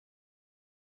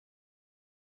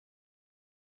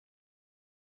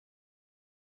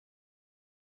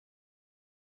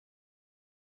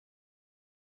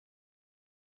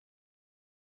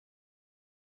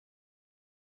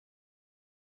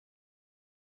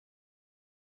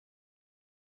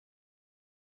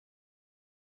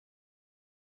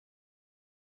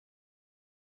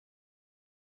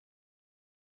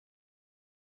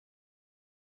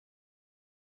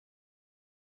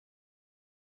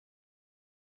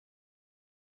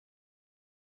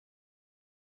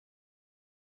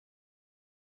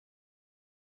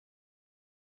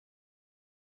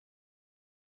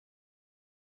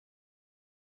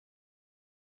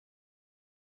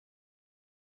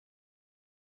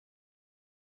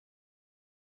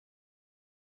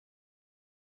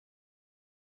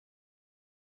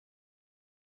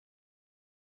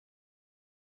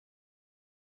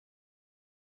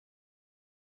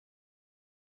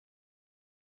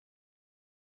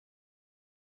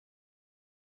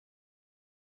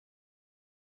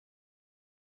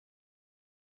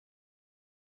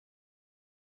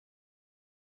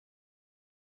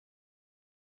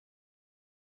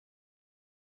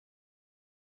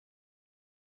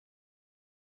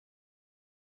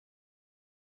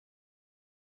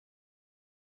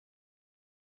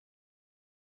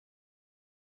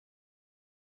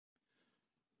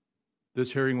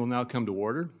This hearing will now come to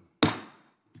order.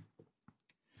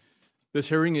 This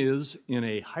hearing is in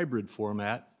a hybrid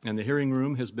format, and the hearing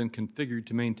room has been configured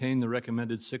to maintain the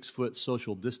recommended 6-foot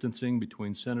social distancing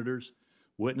between senators,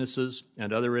 witnesses,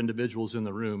 and other individuals in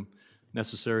the room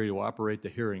necessary to operate the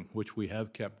hearing, which we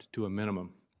have kept to a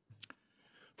minimum.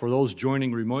 For those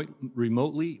joining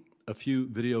remotely, a few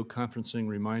video conferencing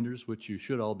reminders, which you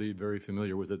should all be very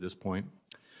familiar with at this point.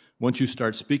 Once you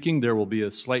start speaking, there will be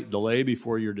a slight delay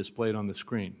before you're displayed on the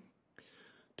screen.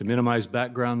 To minimize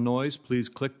background noise, please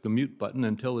click the mute button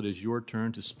until it is your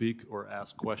turn to speak or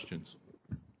ask questions.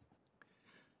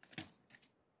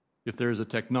 If there is a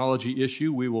technology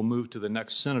issue, we will move to the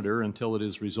next senator until it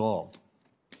is resolved.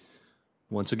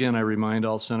 Once again, I remind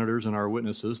all senators and our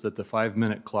witnesses that the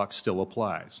 5-minute clock still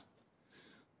applies.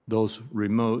 Those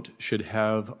remote should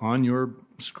have on your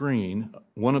screen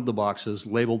one of the boxes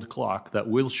labeled clock that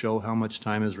will show how much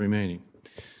time is remaining.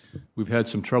 We've had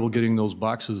some trouble getting those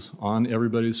boxes on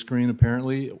everybody's screen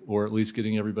apparently, or at least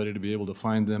getting everybody to be able to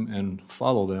find them and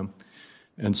follow them.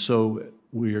 And so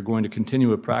we are going to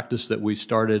continue a practice that we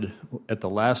started at the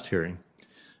last hearing.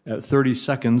 At 30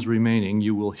 seconds remaining,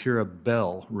 you will hear a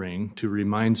bell ring to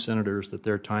remind senators that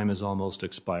their time is almost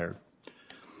expired.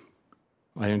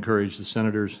 I encourage the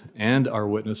senators and our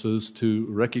witnesses to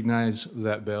recognize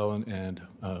that bell and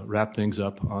wrap things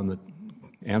up on the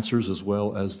answers as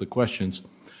well as the questions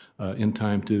in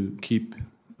time to keep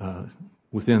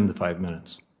within the 5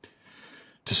 minutes.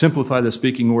 To simplify the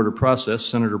speaking order process,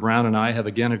 Senator Brown and I have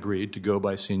again agreed to go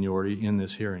by seniority in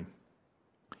this hearing.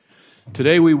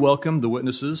 Today we welcome the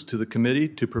witnesses to the committee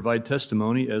to provide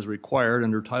testimony as required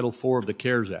under Title IV of the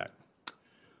CARES Act.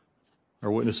 Our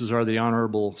witnesses are the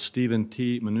Honorable Stephen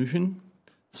T. Mnuchin,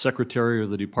 Secretary of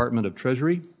the Department of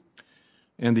Treasury,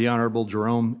 and the Honorable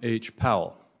Jerome H.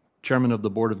 Powell, Chairman of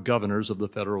the Board of Governors of the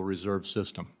Federal Reserve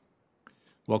System.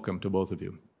 Welcome to both of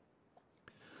you.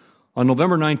 On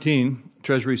November 19,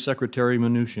 Treasury Secretary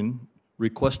Mnuchin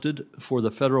requested for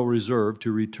the Federal Reserve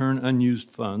to return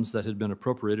unused funds that had been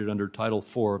appropriated under Title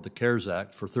IV of the CARES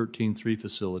Act for 13.3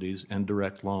 facilities and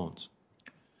direct loans.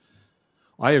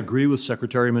 I agree with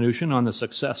Secretary Mnuchin on the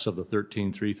success of the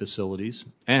 13.3 facilities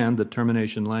and the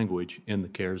termination language in the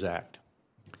CARES Act.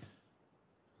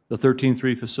 The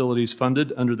 13.3 facilities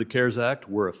funded under the CARES Act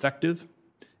were effective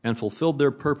and fulfilled their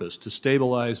purpose to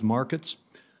stabilize markets,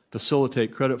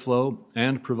 facilitate credit flow,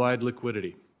 and provide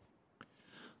liquidity.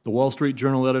 The Wall Street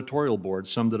Journal editorial board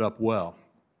summed it up well.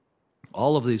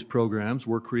 All of these programs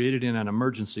were created in an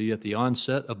emergency at the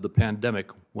onset of the pandemic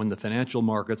when the financial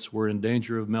markets were in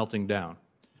danger of melting down.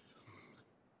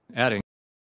 Adding,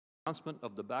 the announcement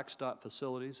of the backstop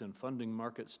facilities and funding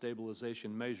market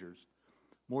stabilization measures,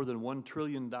 more than $1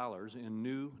 trillion in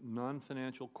new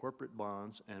non-financial corporate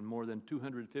bonds and more than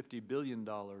 $250 billion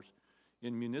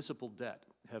in municipal debt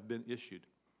have been issued,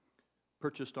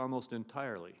 purchased almost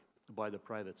entirely by the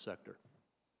private sector.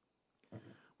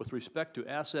 With respect to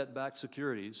asset-backed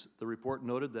securities, the report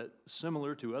noted that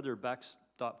similar to other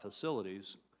backstop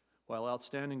facilities, while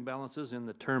outstanding balances in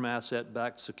the term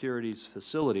asset-backed securities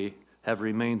facility have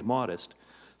remained modest,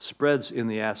 spreads in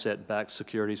the asset-backed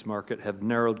securities market have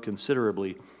narrowed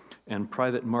considerably and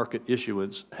private market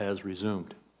issuance has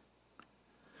resumed.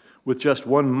 With just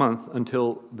 1 month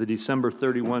until the December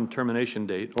 31 termination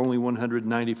date, only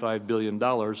 $195 billion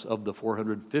of the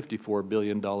 $454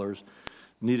 billion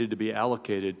needed to be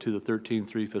allocated to the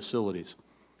 13.3 facilities,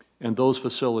 and those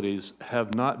facilities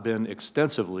have not been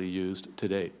extensively used to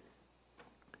date.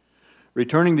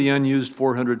 Returning the unused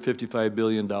 $455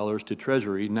 billion to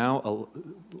Treasury now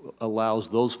allows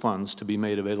those funds to be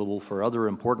made available for other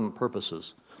important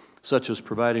purposes, such as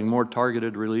providing more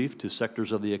targeted relief to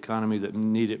sectors of the economy that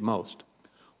need it most,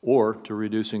 or to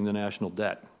reducing the national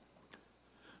debt.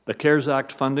 The CARES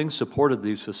Act funding supporting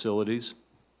these facilities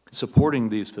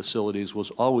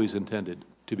was always intended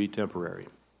to be temporary.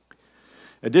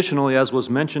 Additionally, as was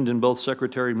mentioned in both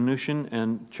Secretary Mnuchin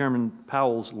and Chairman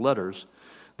Powell's letters,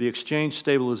 the Exchange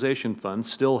Stabilization Fund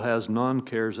still has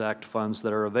non-CARES Act funds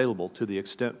that are available to the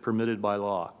extent permitted by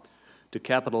law to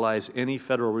capitalize any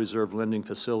Federal Reserve lending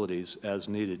facilities as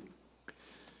needed.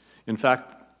 In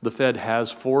fact, the Fed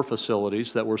has 4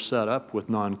 facilities that were set up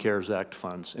with non-CARES Act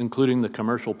funds, including the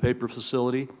Commercial Paper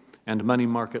Facility and Money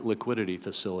Market Liquidity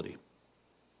Facility.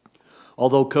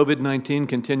 Although COVID-19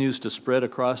 continues to spread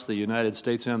across the United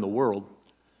States and the world,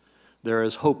 there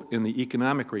is hope in the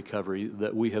economic recovery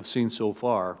that we have seen so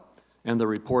far and the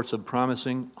reports of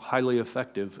promising, highly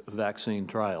effective vaccine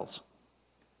trials.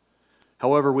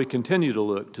 However, we continue to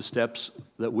look to steps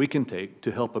that we can take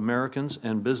to help Americans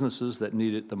and businesses that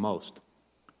need it the most.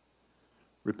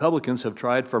 Republicans have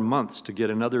tried for months to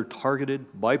get another targeted,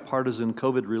 bipartisan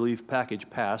COVID relief package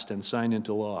passed and signed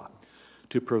into law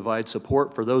to provide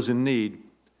support for those in need,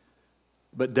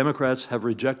 but Democrats have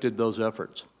rejected those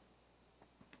efforts.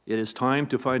 It is time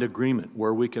to find agreement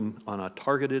where we can, on a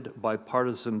targeted,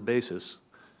 bipartisan basis,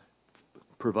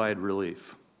 provide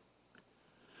relief.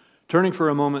 Turning for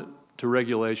a moment to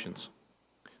regulations.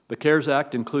 The CARES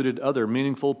Act included other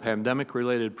meaningful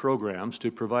pandemic-related programs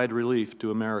to provide relief to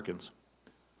Americans.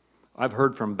 I've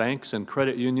heard from banks and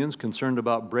credit unions concerned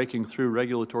about breaking through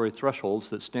regulatory thresholds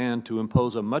that stand to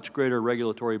impose a much greater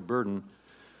regulatory burden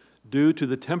due to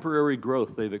the temporary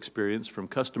growth they've experienced from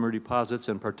customer deposits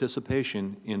and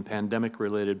participation in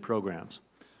pandemic-related programs,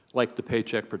 like the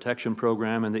Paycheck Protection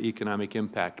Program and the Economic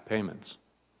Impact Payments.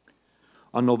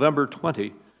 On November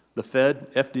 20, the Fed,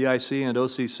 FDIC, and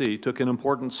OCC took an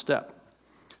important step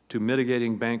to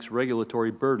mitigating banks'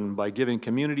 regulatory burden by giving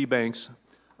community banks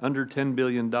under $10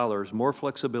 billion more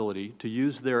flexibility to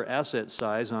use their asset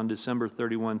size on December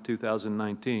 31,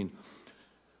 2019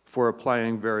 for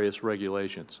applying various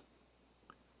regulations.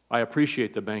 I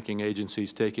appreciate the banking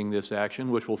agencies taking this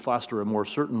action, which will foster a more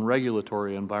certain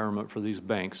regulatory environment for these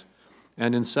banks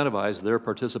and incentivize their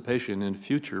participation in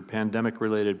future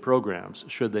pandemic-related programs,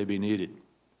 should they be needed.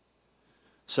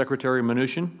 Secretary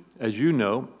Mnuchin, as you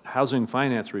know, housing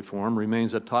finance reform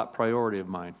remains a top priority of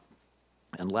mine.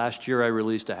 And last year I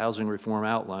released a housing reform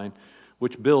outline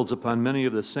which builds upon many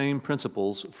of the same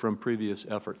principles from previous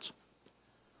efforts.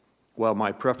 While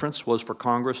my preference was for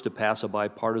Congress to pass a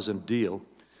bipartisan deal,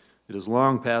 it is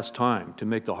long past time to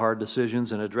make the hard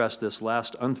decisions and address this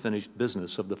last unfinished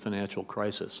business of the financial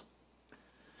crisis.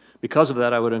 Because of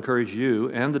that, I would encourage you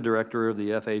and the director of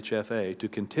the FHFA to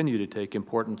continue to take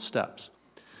important steps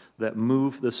that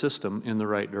move the system in the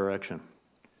right direction.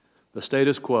 The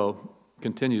status quo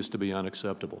continues to be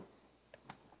unacceptable.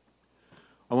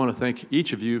 I want to thank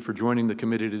each of you for joining the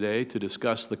committee today to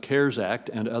discuss the CARES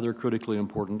Act and other critically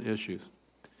important issues.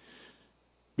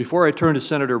 Before I turn to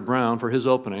Senator Brown for his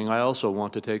opening, I also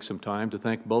want to take some time to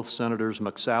thank both Senators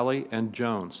McSally and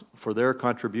Jones for their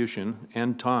contribution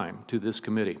and time to this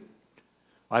committee.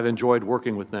 I've enjoyed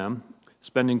working with them,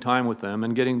 spending time with them,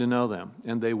 and getting to know them,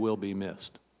 and they will be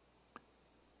missed.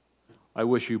 I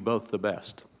wish you both the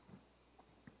best.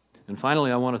 And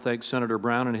finally, I want to thank Senator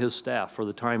Brown and his staff for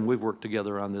the time we've worked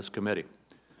together on this committee.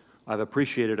 I've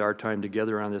appreciated our time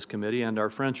together on this committee and our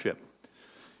friendship,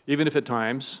 even if at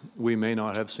times we may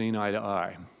not have seen eye to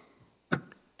eye.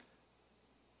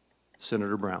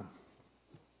 Senator Brown.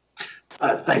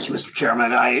 Thank you, Mr.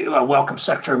 Chairman. I welcome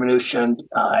Secretary Mnuchin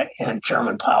and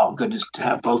Chairman Powell. Good to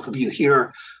have both of you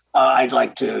here. I'd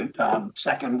like to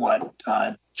second what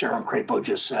Chairman Crapo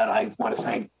just said. I want to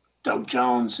thank Doug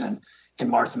Jones and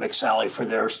Martha McSally for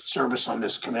their service on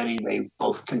this committee. They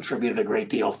both contributed a great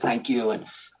deal. Thank you. And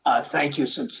thank you,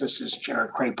 since this is Chair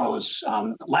Crapo's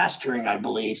last hearing, I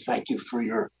believe. Thank you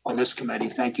for on this committee.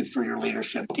 Thank you for your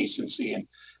leadership, decency, and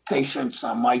patience.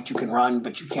 Mike, you can run,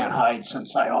 but you can't hide,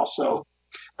 since I also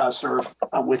serve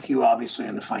with you, obviously,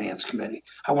 in the Finance Committee.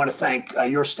 I want to thank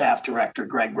your staff director,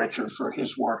 Greg Richard, for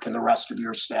his work, and the rest of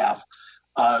your staff.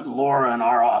 Laura and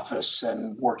our office,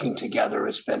 and working together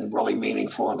has been really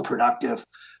meaningful and productive.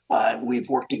 We've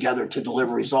worked together to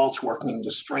deliver results, working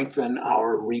to strengthen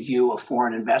our review of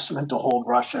foreign investment, to hold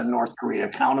Russia and North Korea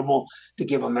accountable, to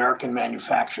give American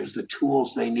manufacturers the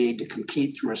tools they need to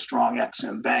compete through a strong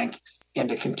Ex-Im Bank, and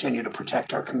to continue to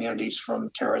protect our communities from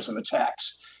terrorism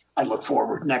attacks. I look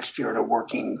forward next year to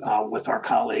working with our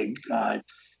colleague,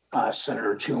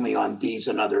 Senator Toomey, on these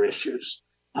and other issues.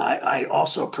 I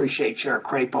also appreciate Chair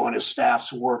Crapo and his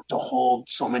staff's work to hold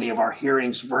so many of our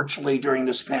hearings virtually during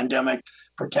this pandemic.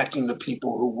 Protecting the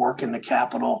people who work in the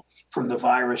Capitol from the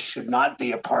virus should not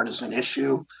be a partisan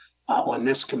issue. On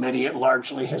this committee, it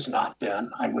largely has not been.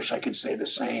 I wish I could say the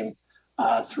same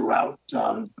throughout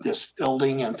this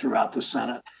building and throughout the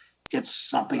Senate. It's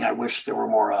something I wish there were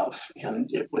more of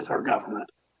with our government.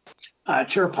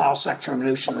 Chair Powell, Secretary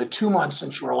Mnuchin, the 2 months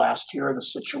since you were last here, the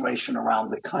situation around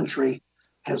the country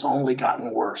has only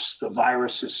gotten worse. The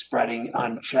virus is spreading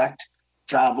unchecked.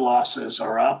 Job losses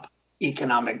are up.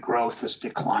 Economic growth is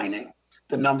declining.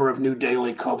 The number of new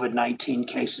daily COVID-19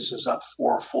 cases is up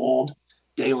fourfold.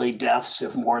 Daily deaths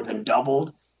have more than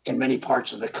doubled. In many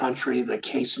parts of the country, the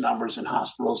case numbers and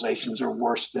hospitalizations are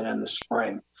worse than in the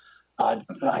spring.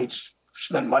 I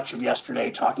spent much of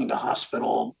yesterday talking to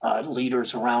hospital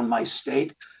leaders around my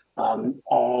state.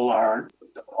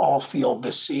 All feel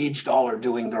besieged. All are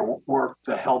doing their work.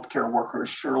 The healthcare workers,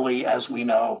 surely, as we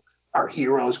know, are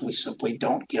heroes. We simply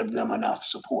don't give them enough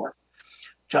support.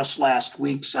 Just last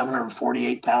week,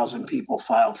 748,000 people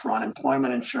filed for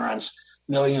unemployment insurance.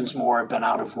 Millions more have been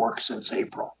out of work since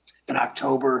April. In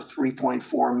October,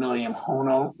 3.4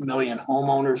 million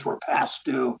homeowners were past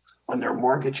due on their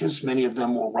mortgages. Many of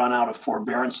them will run out of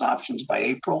forbearance options by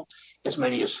April. As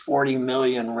many as 40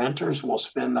 million renters will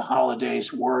spend the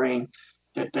holidays worrying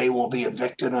that they will be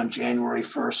evicted on January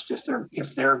 1st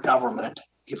if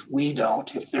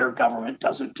their government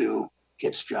doesn't do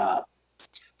its job.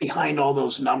 Behind all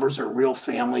those numbers are real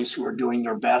families who are doing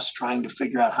their best, trying to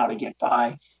figure out how to get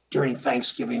by. During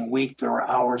Thanksgiving week, there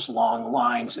were hours-long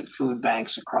lines at food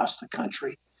banks across the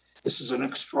country. This is an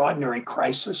extraordinary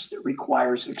crisis that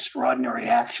requires extraordinary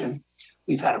action.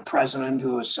 We've had a president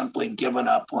who has simply given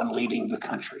up on leading the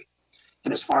country.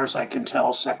 And as far as I can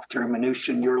tell, Secretary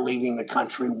Mnuchin, you're leaving the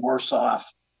country worse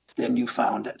off than you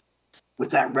found it.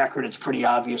 With that record, it's pretty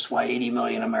obvious why 80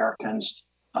 million Americans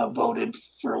voted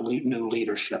for new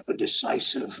leadership, a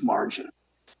decisive margin.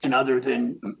 And other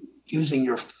than using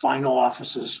your final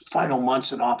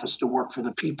months in office to work for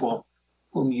the people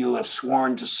whom you have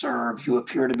sworn to serve, you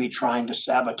appear to be trying to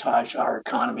sabotage our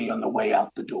economy on the way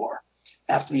out the door.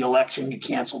 After the election, you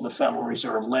canceled the Federal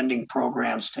Reserve lending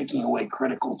programs, taking away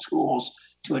critical tools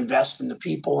to invest in the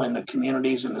people and the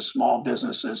communities and the small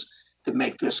businesses that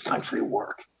make this country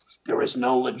work. There is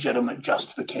no legitimate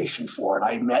justification for it.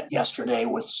 I met yesterday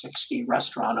with 60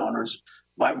 restaurant owners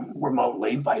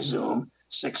remotely by Zoom,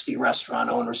 60 restaurant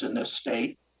owners in this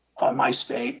state, my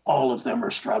state. All of them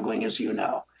are struggling, as you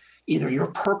know. Either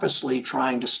you're purposely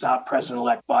trying to stop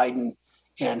President-elect Biden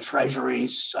and Treasury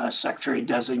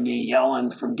Secretary-designee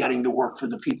Yellen from getting to work for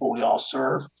the people we all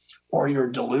serve, or you're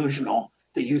delusional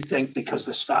that you think because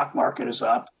the stock market is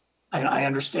up, and I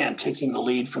understand taking the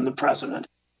lead from the president,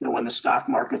 that when the stock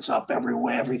market's up,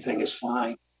 everything is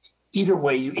fine. Either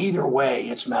way,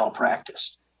 it's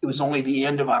malpractice. It was only the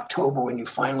end of October when you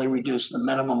finally reduced the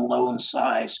minimum loan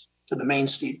size for the Main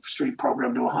Street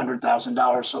program to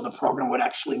 $100,000, so the program would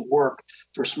actually work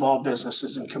for small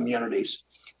businesses and communities.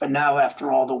 But now,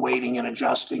 after all the waiting and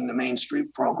adjusting, the Main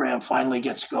Street program finally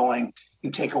gets going. You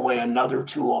take away another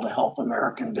tool to help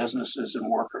American businesses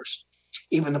and workers.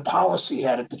 Even the policy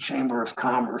head at the Chamber of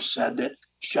Commerce said that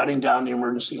shutting down the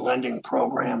emergency lending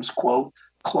programs, quote,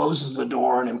 closes the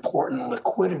door on important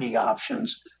liquidity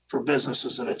options for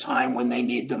businesses at a time when they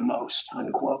need them most,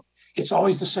 unquote. It's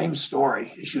always the same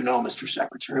story, as you know, Mr.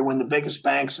 Secretary. When the biggest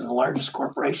banks and the largest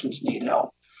corporations need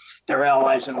help, their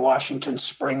allies in Washington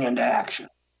spring into action.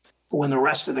 But when the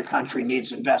rest of the country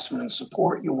needs investment and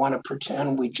support, you want to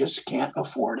pretend we just can't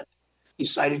afford it. You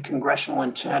cited congressional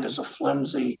intent as a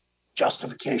flimsy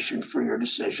justification for your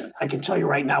decision. I can tell you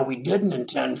right now, we didn't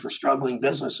intend for struggling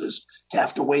businesses to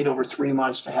have to wait over 3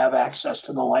 months to have access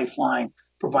to the lifeline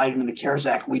provided in the CARES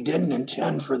Act. We didn't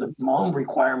intend for the loan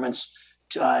requirements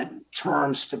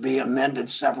terms to be amended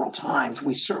several times.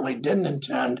 We certainly didn't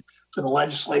intend for the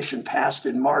legislation passed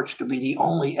in March to be the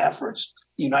only efforts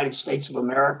the United States of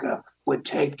America would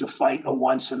take to fight a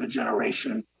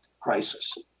once-in-a-generation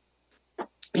crisis.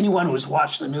 Anyone who has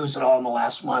watched the news at all in the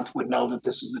last month would know that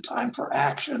this is a time for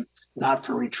action, not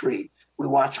for retreat. We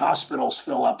watch hospitals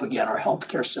fill up again. Our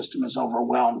healthcare system is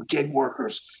overwhelmed. Gig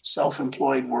workers,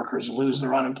 self-employed workers lose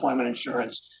their unemployment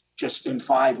insurance just in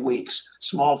 5 weeks,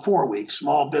 4 weeks.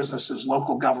 Small businesses,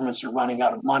 local governments are running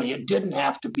out of money. It didn't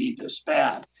have to be this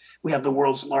bad. We have the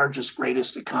world's largest,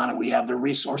 greatest economy. We have the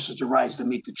resources to rise to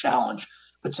meet the challenge.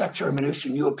 But Secretary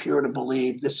Mnuchin, you appear to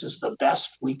believe this is the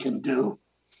best we can do.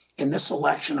 In this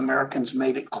election, Americans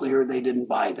made it clear they didn't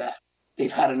buy that.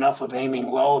 They've had enough of aiming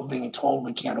low, of being told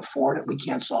we can't afford it, we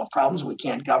can't solve problems, we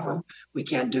can't govern, we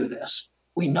can't do this.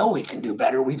 We know we can do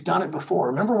better. We've done it before.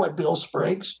 Remember what Bill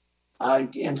Spriggs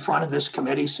in front of this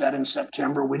committee said in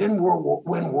September? We didn't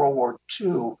win World War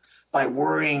II by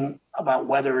worrying about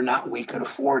whether or not we could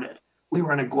afford it. We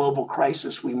were in a global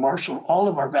crisis. We marshaled all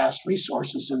of our vast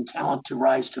resources and talent to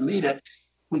rise to meet it.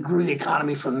 We grew the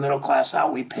economy from the middle class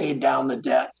out. We paid down the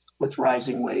debt with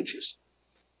rising wages.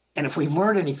 And if we've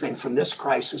learned anything from this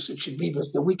crisis, it should be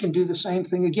this, that we can do the same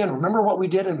thing again. Remember what we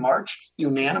did in March?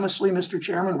 Unanimously, Mr.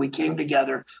 Chairman, we came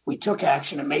together, we took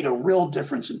action, it made a real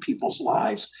difference in people's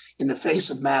lives. In the face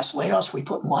of mass layoffs, we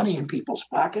put money in people's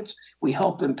pockets. We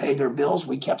helped them pay their bills.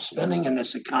 We kept spending in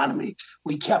this economy.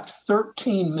 We kept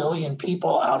 13 million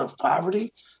people out of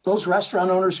poverty. Those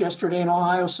restaurant owners yesterday in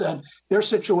Ohio said their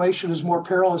situation is more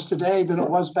perilous today than it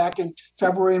was back in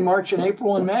February and March and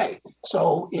April and May.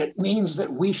 So it means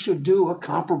that we should do a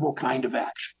comparable kind of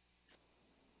action.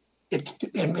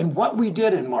 And what we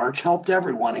did in March helped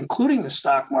everyone, including the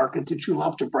stock market that you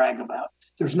love to brag about.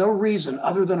 There's no reason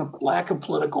other than a lack of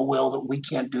political will that we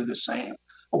can't do the same.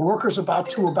 A worker's about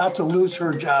to lose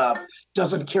her job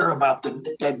doesn't care about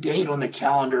that date on the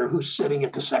calendar, who's sitting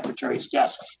at the secretary's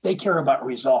desk. They care about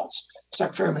results.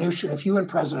 Secretary Mnuchin, if you and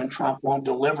President Trump won't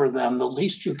deliver them, the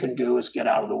least you can do is get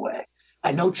out of the way.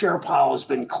 I know Chair Powell has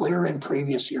been clear in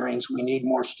previous hearings, we need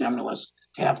more stimulus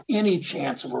to have any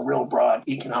chance of a real broad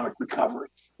economic recovery.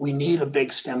 We need a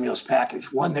big stimulus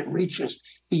package, one that reaches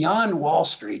beyond Wall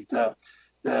Street, the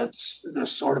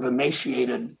sort of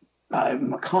emaciated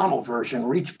McConnell version,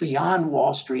 reach beyond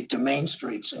Wall Street to Main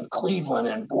Streets in Cleveland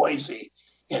and Boise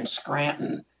and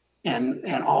Scranton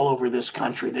and all over this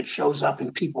country, that shows up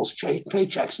in people's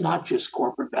paychecks, not just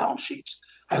corporate balance sheets.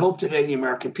 I hope today the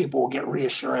American people will get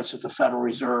reassurance that the Federal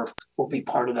Reserve will be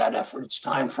part of that effort. It's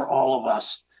time for all of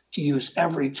us to use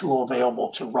every tool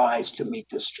available to rise to meet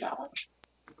this challenge.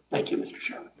 Thank you, Mr.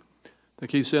 Chairman.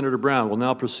 Thank you, Senator Brown. We'll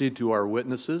now proceed to our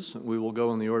witnesses. We will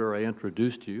go in the order I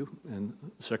introduced you. And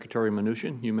Secretary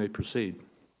Mnuchin, you may proceed.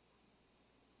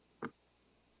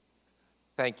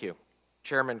 Thank you.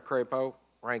 Chairman Crapo,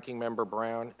 Ranking Member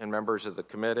Brown, and members of the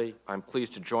committee, I'm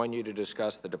pleased to join you to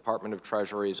discuss the Department of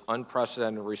Treasury's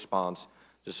unprecedented response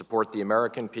to support the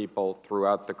American people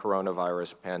throughout the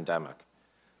coronavirus pandemic.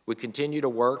 We continue to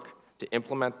work to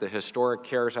implement the historic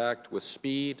CARES Act with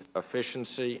speed,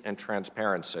 efficiency, and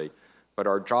transparency, but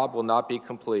our job will not be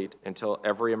complete until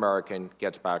every American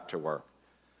gets back to work.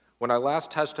 When I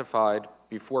last testified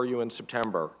before you in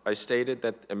September, I stated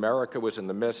that America was in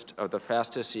the midst of the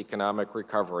fastest economic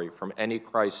recovery from any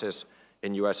crisis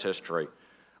in U.S. history.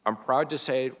 I'm proud to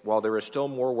say, while there is still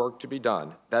more work to be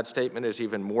done, that statement is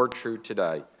even more true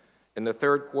today. In the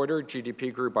third quarter,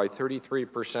 GDP grew by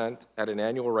 33% at an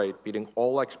annual rate, beating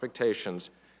all expectations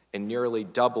and nearly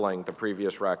doubling the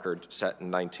previous record set in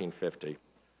 1950.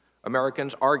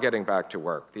 Americans are getting back to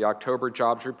work. The October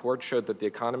jobs report showed that the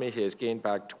economy has gained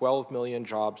back 12 million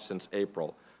jobs since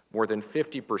April, more than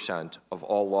 50% of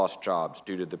all lost jobs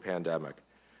due to the pandemic.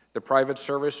 The private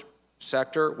service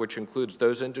sector, which includes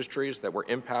those industries that were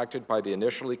impacted by the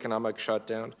initial economic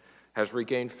shutdown, has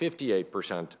regained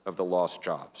 58% of the lost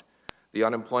jobs. The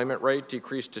unemployment rate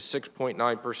decreased to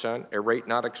 6.9%, a rate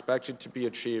not expected to be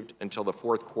achieved until the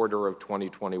fourth quarter of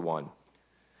 2021.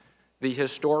 The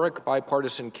historic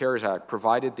bipartisan CARES Act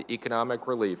provided the economic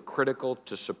relief critical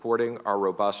to supporting our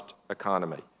robust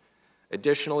economy.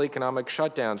 Additional economic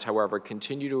shutdowns, however,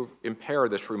 continue to impair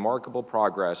this remarkable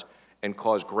progress and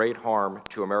cause great harm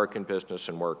to American business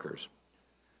and workers.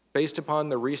 Based upon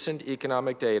the recent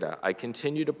economic data, I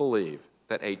continue to believe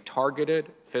that a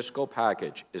targeted fiscal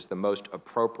package is the most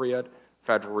appropriate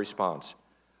federal response.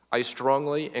 I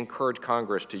strongly encourage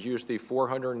Congress to use the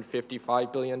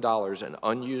 $455 billion in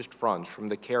unused funds from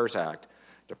the CARES Act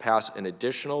to pass an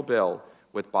additional bill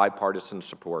with bipartisan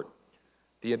support.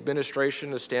 The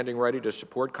administration is standing ready to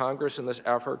support Congress in this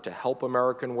effort to help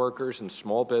American workers and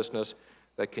small business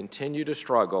that continue to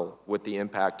struggle with the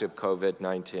impact of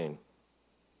COVID-19.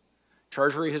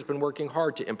 Treasury has been working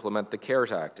hard to implement the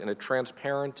CARES Act in a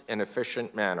transparent and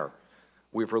efficient manner.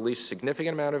 We've released a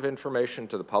significant amount of information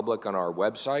to the public on our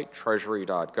website,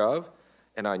 treasury.gov,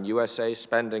 and on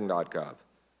usaspending.gov.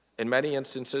 In many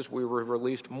instances, we have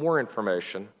released more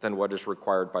information than what is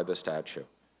required by the statute.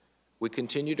 We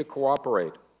continue to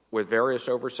cooperate with various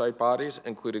oversight bodies,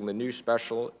 including the new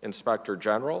Special Inspector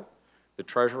General, the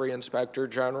Treasury Inspector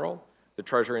General, the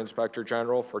Treasury Inspector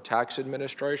General for Tax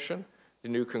Administration, the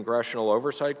new Congressional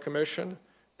Oversight Commission,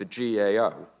 the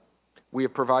GAO. We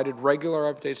have provided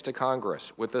regular updates to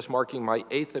Congress, with this marking my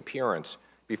 8th appearance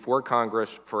before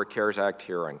Congress for a CARES Act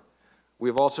hearing. We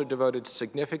have also devoted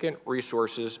significant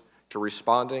resources to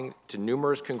responding to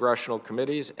numerous congressional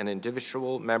committees and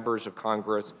individual members of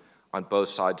Congress on both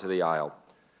sides of the aisle.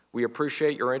 We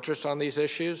appreciate your interest on these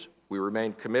issues. We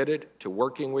remain committed to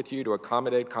working with you to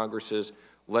accommodate Congress's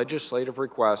legislative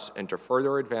requests and to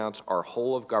further advance our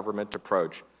whole-of-government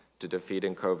approach to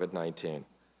defeating COVID-19.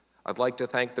 I'd like to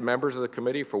thank the members of the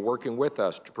committee for working with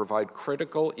us to provide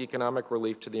critical economic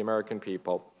relief to the American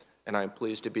people, and I'm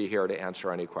pleased to be here to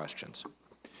answer any questions.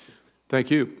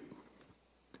 Thank you.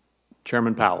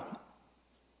 Chairman Powell.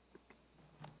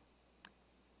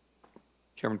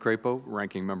 Chairman Crapo,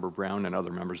 Ranking Member Brown, and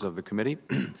other members of the committee,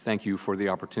 thank you for the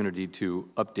opportunity to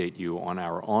update you on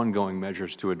our ongoing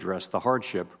measures to address the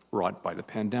hardship wrought by the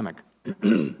pandemic.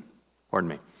 Pardon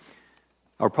me.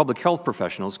 Our public health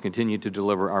professionals continue to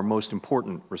deliver our most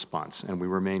important response, and we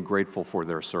remain grateful for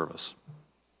their service.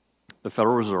 The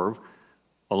Federal Reserve,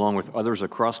 along with others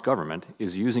across government,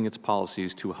 is using its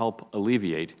policies to help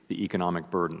alleviate the economic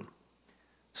burden.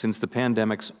 Since the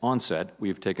pandemic's onset, we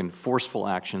have taken forceful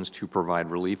actions to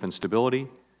provide relief and stability,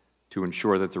 to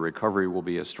ensure that the recovery will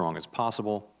be as strong as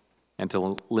possible and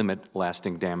to limit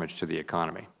lasting damage to the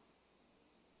economy.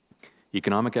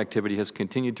 Economic activity has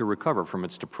continued to recover from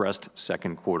its depressed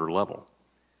second quarter level.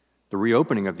 The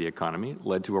reopening of the economy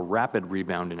led to a rapid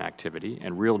rebound in activity,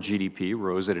 and real GDP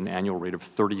rose at an annual rate of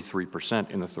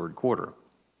 33% in the third quarter.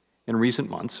 In recent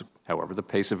months, however, the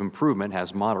pace of improvement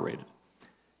has moderated.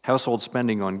 Household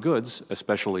spending on goods,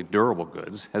 especially durable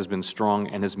goods, has been strong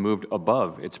and has moved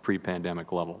above its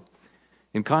pre-pandemic level.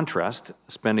 In contrast,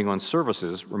 spending on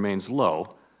services remains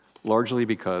low, largely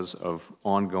because of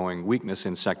ongoing weakness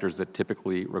in sectors that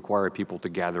typically require people to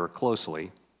gather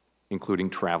closely, including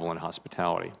travel and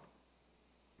hospitality.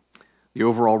 The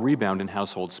overall rebound in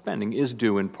household spending is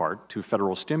due in part to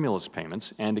federal stimulus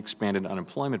payments and expanded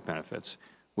unemployment benefits,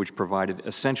 which provided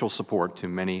essential support to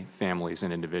many families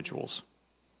and individuals.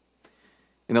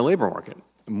 In the labor market,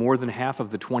 more than half of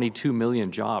the 22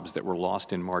 million jobs that were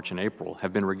lost in March and April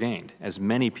have been regained, as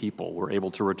many people were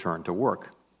able to return to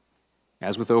work.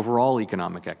 As with overall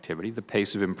economic activity, the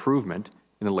pace of improvement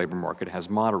in the labor market has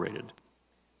moderated.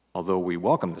 Although we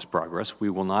welcome this progress, we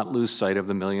will not lose sight of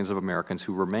the millions of Americans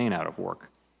who remain out of work.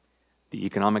 The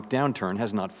economic downturn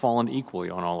has not fallen equally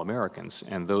on all Americans,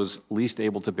 and those least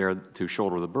able to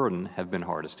shoulder the burden have been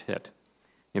hardest hit.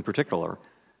 In particular,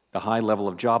 the high level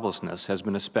of joblessness has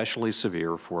been especially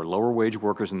severe for lower-wage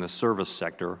workers in the service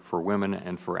sector, for women,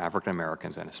 and for African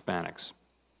Americans and Hispanics.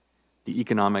 The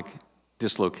economic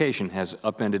dislocation has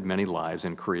upended many lives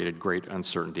and created great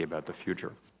uncertainty about the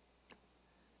future.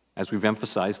 As we've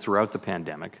emphasized throughout the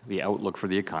pandemic, the outlook for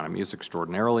the economy is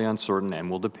extraordinarily uncertain and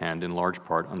will depend in large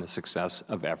part on the success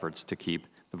of efforts to keep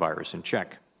the virus in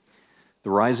check. The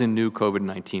rise in new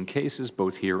COVID-19 cases,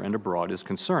 both here and abroad, is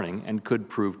concerning and could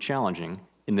prove challenging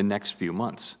in the next few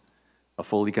months. A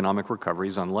full economic recovery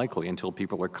is unlikely until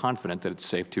people are confident that it's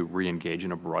safe to re-engage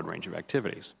in a broad range of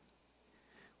activities.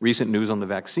 Recent news on the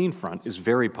vaccine front is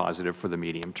very positive for the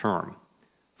medium term.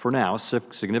 For now,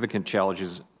 significant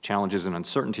challenges and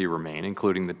uncertainty remain,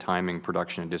 including the timing,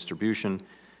 production, and distribution,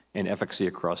 and efficacy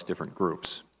across different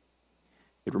groups.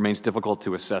 It remains difficult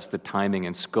to assess the timing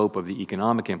and scope of the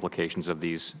economic implications of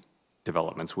these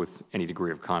developments with any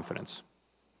degree of confidence.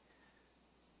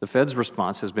 The Fed's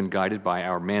response has been guided by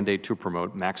our mandate to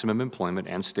promote maximum employment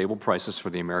and stable prices for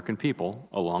the American people,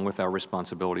 along with our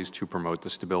responsibilities to promote the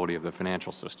stability of the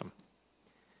financial system.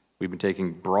 We've been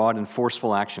taking broad and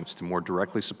forceful actions to more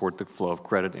directly support the flow of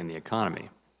credit in the economy.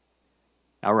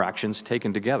 Our actions,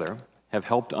 taken together, have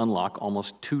helped unlock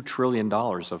almost $2 trillion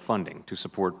of funding to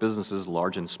support businesses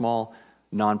large and small,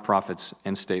 nonprofits,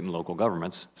 and state and local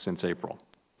governments since April.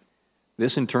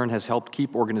 This, in turn, has helped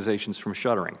keep organizations from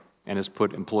shuttering and has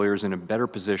put employers in a better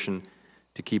position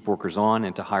to keep workers on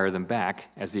and to hire them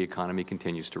back as the economy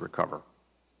continues to recover.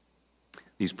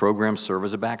 These programs serve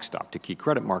as a backstop to key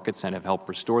credit markets and have helped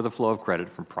restore the flow of credit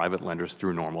from private lenders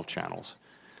through normal channels.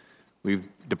 We've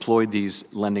deployed these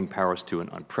lending powers to an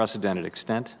unprecedented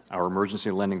extent. Our emergency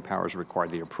lending powers require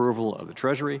the approval of the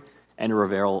Treasury and are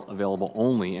available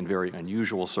only in very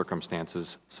unusual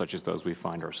circumstances, such as those we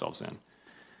find ourselves in.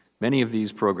 Many of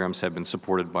these programs have been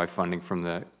supported by funding from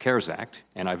the CARES Act,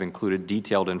 and I've included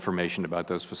detailed information about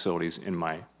those facilities in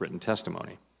my written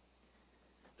testimony.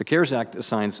 The CARES Act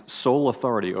assigns sole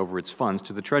authority over its funds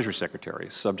to the Treasury Secretary,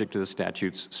 subject to the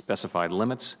statute's specified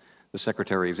limits. The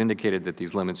Secretary has indicated that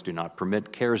these limits do not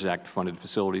permit CARES Act-funded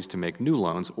facilities to make new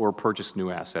loans or purchase new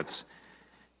assets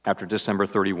after December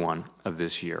 31 of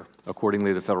this year.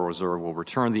 Accordingly, the Federal Reserve will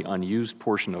return the unused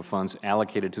portion of funds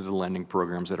allocated to the lending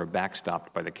programs that are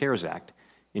backstopped by the CARES Act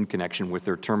in connection with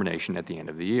their termination at the end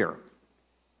of the year.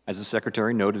 As the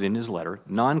Secretary noted in his letter,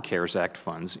 non-CARES Act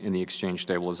funds in the Exchange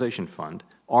Stabilization Fund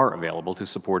are available to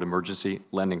support emergency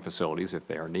lending facilities if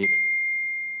they are needed.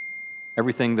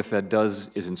 Everything the Fed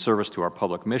does is in service to our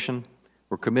public mission.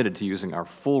 We're committed to using our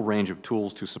full range of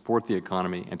tools to support the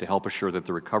economy and to help assure that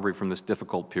the recovery from this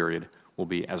difficult period will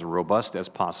be as robust as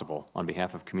possible on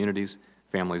behalf of communities,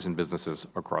 families, and businesses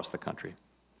across the country.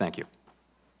 Thank you.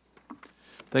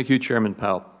 Thank you, Chairman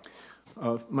Powell.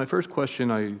 My first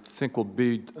question, I think, will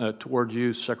be toward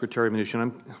you, Secretary Mnuchin.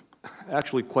 I'm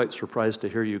actually quite surprised to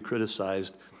hear you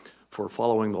criticized for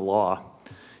following the law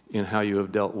in how you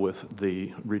have dealt with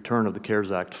the return of the CARES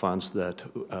Act funds that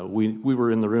we were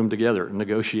in the room together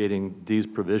negotiating these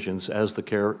provisions as the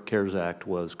CARES Act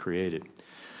was created.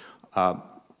 And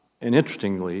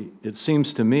interestingly, it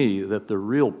seems to me that the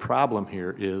real problem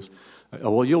here is,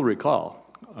 well, you'll recall,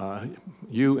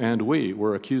 you and we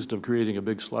were accused of creating a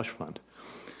big slush fund.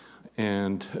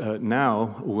 And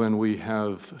now, when we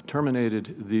have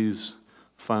terminated these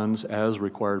funds as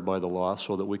required by the law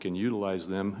so that we can utilize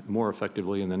them more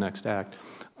effectively in the next act.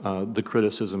 The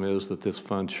criticism is that this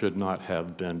fund should not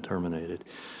have been terminated.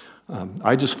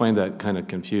 I just find that kind of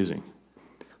confusing.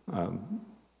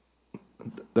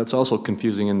 That's also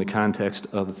confusing in the context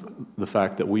of the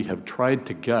fact that we have tried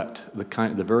to get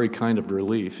the very kind of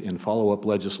relief in follow-up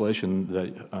legislation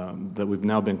that we've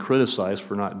now been criticized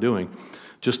for not doing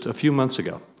just a few months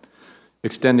ago,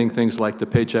 extending things like the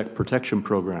Paycheck Protection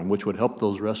Program, which would help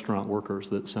those restaurant workers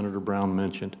that Senator Brown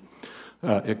mentioned,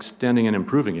 extending and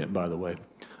improving it, by the way,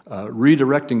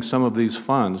 redirecting some of these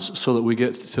funds so that we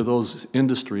get to those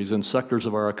industries and sectors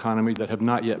of our economy that have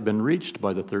not yet been reached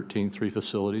by the 13-3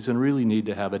 facilities and really need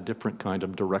to have a different kind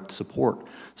of direct support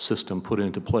system put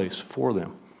into place for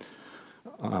them.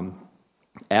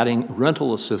 Adding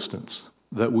rental assistance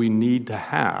that we need to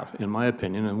have, in my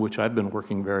opinion, and which I've been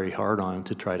working very hard on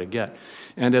to try to get.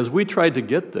 And as we tried to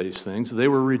get these things, they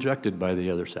were rejected by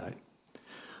the other side.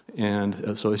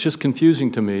 And so it's just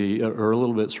confusing to me, or a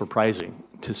little bit surprising,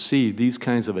 to see these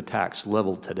kinds of attacks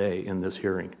leveled today in this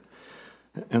hearing.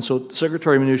 And so,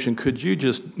 Secretary Mnuchin, could you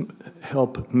just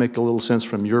help make a little sense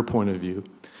from your point of view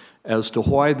as to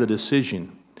why the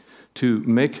decision to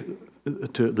make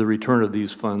the return of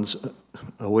these funds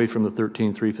away from the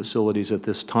 13-3 facilities at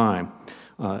this time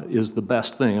is the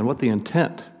best thing, and what the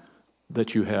intent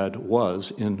that you had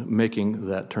was in making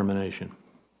that termination?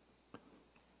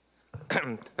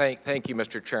 Thank you,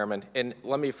 Mr. Chairman. And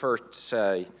let me first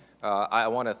say, I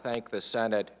want to thank the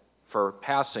Senate for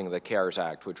passing the CARES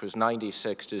Act, which was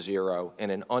 96-0 in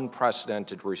an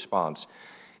unprecedented response.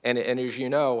 And as you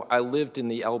know, I lived in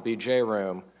the LBJ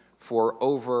room for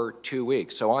over 2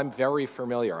 weeks, so I'm very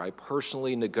familiar. I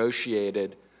personally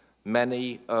negotiated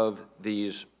many of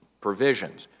these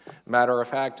provisions. Matter of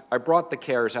fact, I brought the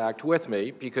CARES Act with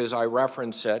me because I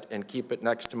reference it and keep it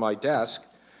next to my desk.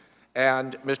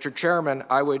 And, Mr. Chairman,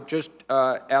 I would just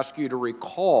ask you to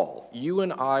recall, you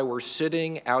and I were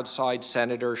sitting outside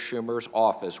Senator Schumer's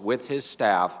office with his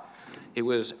staff. It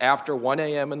was after 1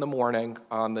 a.m. in the morning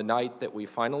on the night that we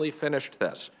finally finished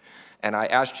this. And I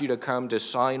asked you to come to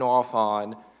sign off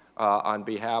on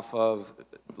behalf of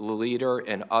the leader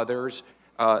and others,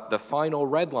 the final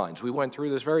red lines. We went through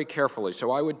this very carefully.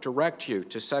 So I would direct you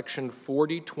to Section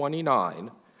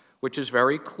 4029, which is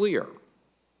very clear,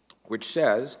 which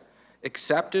says,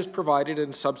 except as provided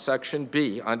in subsection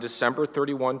B on December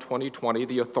 31, 2020,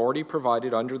 the authority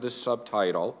provided under this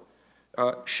subtitle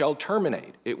shall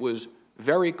terminate. It was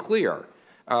very clear.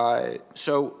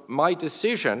 So my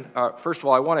decision, first of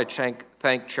all, I want to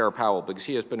thank Chair Powell because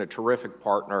he has been a terrific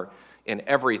partner in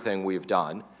everything we've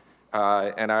done.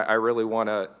 And I really want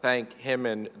to thank him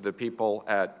and the people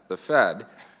at the Fed.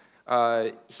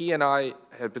 He and I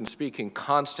have been speaking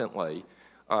constantly.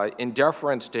 In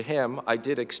deference to him, I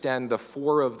did extend the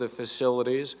 4 of the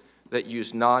facilities that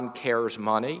use non-CARES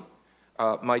money.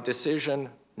 My decision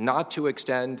not to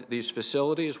extend these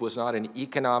facilities was not an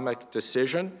economic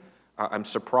decision. I'm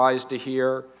surprised to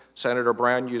hear Senator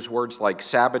Brown use words like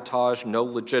sabotage, no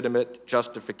legitimate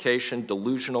justification,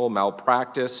 delusional,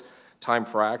 malpractice, time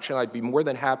for action. I'd be more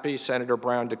than happy, Senator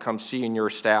Brown, to come see in your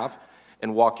staff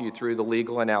and walk you through the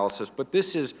legal analysis. But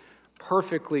this is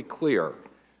perfectly clear.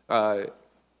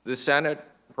 The Senate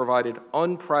provided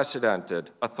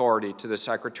unprecedented authority to the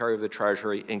Secretary of the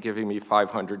Treasury in giving me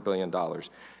 $500 billion.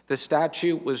 The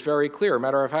statute was very clear.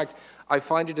 Matter of fact, I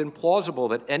find it implausible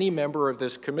that any member of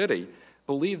this committee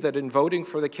believed that in voting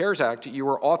for the CARES Act, you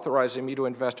were authorizing me to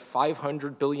invest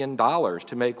 $500 billion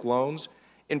to make loans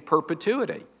in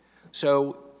perpetuity.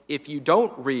 So if you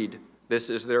don't read this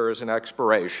as there is an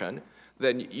expiration,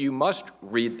 then you must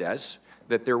read this,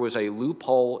 that there was a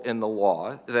loophole in the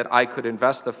law that I could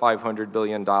invest the $500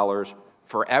 billion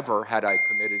forever had I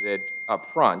committed it up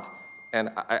front, and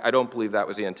I don't believe that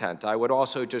was the intent. I would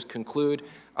also just conclude,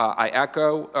 I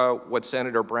echo what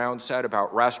Senator Brown said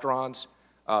about restaurants.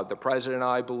 The President and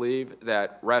I believe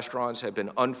that restaurants have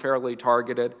been unfairly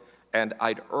targeted, and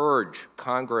I'd urge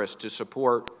Congress to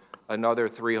support another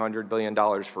 $300 billion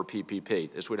for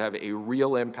PPP. This would have a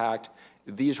real impact.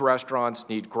 These restaurants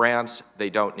need grants. They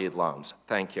don't need loans.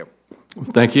 Thank you.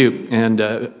 Thank you. And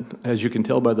as you can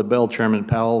tell by the bell, Chairman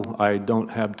Powell, I don't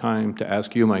have time to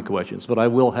ask you my questions, but I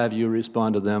will have you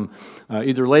respond to them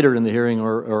either later in the hearing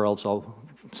or else I'll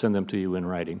send them to you in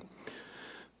writing.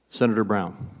 Senator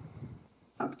Brown.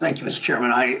 Thank you, Mr.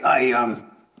 Chairman.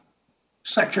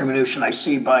 Secretary Mnuchin, I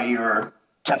see by your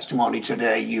testimony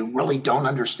today, you really don't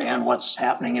understand what's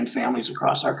happening in families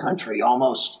across our country,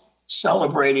 almost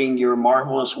celebrating your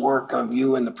marvelous work of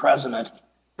you and the President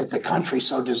that the country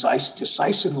so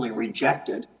decisively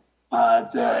rejected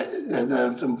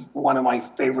One of my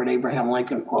favorite Abraham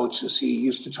Lincoln quotes is he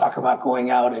used to talk about going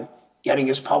out and getting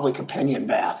his public opinion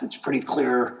bath. It's pretty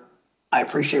clear. I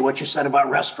appreciate what you said about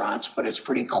restaurants, but it's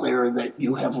pretty clear that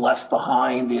you have left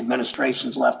behind, the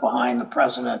administration's left behind, the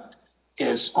president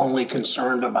is only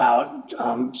concerned about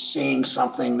seeing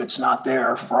something that's not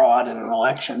there, fraud in an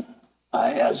election,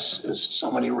 as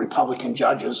so many Republican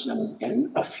judges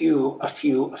and a few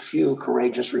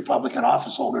courageous Republican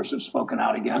office holders have spoken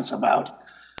out against about.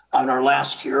 On our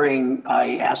last hearing,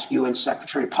 I asked you and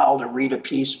Secretary Powell to read a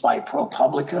piece by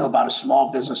ProPublica about a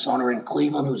small business owner in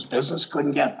Cleveland whose business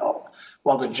couldn't get help,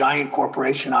 while the giant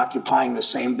corporation occupying the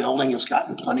same building has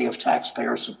gotten plenty of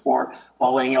taxpayer support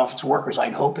while laying off its workers.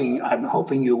 I'm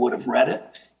hoping you would have read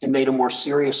it and made a more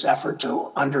serious effort to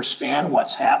understand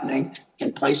what's happening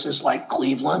in places like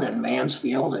Cleveland and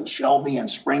Mansfield and Shelby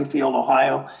and Springfield,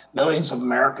 Ohio. Millions of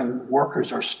American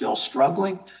workers are still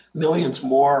struggling. Millions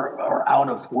more are out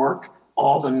of work.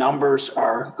 All the numbers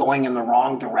are going in the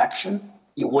wrong direction.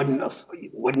 You wouldn't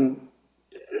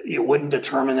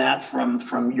determine that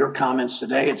from your comments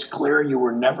today. It's clear you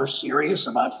were never serious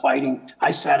about fighting.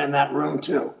 I sat in that room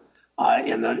too,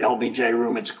 in the LBJ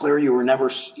room. It's clear you were never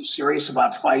serious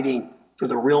about fighting for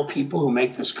the real people who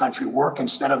make this country work.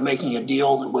 Instead of making a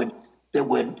deal that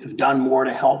would have done more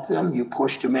to help them, you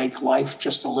pushed to make life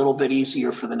just a little bit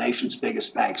easier for the nation's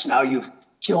biggest banks. Now you've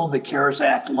killed the CARES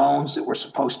Act loans that were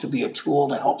supposed to be a tool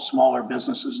to help smaller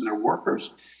businesses and their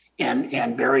workers,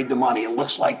 and buried the money. It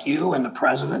looks like you and the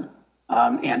president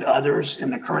and others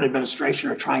in the current administration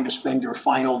are trying to spend your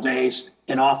final days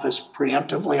in office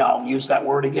preemptively. I'll use that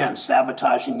word again,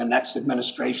 sabotaging the next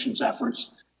administration's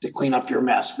efforts to clean up your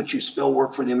mess. But you still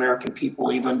work for the American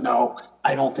people, even though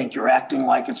I don't think you're acting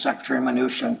like it, Secretary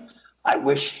Mnuchin. I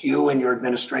wish you and your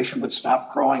administration would stop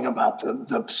crowing about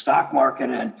the stock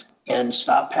market and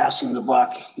stop passing the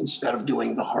buck instead of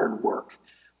doing the hard work.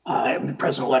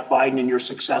 President-elect Biden and your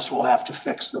success will have to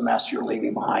fix the mess you're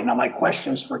leaving behind. Now, my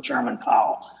question's for Chairman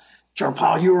Powell. Chairman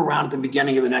Powell, you were around at the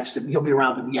beginning of you'll be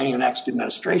around at the beginning of the next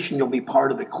administration. You'll be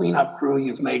part of the cleanup crew.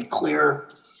 You've made clear,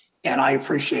 and I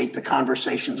appreciate the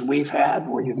conversations we've had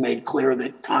where you've made clear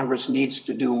that Congress needs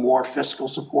to do more fiscal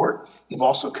support. You've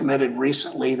also committed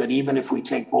recently that even if we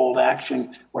take bold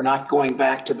action, we're not going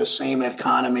back to the same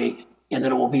economy, and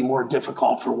that it will be more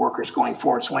difficult for workers going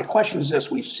forward. So my question is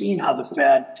this: we've seen how the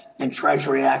Fed and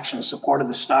Treasury action supported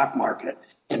the stock market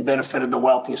and benefited the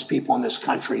wealthiest people in this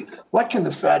country. What can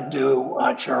the Fed do,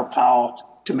 Chair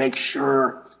Powell, to make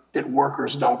sure that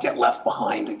workers don't get left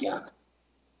behind again?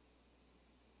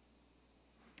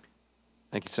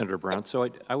 Thank you, Senator Brown. So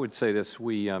I would say this: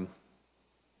 we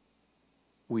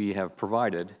have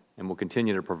provided and will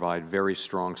continue to provide very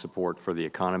strong support for the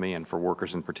economy and for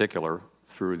workers in particular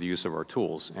through the use of our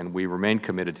tools. And we remain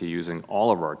committed to using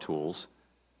all of our tools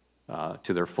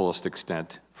to their fullest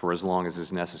extent for as long as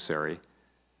is necessary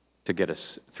to get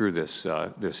us through this,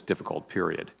 this difficult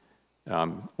period.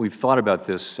 We've thought about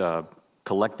this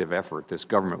collective effort, this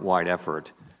government-wide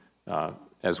effort,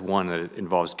 as one that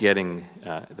involves getting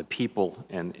the people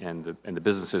and the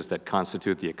businesses that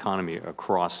constitute the economy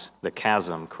across the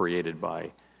chasm created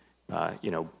by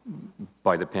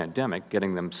by the pandemic,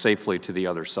 getting them safely to the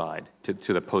other side, to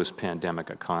the post-pandemic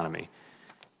economy.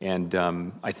 And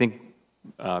I think,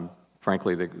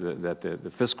 frankly, that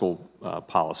the fiscal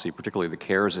policy, particularly the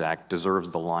CARES Act,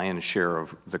 deserves the lion's share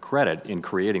of the credit in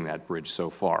creating that bridge so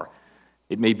far.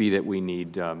 It may be that we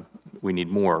need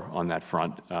more on that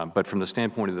front, but from the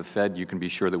standpoint of the Fed, you can be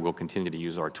sure that we'll continue to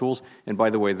use our tools. And by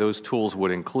the way, those tools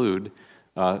would include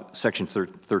Section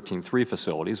 13.3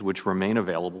 facilities, which remain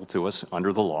available to us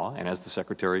under the law, and as the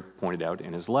Secretary pointed out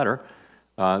in his letter,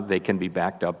 they can be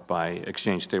backed up by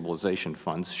exchange stabilization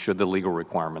funds should the legal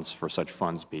requirements for such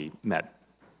funds be met.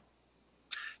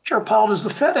 Chair Powell, does the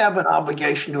Fed have an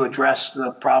obligation to address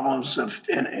the problems of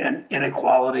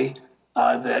inequality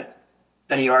that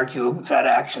many argue Fed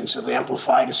actions have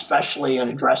amplified, especially in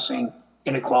addressing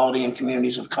inequality in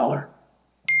communities of color?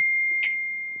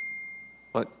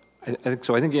 I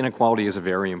think inequality is a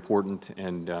very important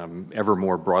and ever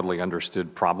more broadly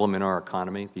understood problem in our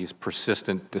economy. These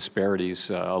persistent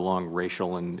disparities along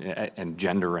racial and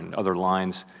gender and other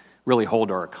lines really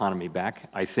hold our economy back.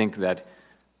 I think that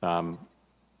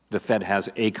the Fed has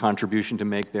a contribution to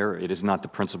make there. It is not the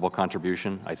principal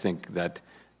contribution. I think that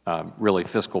really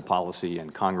fiscal policy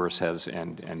and Congress has,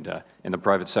 and the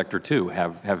private sector too,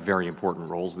 have very important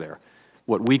roles there.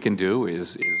 What we can do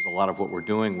is a lot of what we're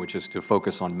doing, which is to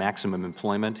focus on maximum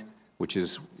employment, which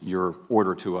is your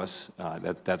order to us.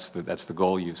 That's the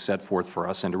goal you've set forth for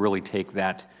us, and to really take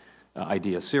that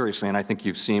idea seriously. And I think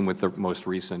you've seen with the most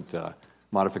recent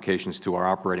modifications to our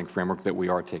operating framework, that we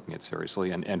are taking it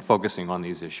seriously and focusing on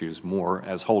these issues more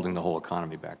as holding the whole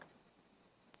economy back.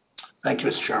 Thank you,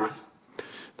 Mr. Chairman.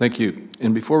 Thank you.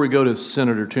 And before we go to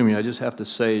Senator Toomey, I just have to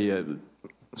say,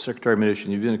 Secretary Mnuchin,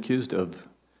 you've been accused of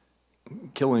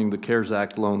killing the CARES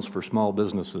Act loans for small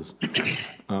businesses.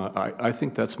 I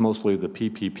think that's mostly the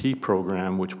PPP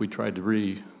program, which we tried to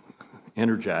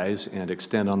re-energize and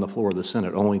extend on the floor of the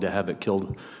Senate, only to have it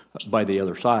killed by the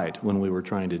other side when we were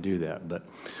trying to do that. But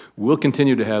we'll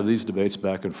continue to have these debates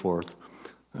back and forth.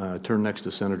 Turn next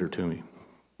to Senator Toomey.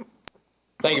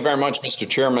 Thank you very much, Mr.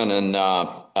 Chairman. And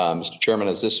Mr. Chairman,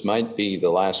 as this might be the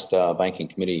last Banking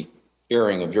Committee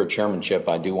hearing of your chairmanship,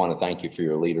 I do want to thank you for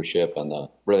your leadership and the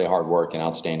really hard work and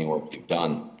outstanding work you've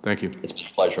done. Thank you. It's been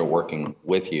a pleasure working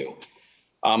with you.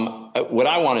 What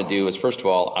I want to do is, first of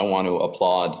all, I want to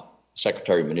applaud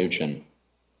Secretary Mnuchin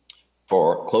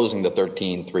for closing the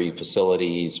 13-3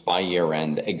 facilities by year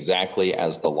end exactly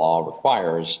as the law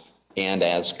requires and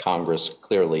as Congress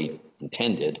clearly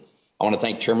intended. I want to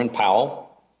thank Chairman Powell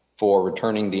for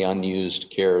returning the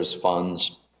unused CARES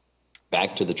funds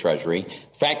back to the Treasury.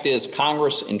 Fact is,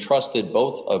 Congress entrusted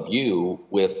both of you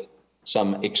with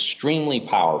some extremely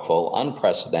powerful,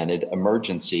 unprecedented,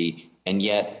 emergency, and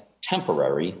yet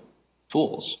temporary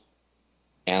tools.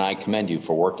 And I commend you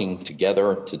for working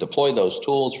together to deploy those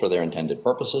tools for their intended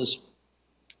purposes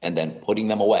and then putting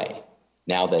them away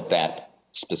now that that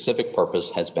specific purpose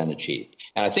has been achieved.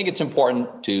 And I think it's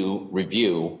important to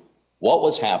review what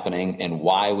was happening and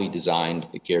why we designed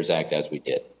the CARES Act as we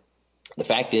did. The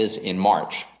fact is, in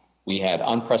March, we had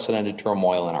unprecedented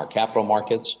turmoil in our capital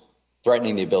markets,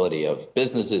 threatening the ability of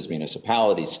businesses,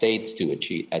 municipalities, states to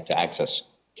access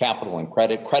capital and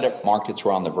credit. Credit markets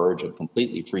were on the verge of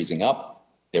completely freezing up.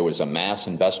 There was a mass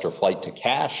investor flight to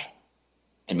cash.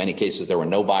 In many cases, there were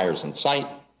no buyers in sight.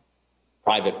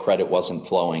 Private credit wasn't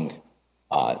flowing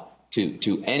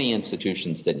to any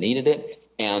institutions that needed it.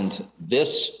 And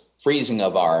this freezing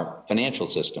of our financial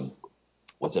system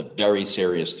was a very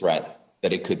serious threat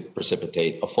that it could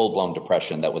precipitate a full-blown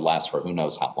depression that would last for who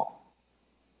knows how long.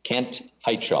 Kent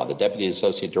Heitshaw, the Deputy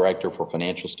Associate Director for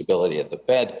Financial Stability at the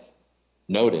Fed,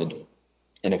 noted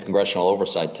in a congressional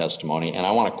oversight testimony, and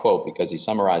I want to quote because he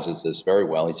summarizes this very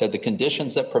well. He said, "The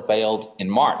conditions that prevailed in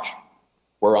March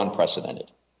were unprecedented,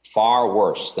 far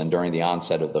worse than during the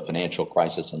onset of the financial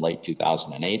crisis in late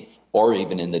 2008, or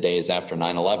even in the days after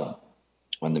 9/11,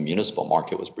 when the municipal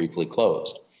market was briefly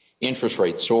closed. Interest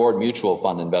rates soared, mutual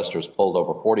fund investors pulled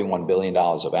over $41 billion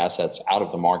of assets out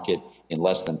of the market in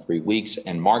less than 3 weeks,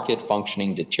 and market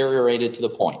functioning deteriorated to the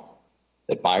point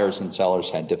that buyers and sellers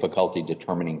had difficulty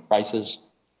determining prices.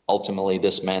 Ultimately,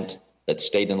 this meant that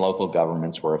state and local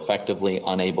governments were effectively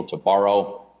unable to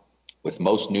borrow, with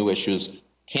most new issues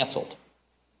canceled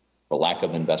for lack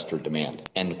of investor demand,"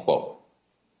 end quote.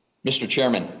 Mr.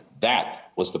 Chairman,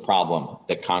 that was the problem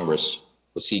that Congress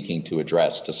was seeking to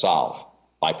address, to solve,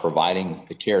 by providing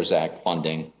the CARES Act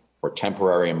funding for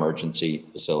temporary emergency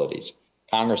facilities.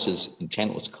 Congress's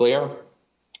intent was clear.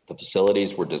 The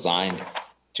facilities were designed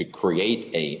to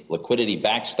create a liquidity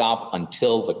backstop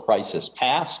until the crisis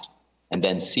passed and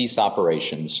then cease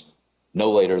operations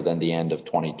no later than the end of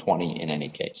 2020 in any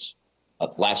case.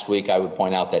 Last week, I would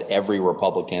point out that every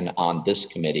Republican on this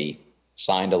committee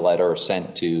signed a letter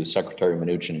sent to Secretary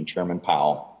Mnuchin and Chairman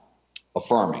Powell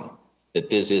affirming that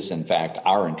this is, in fact,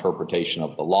 our interpretation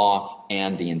of the law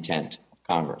and the intent of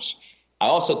Congress. I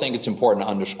also think it's important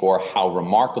to underscore how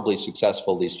remarkably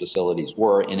successful these facilities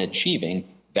were in achieving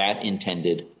that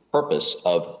intended purpose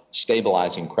of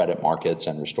stabilizing credit markets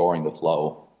and restoring the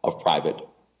flow of private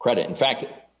credit. In fact,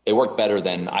 it worked better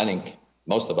than I think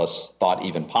most of us thought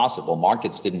even possible.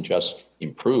 Markets didn't just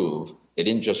improve, they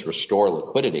didn't just restore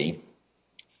liquidity,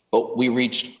 but we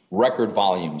reached record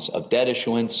volumes of debt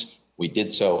issuance. We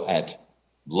did so at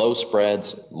low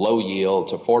spreads, low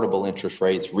yields, affordable interest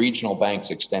rates. Regional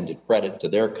banks extended credit to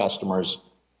their customers.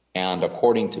 And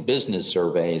according to business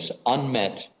surveys,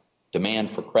 unmet demand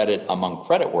for credit among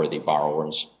creditworthy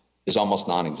borrowers is almost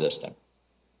non-existent.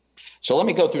 So let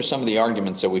me go through some of the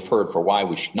arguments that we've heard for why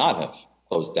we should not have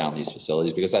closed down these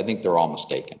facilities, because I think they're all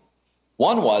mistaken.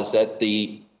 One was that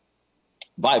the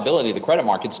viability of the credit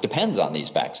markets depends on these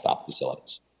backstop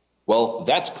facilities. Well,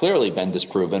 that's clearly been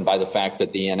disproven by the fact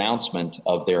that the announcement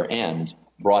of their end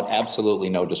brought absolutely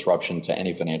no disruption to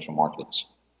any financial markets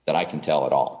that I can tell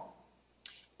at all.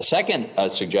 The second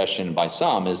suggestion by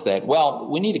some is that, well,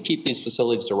 we need to keep these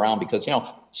facilities around because,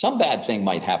 some bad thing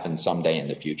might happen someday in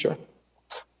the future.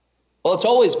 Well, it's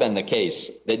always been the case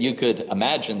that you could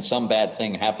imagine some bad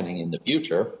thing happening in the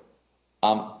future.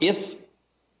 If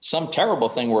some terrible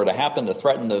thing were to happen to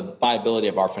threaten the viability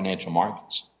of our financial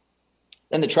markets,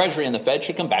 then the Treasury and the Fed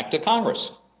should come back to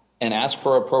Congress and ask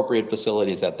for appropriate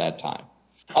facilities at that time.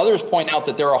 Others point out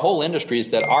that there are whole industries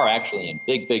that are actually in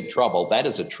big, big trouble. That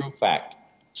is a true fact,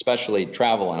 especially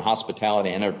travel and hospitality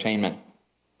and entertainment,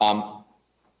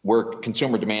 where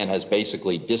consumer demand has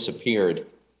basically disappeared.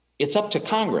 It's up to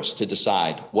Congress to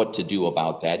decide what to do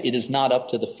about that. It is not up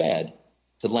to the Fed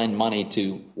to lend money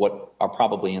to what are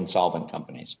probably insolvent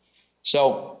companies.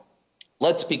 So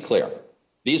let's be clear.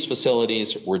 These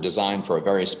facilities were designed for a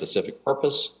very specific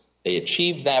purpose. They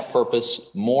achieved that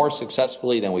purpose more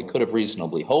successfully than we could have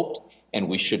reasonably hoped, and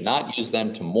we should not use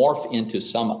them to morph into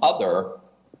some other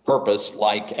purpose,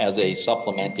 like as a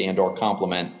supplement and/or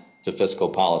complement to fiscal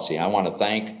policy. I want to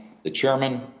thank the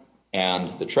chairman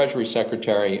and the Treasury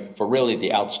Secretary for really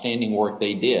the outstanding work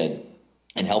they did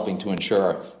in helping to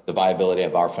ensure the viability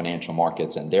of our financial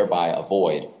markets and thereby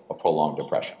avoid a prolonged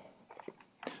depression.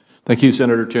 Thank you,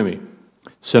 Senator Toomey.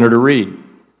 Senator Reed.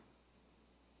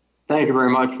 Thank you very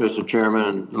much, Mr.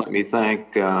 Chairman. Let me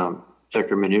thank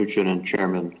Secretary Mnuchin and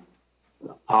Chairman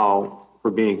Powell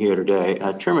for being here today.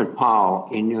 Chairman Powell,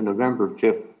 in your November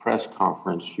 5th press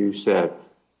conference, you said,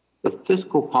 the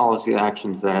fiscal policy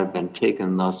actions that have been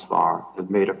taken thus far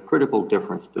have made a critical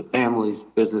difference to families,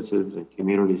 businesses, and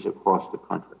communities across the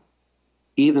country.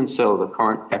 Even so, the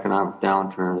current economic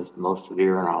downturn is the most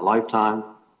severe in our lifetime.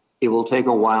 It will take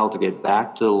a while to get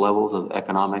back to the levels of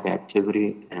economic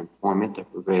activity and employment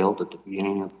that prevailed at the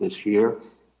beginning of this year,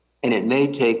 and it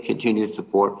may take continued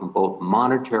support from both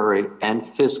monetary and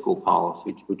fiscal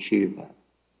policy to achieve that.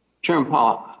 Chairman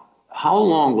Powell, how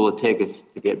long will it take us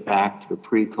to get back to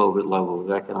pre-COVID levels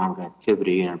of economic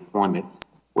activity and employment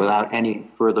without any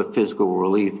further fiscal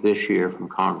relief this year from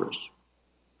Congress?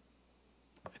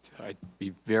 It'd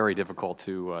be very difficult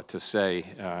to say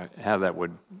how that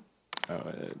would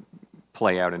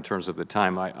play out in terms of the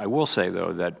time. I will say,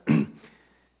 though, that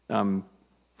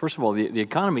first of all, the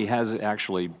economy has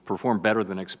actually performed better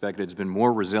than expected. It's been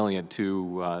more resilient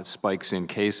to spikes in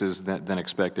cases than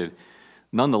expected.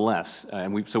 Nonetheless,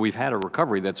 so we've had a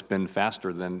recovery that's been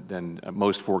faster than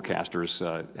most forecasters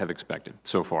have expected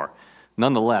so far.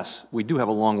 Nonetheless, we do have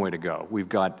a long way to go. We've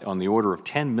got on the order of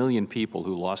 10 million people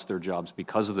who lost their jobs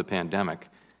because of the pandemic.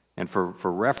 And for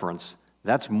reference,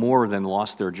 that's more than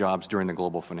lost their jobs during the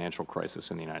global financial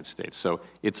crisis in the United States. So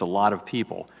it's a lot of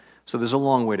people. So there's a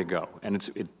long way to go.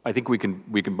 And I think we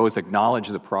can both acknowledge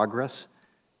the progress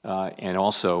and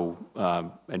also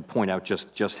and point out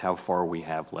just how far we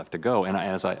have left to go. And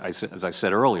as I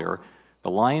said earlier,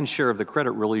 the lion's share of the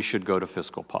credit really should go to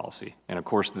fiscal policy. And of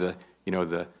course, the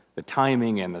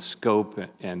timing and the scope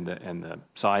and the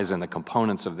size and the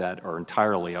components of that are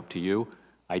entirely up to you.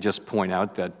 I just point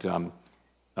out that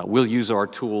we'll use our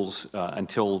tools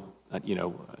until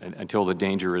the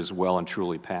danger is well and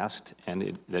truly past,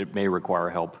 and that it may require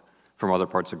help from other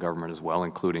parts of government as well,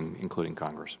 including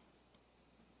Congress.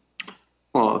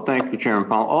 Well, thank you, Chairman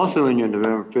Powell. Also, in your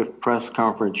November 5th press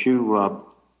conference, you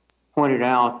pointed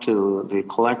out to the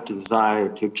collective desire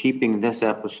to keeping this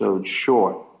episode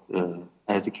short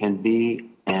as it can be,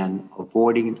 and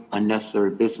avoiding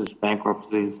unnecessary business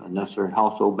bankruptcies, unnecessary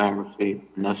household bankruptcy,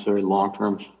 unnecessary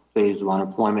long-term phase of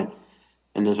unemployment.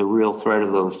 And there's a real threat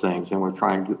of those things, and we're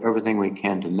trying to do everything we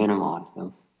can to minimize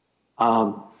them.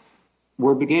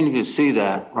 We're beginning to see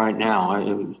that right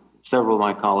now. Several of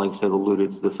my colleagues have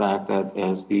alluded to the fact that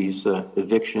as these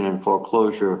eviction and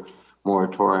foreclosure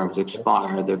moratoriums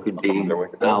expire, there could be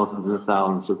thousands and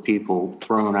thousands of people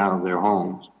thrown out of their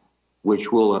homes,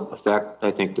 which will affect, I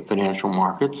think, the financial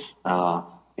markets. And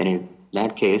in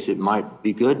that case, it might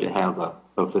be good to have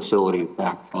a facility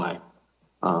backed by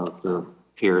the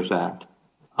CARES Act.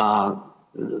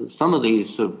 Some of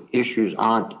these issues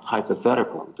aren't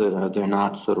hypothetical. They're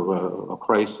not sort of a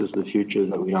crisis of the future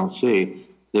that we don't see.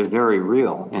 They're very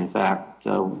real. In fact,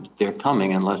 they're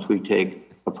coming unless we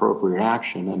take appropriate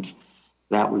action. And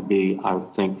that would be, I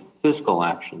would think, fiscal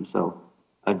action. So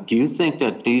do you think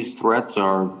that these threats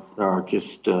are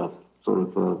just sort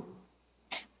of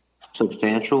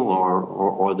substantial,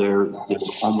 or they're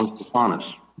almost upon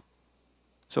us?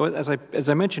 So as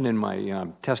I mentioned in my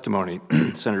testimony,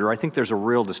 Senator, I think there's a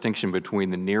real distinction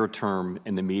between the near term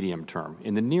and the medium term.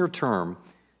 In the near term,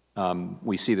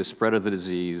 we see the spread of the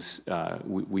disease,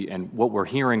 and what we're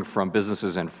hearing from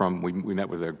businesses and we met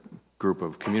with a group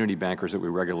of community bankers that we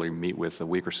regularly meet with a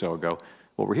week or so ago.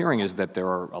 What we're hearing is that there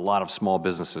are a lot of small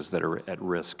businesses that are at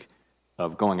risk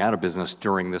of going out of business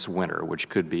during this winter, which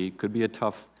could be a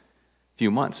tough few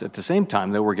months. At the same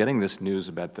time, though, we're getting this news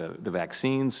about the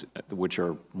vaccines, which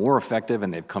are more effective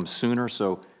and they've come sooner.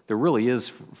 So there really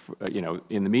is,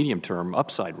 in the medium term,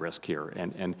 upside risk here.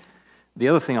 And the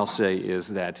other thing I'll say is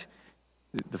that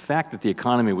the fact that the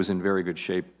economy was in very good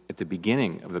shape at the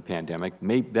beginning of the pandemic,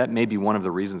 that may be one of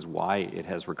the reasons why it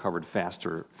has recovered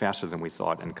faster than we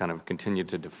thought and kind of continued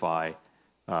to defy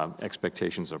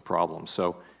expectations of problems.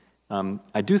 So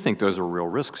I do think those are real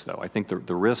risks, though. I think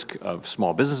the risk of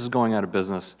small businesses going out of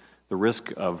business, the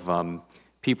risk of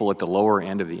people at the lower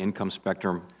end of the income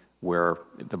spectrum, where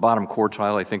at the bottom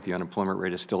quartile, I think the unemployment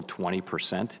rate is still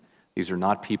 20%. These are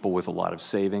not people with a lot of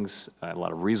savings, a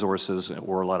lot of resources,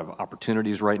 or a lot of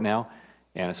opportunities right now.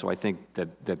 And so I think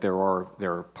that there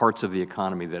are parts of the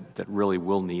economy that really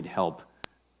will need help,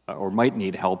 or might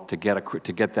need help to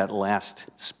get that last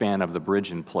span of the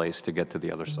bridge in place to get to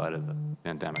the other side of the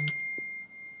pandemic.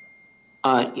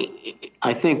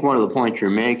 I think one of the points you're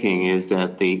making is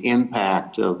that the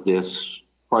impact of this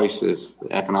crisis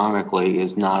economically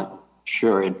is not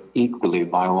shared equally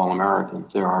by all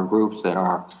Americans. There are groups that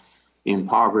are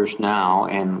impoverished now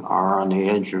and are on the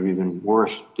edge of even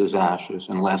worse disasters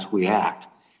unless we act.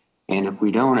 And if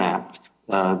we don't act,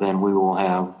 then we will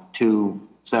have two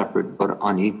separate but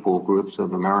unequal groups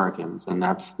of Americans, and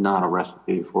that's not a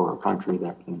recipe for a country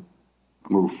that can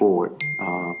move forward.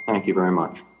 Thank you very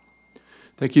much.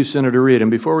 Thank you, Senator Reid. And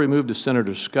before we move to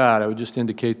Senator Scott, I would just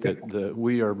indicate that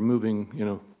we are moving,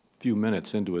 a few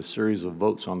minutes into a series of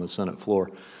votes on the Senate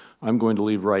floor. I'm going to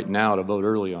leave right now to vote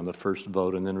early on the first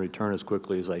vote and then return as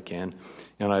quickly as I can.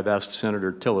 And I've asked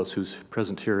Senator Tillis, who's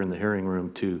present here in the hearing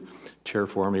room, to chair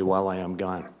for me while I am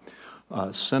gone.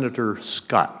 Senator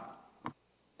Scott.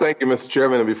 Thank you, Mr.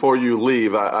 Chairman. And before you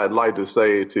leave, I'd like to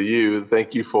say to you,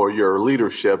 thank you for your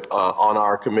leadership on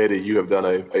our committee. You have done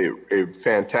a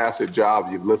fantastic job.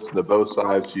 You've listened to both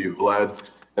sides. You've led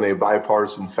in a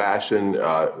bipartisan fashion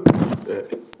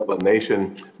of a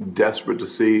nation desperate to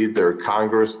see their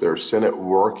Congress, their Senate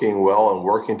working well and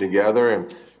working together,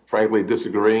 and frankly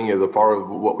disagreeing is a part of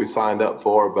what we signed up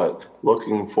for, but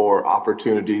looking for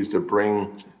opportunities to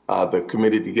bring the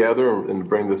committee together and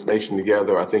bring this nation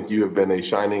together. I think you have been a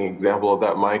shining example of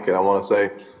that, Mike, and I want to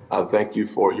say thank you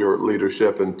for your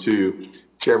leadership. And to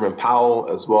Chairman Powell,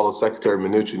 as well as Secretary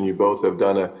Mnuchin, you both have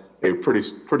done a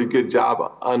pretty good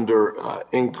job under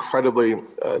incredibly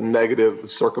negative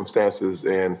circumstances,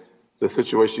 and the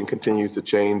situation continues to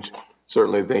change.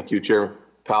 Certainly, thank you, Chairman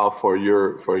Powell, for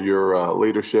your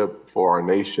leadership for our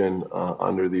nation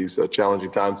under these challenging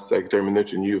times. Secretary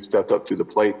Mnuchin, you have stepped up to the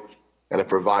plate and have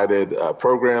provided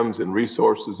programs and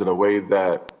resources in a way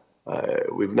that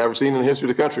we've never seen in the history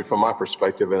of the country from my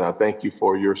perspective, and I thank you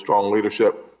for your strong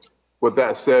leadership. With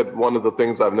that said, one of the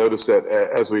things I've noticed that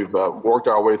as we've worked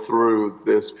our way through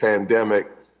this pandemic,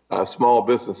 small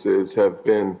businesses have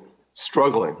been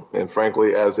struggling. And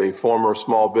frankly, as a former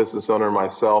small business owner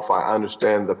myself, I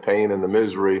understand the pain and the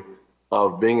misery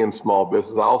of being in small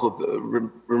business. I also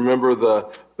remember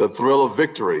the thrill of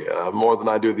victory more than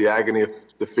I do the agony of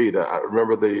defeat. I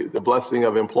remember the blessing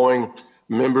of employing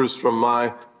members from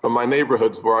my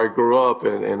neighborhoods where I grew up,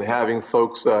 and having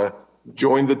folks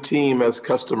join the team as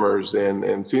customers,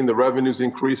 and seeing the revenues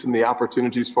increase and the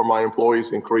opportunities for my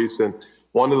employees increase. And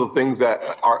one of the things that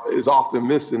is often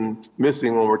missing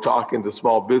when we're talking to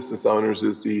small business owners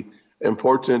is the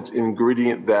important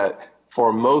ingredient that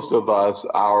for most of us,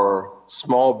 our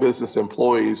small business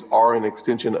employees are an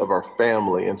extension of our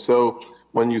family. And so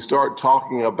when you start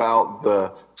talking about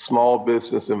the small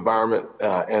business environment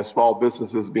and small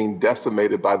businesses being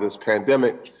decimated by this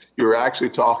pandemic, you're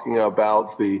actually talking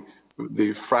about the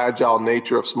fragile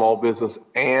nature of small business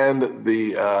and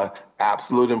the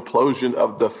absolute implosion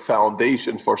of the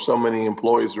foundation for so many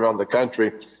employees around the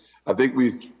country. I think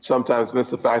we sometimes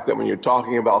miss the fact that when you're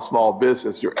talking about small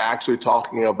business, you're actually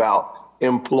talking about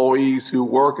employees who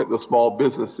work at the small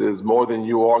businesses more than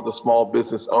you are the small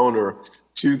business owner.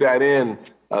 To that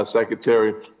end,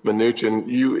 Secretary Mnuchin,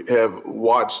 you have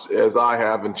watched, as I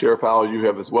have, and Chair Powell, you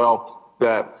have as well,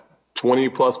 that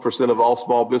 20+% of all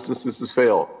small businesses has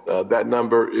failed. That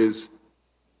number is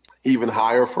even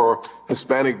higher for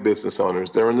Hispanic business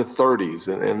owners. They're in the 30s,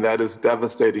 and that is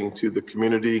devastating to the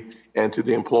community and to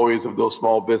the employees of those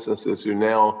small businesses who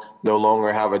now no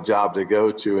longer have a job to go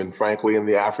to. And frankly, in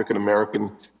the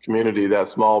African-American community, that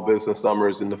small business number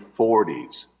is in the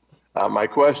 40s. My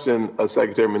question,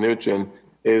 Secretary Mnuchin,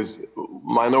 is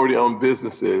minority-owned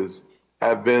businesses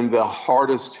have been the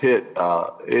hardest hit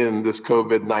in this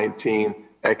COVID-19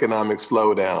 economic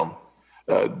slowdown.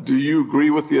 Do you agree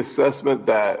with the assessment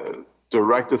that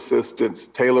direct assistance,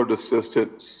 tailored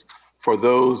assistance for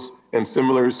those in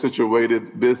similar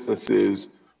situated businesses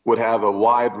would have a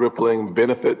wide rippling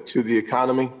benefit to the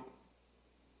economy?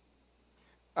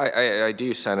 I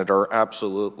do, Senator,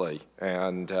 absolutely.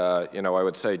 And, I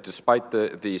would say despite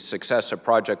the success of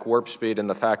Project Warp Speed and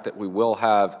the fact that we will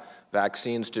have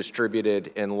vaccines distributed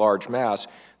in large mass.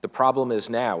 The problem is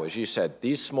now, as you said,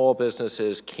 these small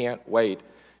businesses can't wait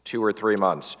 2 or 3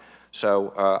 months. So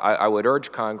I would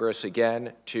urge Congress,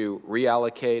 again, to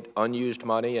reallocate unused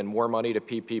money and more money to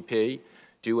PPP,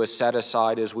 do a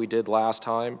set-aside as we did last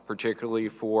time, particularly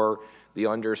for the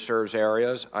underserved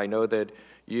areas. I know that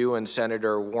you and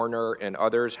Senator Warner and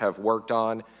others have worked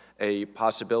on a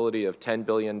possibility of $10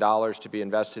 billion to be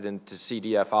invested into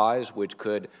CDFIs, which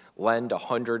could lend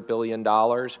 $100 billion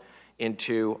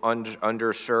into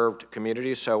underserved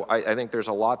communities. So I think there's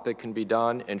a lot that can be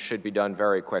done and should be done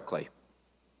very quickly.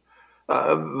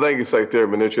 Thank you, Secretary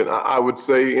Mnuchin. I would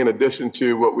say, in addition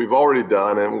to what we've already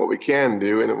done and what we can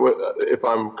do, and if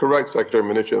I'm correct, Secretary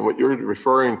Mnuchin, what you're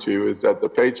referring to is that the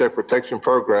Paycheck Protection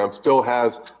Program still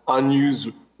has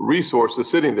unused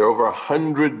resources sitting there, over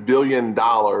 $100 billion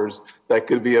that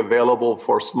could be available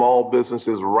for small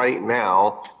businesses right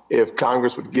now if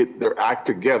Congress would get their act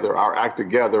together, our act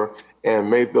together, and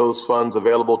make those funds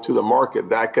available to the market.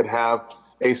 That could have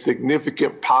a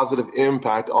significant positive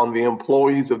impact on the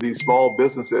employees of these small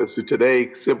businesses who today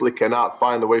simply cannot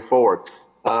find a way forward.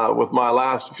 With my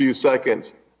last few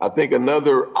seconds, I think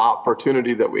another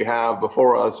opportunity that we have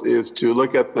before us is to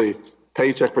look at the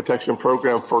Paycheck Protection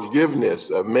Program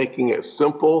forgiveness, making it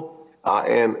simple,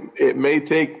 and it may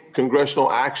take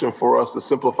congressional action for us to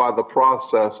simplify the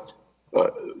process.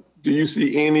 Do you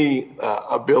see any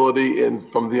ability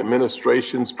from the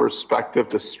administration's perspective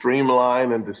to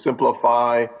streamline and to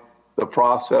simplify the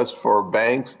process for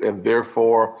banks and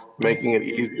therefore making it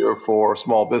easier for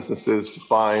small businesses to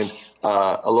find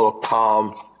a little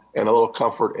calm and a little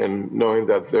comfort in knowing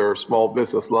that their small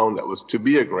business loan that was to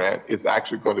be a grant is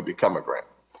actually going to become a grant?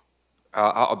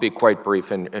 I'll be quite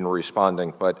brief in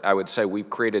responding, but I would say we've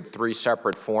created 3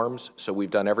 separate forms. So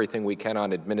we've done everything we can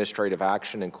on administrative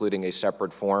action, including a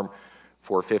separate form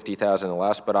for $50,000 and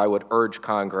less. But I would urge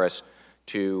Congress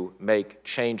to make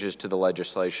changes to the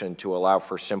legislation to allow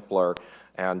for simpler.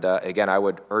 And again, I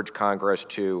would urge Congress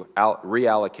to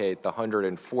reallocate the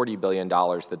 $140 billion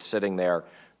that's sitting there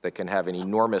that can have an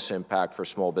enormous impact for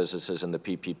small businesses in the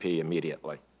PPP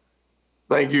immediately.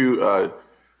 Thank you,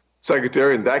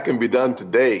 Secretary, and that can be done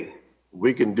today.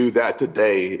 We can do that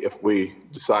today if we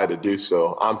decide to do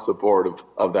so. I'm supportive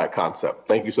of that concept.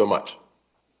 Thank you so much.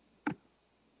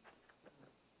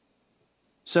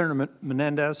 Senator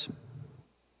Menendez.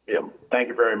 Yeah, thank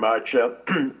you very much.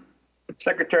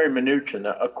 Secretary Mnuchin,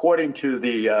 according to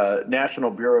the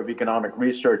National Bureau of Economic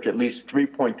Research, at least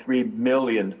 3.3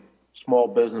 million small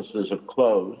businesses have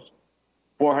closed,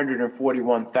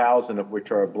 441,000 of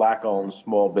which are Black-owned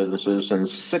small businesses, and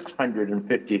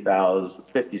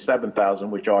 657,000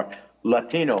 which are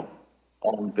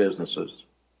Latino-owned businesses.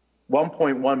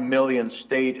 1.1 million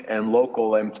state and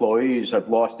local employees have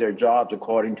lost their jobs,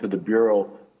 according to the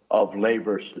Bureau of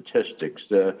Labor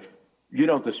Statistics. You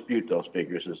don't dispute those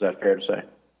figures, is that fair to say?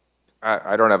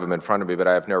 I don't have them in front of me, but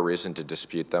I have no reason to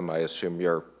dispute them. I assume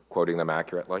you're quoting them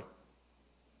accurately.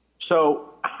 So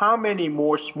how many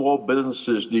more small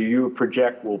businesses do you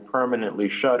project will permanently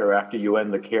shutter after you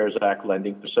end the CARES Act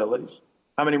lending facilities?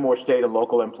 How many more state and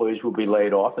local employees will be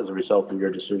laid off as a result of your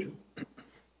decision?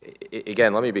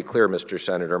 Again, let me be clear, Mr.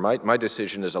 Senator. My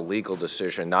decision is a legal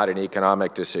decision, not an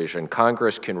economic decision.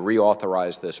 Congress can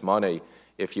reauthorize this money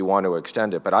if you want to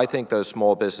extend it. But I think those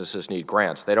small businesses need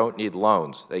grants. They don't need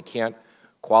loans. They can't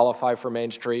qualify for Main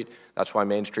Street. That's why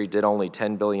Main Street did only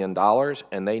 $10 billion,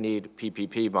 and they need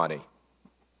PPP money.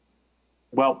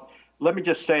 Well, let me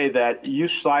just say that you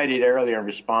cited earlier in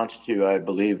response to, I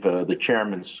believe, the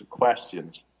chairman's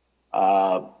questions,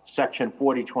 Section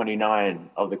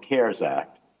 4029 of the CARES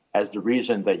Act as the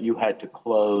reason that you had to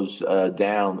close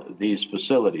down these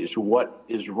facilities. What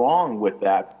is wrong with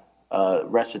that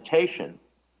recitation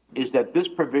is that this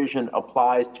provision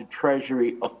applies to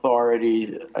Treasury's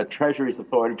authority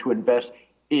to invest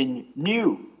in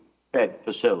new Fed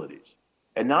facilities,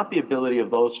 and not the ability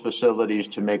of those facilities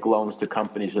to make loans to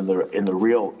companies in the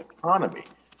real economy.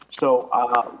 So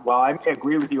while I may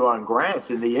agree with you on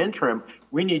grants, in the interim,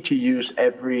 we need to use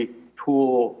every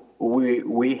tool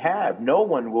we have. No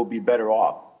one will be better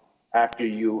off after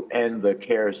you end the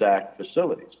CARES Act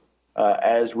facilities.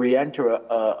 As we enter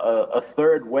a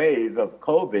third wave of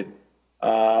COVID,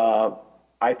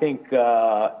 I think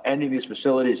ending these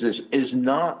facilities is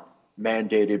not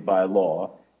mandated by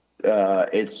law.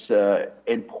 It's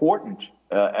important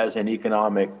as an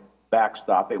economic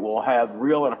backstop. It will have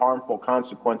real and harmful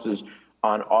consequences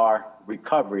on our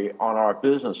recovery, on our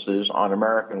businesses, on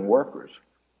American workers.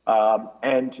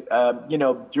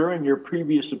 During your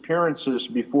previous appearances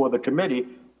before the committee,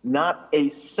 not a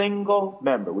single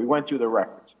member, we went through the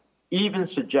records, even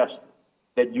suggested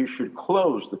that you should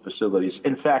close the facilities.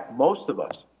 In fact, most of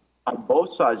us on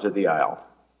both sides of the aisle,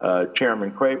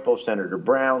 Chairman Crapo, Senator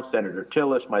Brown, Senator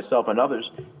Tillis, myself, and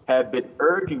others, have been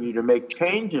urging you to make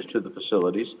changes to the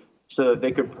facilities so that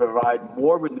they could provide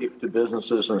more relief to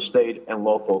businesses and state and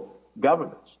local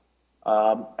governments.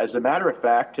 As a matter of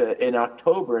fact, in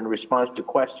October, in response to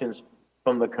questions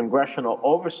from the Congressional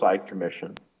Oversight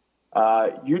Commission,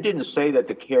 you didn't say that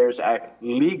the CARES Act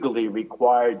legally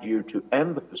required you to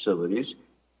end the facilities.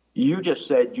 You just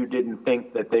said you didn't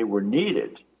think that they were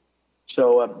needed.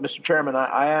 So, Mr. Chairman,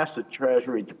 I asked the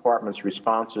Treasury Department's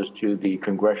responses to the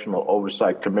Congressional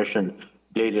Oversight Commission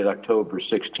dated October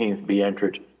 16th be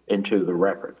entered into the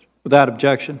record. Without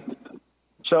objection.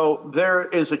 So there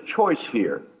is a choice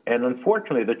here. And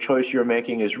unfortunately, the choice you're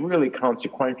making is really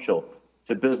consequential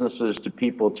to businesses, to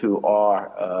people, to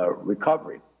our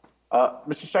recovery.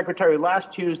 Mr. Secretary,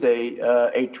 last Tuesday,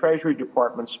 a Treasury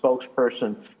Department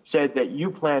spokesperson said that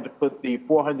you plan to put the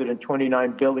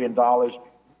 $429 billion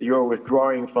you're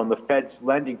withdrawing from the Fed's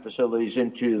lending facilities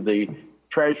into the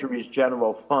Treasury's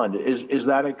general fund. Is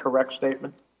that a correct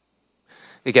statement?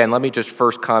 Again, let me just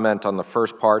first comment on the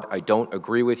first part. I don't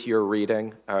agree with your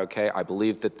reading, okay? I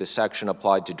believe that the section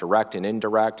applied to direct and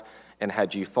indirect, and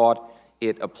had you thought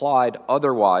it applied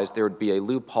otherwise, there would be a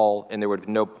loophole and there would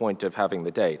be no point of having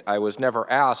the date. I was never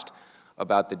asked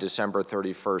about the December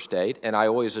 31st date, and I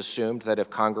always assumed that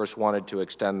if Congress wanted to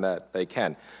extend that, they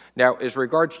can. Now, as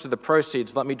regards to the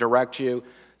proceeds, let me direct you,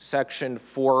 Section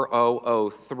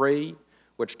 4003,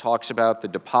 which talks about the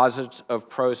deposits of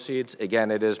proceeds. Again,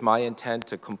 it is my intent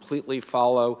to completely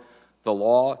follow the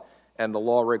law, and the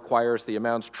law requires the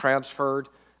amounts transferred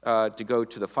to go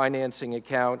to the financing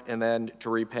account and then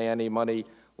to repay any money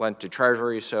lent to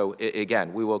Treasury. So,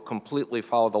 again, we will completely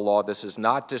follow the law. This is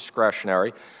not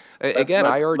discretionary. Again,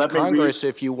 I urge Congress,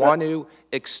 if you want to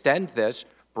extend this,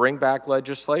 bring back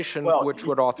legislation which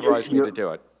would authorize me to do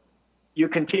it. You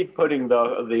can keep putting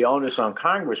the onus on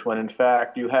Congress when, in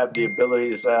fact, you have the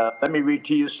abilities. Let me read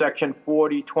to you Section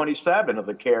 4027 of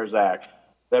the CARES Act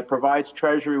that provides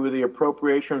Treasury with the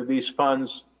appropriation of these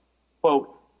funds,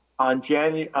 quote,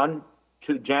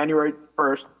 to January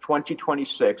 1st,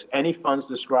 2026, any funds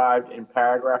described in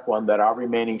paragraph 1 that are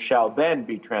remaining shall then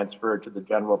be transferred to the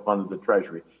general fund of the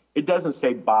Treasury. It doesn't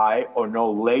say by or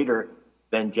no later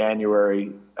than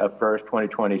January 1st,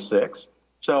 2026.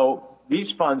 So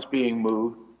these funds being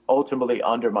moved ultimately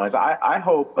undermines. I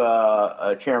hope,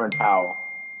 Chairman Powell,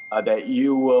 that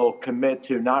you will commit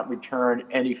to not return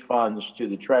any funds to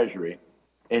the Treasury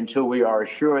until we are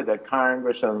assured that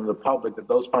Congress and the public that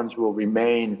those funds will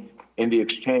remain in the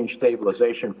Exchange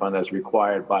Stabilization Fund as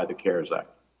required by the CARES Act.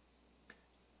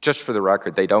 Just for the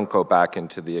record, they don't go back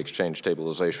into the Exchange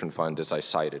Stabilization Fund as I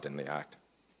cited in the Act.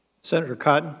 Senator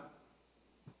Cotton.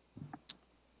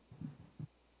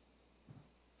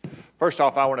 First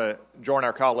off, I want to join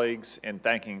our colleagues in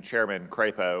thanking Chairman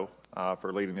Crapo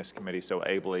for leading this committee so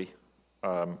ably.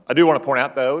 I do want to point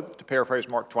out, though, to paraphrase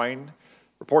Mark Twain,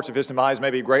 reports of his demise may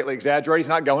be greatly exaggerated. He's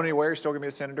not going anywhere. He's still going to be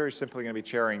the senator. He's simply going to be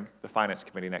chairing the Finance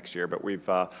Committee next year, but we've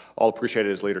all appreciated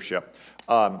his leadership.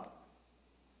 The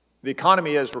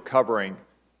economy is recovering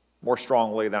more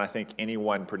strongly than I think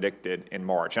anyone predicted in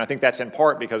March. And I think that's in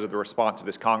part because of the response of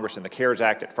this Congress and the CARES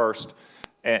Act at first,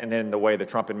 and then the way the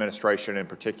Trump administration, in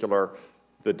particular,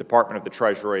 the Department of the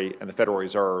Treasury and the Federal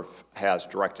Reserve has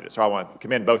directed it. So I want to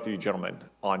commend both of you gentlemen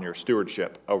on your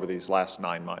stewardship over these last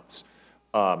 9 months.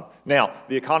 Now,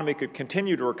 the economy could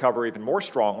continue to recover even more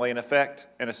strongly, in effect,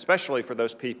 and especially for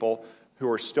those people who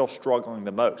are still struggling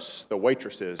the most, the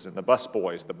waitresses and the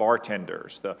busboys, the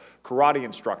bartenders, the karate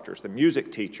instructors, the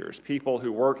music teachers, people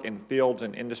who work in fields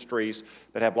and industries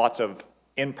that have lots of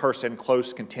in-person,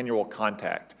 close, continual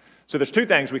contact. So there's two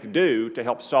things we could do to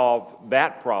help solve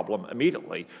that problem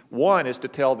immediately. One is to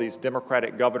tell these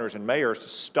Democratic governors and mayors to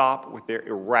stop with their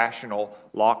irrational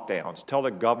lockdowns. Tell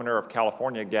the governor of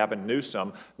California, Gavin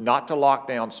Newsom, not to lock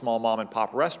down small mom and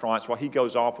pop restaurants while he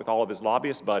goes off with all of his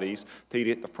lobbyist buddies to eat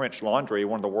at the French Laundry,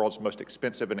 one of the world's most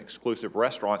expensive and exclusive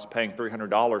restaurants, paying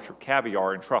 $300 for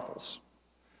caviar and truffles.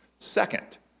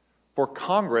 Second, for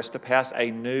Congress to pass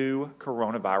a new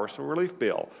coronavirus relief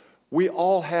bill. We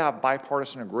all have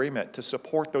bipartisan agreement to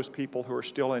support those people who are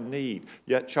still in need,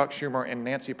 yet Chuck Schumer and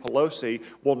Nancy Pelosi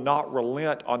will not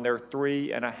relent on their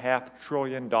 $3.5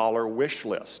 trillion wish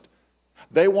list.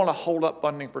 They want to hold up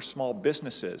funding for small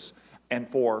businesses and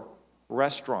for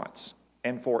restaurants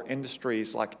and for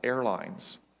industries like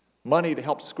airlines, money to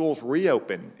help schools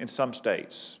reopen in some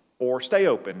states or stay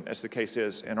open, as the case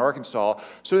is in Arkansas,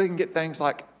 so they can get things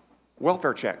like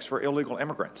welfare checks for illegal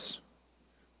immigrants.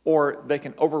 Or they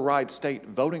can override state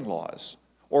voting laws,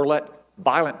 or let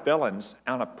violent felons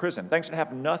out of prison, things that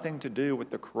have nothing to do with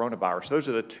the coronavirus. Those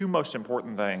are the two most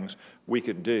important things we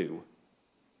could do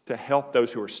to help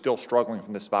those who are still struggling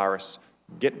from this virus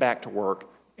get back to work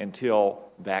until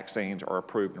vaccines are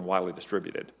approved and widely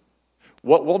distributed.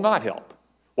 What will not help,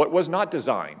 what was not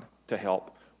designed to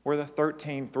help, were the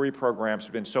 13.3 programs that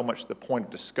have been so much the point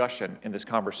of discussion in this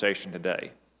conversation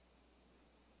today.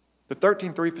 The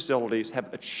 13.3 facilities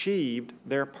have achieved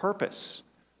their purpose.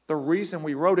 The reason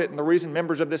we wrote it and the reason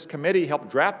members of this committee helped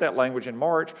draft that language in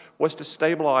March was to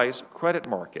stabilize credit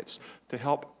markets, to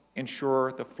help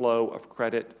ensure the flow of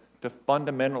credit to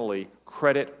fundamentally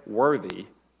credit-worthy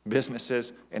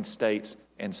businesses and states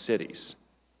and cities.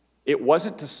 It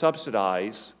wasn't to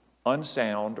subsidize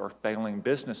unsound or failing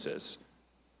businesses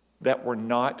that were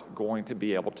not going to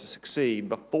be able to succeed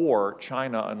before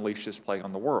China unleashed this plague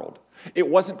on the world. It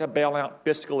wasn't to bail out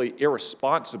fiscally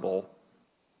irresponsible,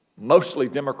 mostly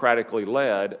democratically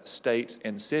led states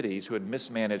and cities who had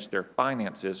mismanaged their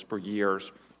finances for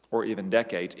years or even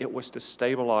decades. It was to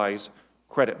stabilize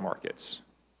credit markets.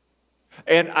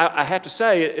 And I have to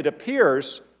say, it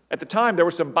appears at the time there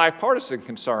was some bipartisan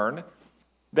concern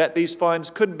that these funds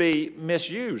could be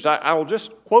misused. I will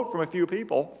just quote from a few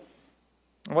people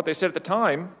and what they said at the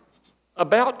time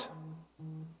about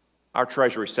our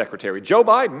Treasury Secretary. Joe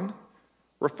Biden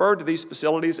referred to these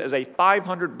facilities as a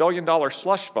 $500 billion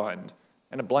slush fund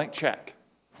and a blank check.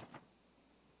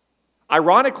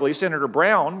 Ironically, Senator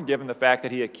Brown, given the fact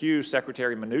that he accused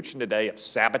Secretary Mnuchin today of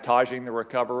sabotaging the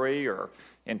recovery or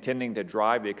intending to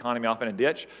drive the economy off in a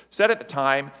ditch, said at the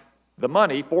time, the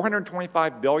money,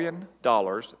 $425 billion,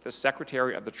 that the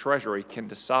Secretary of the Treasury can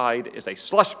decide is a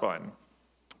slush fund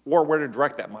or where to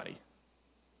direct that money.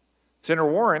 Senator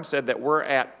Warren said that we're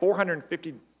at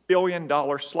 $450 billion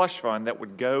slush fund that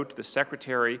would go to the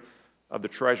Secretary of the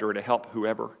Treasury to help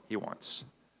whoever he wants.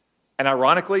 And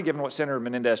ironically, given what Senator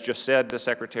Menendez just said to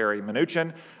Secretary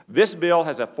Mnuchin, this bill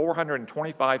has a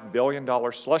 $425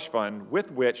 billion slush fund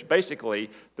with which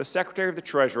basically the Secretary of the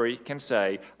Treasury can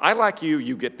say, I like you,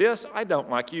 you get this. I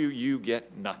don't like you, you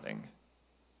get nothing.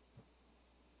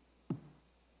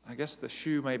 I guess the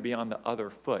shoe may be on the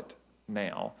other foot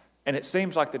now. And it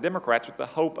seems like the Democrats, with the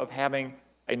hope of having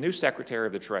a new Secretary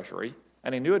of the Treasury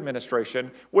and a new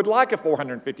administration, would like a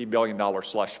 $450 billion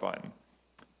slush fund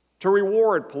to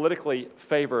reward politically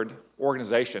favored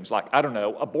organizations like, I don't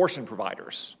know, abortion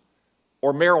providers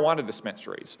or marijuana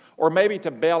dispensaries, or maybe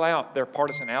to bail out their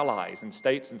partisan allies in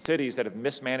states and cities that have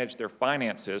mismanaged their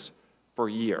finances for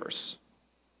years.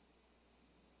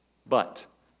 But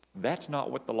that's not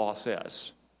what the law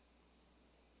says.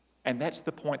 And that's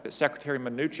the point that Secretary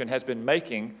Mnuchin has been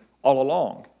making all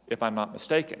along, if I'm not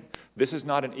mistaken. This is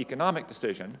not an economic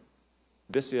decision.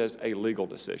 This is a legal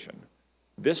decision.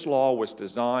 This law was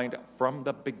designed from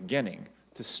the beginning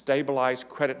to stabilize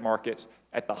credit markets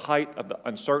at the height of the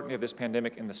uncertainty of this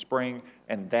pandemic in the spring,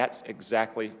 and that's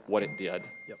exactly what it did.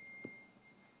 Yep.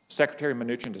 Secretary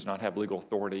Mnuchin does not have legal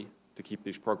authority to keep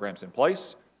these programs in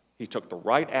place. He took the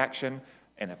right action,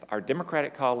 and if our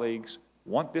Democratic colleagues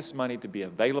want this money to be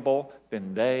available,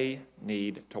 then they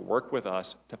need to work with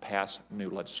us to pass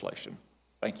new legislation.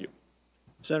 Thank you.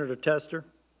 Senator Tester.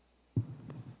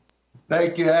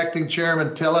 Thank you, Acting Chairman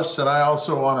Tillis, and I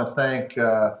also want to thank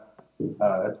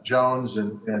Jones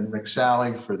and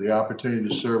McSally for the opportunity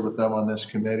to serve with them on this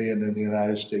committee and in the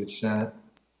United States Senate.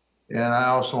 And I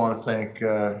also want to thank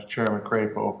Chairman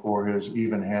Crapo for his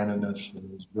even-handedness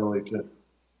and his ability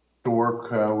to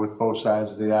work with both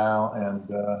sides of the aisle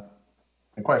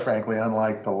and quite frankly,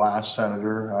 unlike the last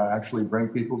senator, actually bring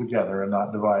people together and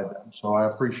not divide them. So I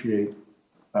appreciate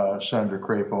Senator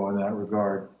Crapo in that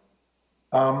regard.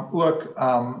 Look,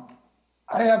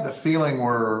 I have the feeling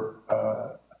we're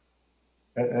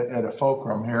at a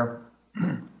fulcrum here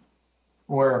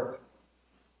where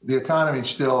the economy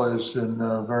still is in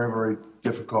very, very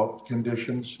difficult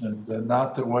conditions. And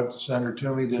not that what Senator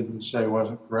Toomey didn't say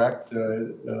wasn't correct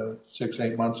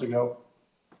 6-8 months ago.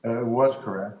 It was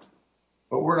correct.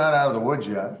 But we're not out of the woods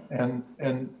yet.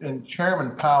 And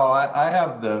Chairman Powell, I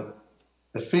have the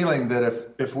feeling that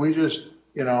if we just,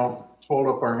 fold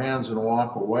up our hands and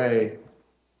walk away,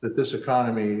 that this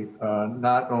economy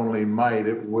not only might,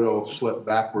 it will slip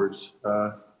backwards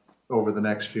over the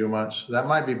next few months. That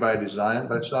might be by design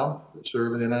by some that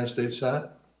serve in the United States Senate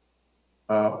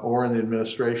or in the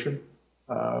administration,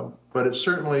 but it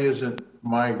certainly isn't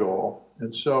my goal.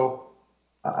 And so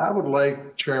I would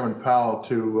like Chairman Powell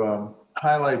to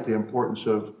highlight the importance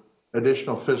of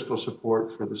additional fiscal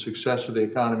support for the success of the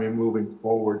economy moving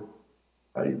forward.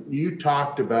 You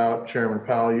talked about, Chairman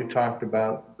Powell, you talked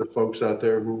about the folks out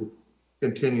there who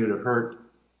continue to hurt.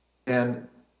 And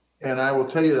And I will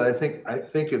tell you that I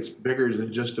think it's bigger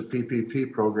than just a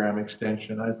PPP program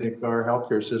extension. I think our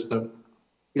healthcare system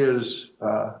is,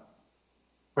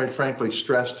 quite frankly,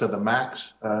 stressed to the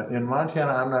max. In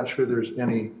Montana, I'm not sure there's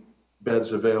any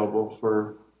beds available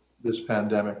for this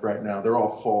pandemic right now. They're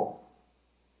all full.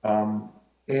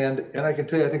 And I can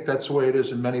tell you, I think that's the way it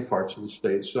is in many parts of the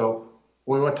state. So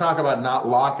when we talk about not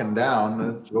locking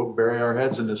down, let's go bury our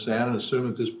heads in the sand and assume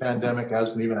that this pandemic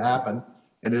hasn't even happened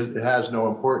and it has no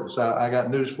importance. I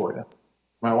got news for you.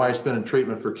 My wife's been in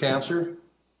treatment for cancer,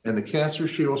 and the cancer,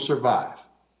 she will survive.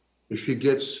 If she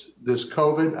gets this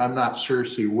COVID, I'm not sure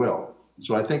she will.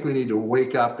 So I think we need to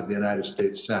wake up in the United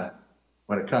States Senate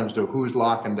when it comes to who's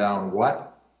locking down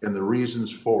what and the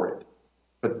reasons for it.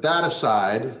 But that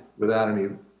aside, without any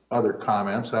other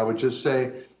comments, I would just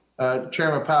say,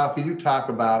 Chairman Powell, can you talk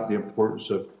about the importance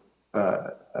of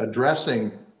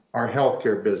addressing our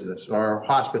healthcare business, our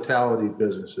hospitality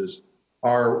businesses,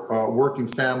 our working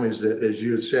families that, as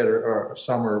you had said,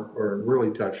 some are in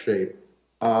really tough shape,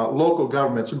 local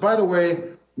governments. And by the way,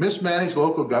 mismanaged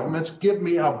local governments, give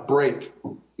me a break.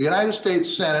 The United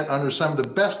States Senate, under some of the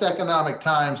best economic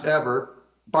times ever,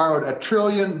 borrowed $1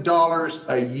 trillion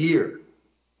a year.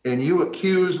 And you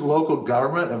accuse local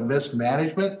government of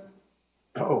mismanagement?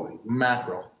 Holy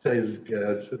mackerel.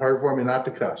 It's hard for me not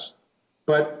to cuss.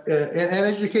 But, and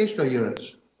educational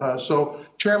units. So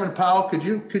Chairman Powell, could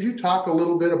you talk a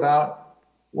little bit about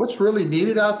what's really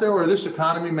needed out there where this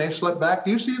economy may slip back?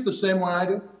 Do you see it the same way I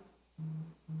do?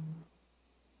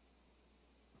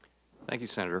 Thank you,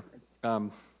 Senator.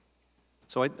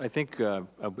 So I think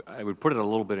I would put it a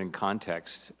little bit in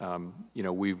context. You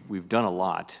know, we've done a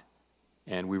lot,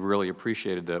 and we've really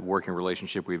appreciated the working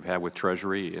relationship we've had with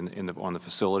Treasury on the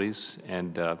facilities,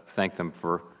 and thank them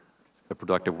for the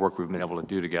productive work we've been able to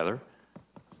do together.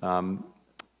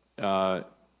 Our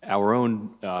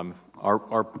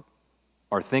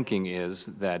thinking is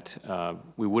that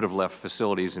we would have left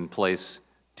facilities in place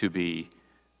to be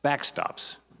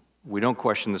backstops. We don't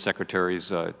question the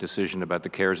Secretary's decision about the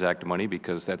CARES Act money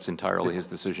because that's entirely his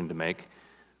decision to make,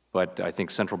 but I think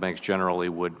central banks generally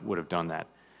would have done that.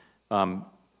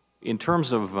 In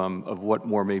terms of what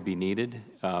more may be needed,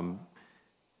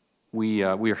 we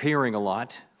are hearing a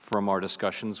lot from our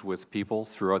discussions with people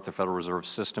throughout the Federal Reserve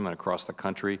System and across the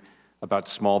country about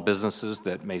small businesses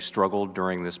that may struggle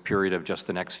during this period of just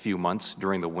the next few months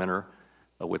during the winter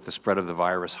with the spread of the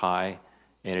virus high.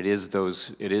 And it is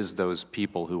those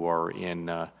people who are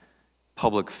in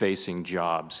public-facing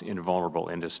jobs in vulnerable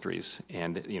industries.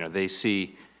 And, you know, they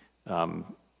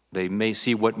may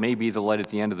see what may be the light at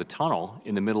the end of the tunnel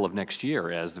in the middle of next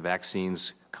year as the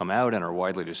vaccines come out and are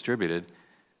widely distributed,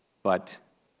 but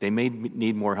they may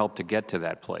need more help to get to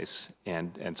that place.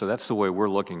 And so that's the way we're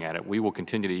looking at it. We will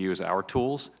continue to use our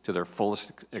tools to their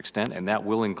fullest extent, and that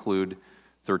will include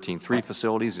 13.3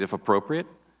 facilities if appropriate,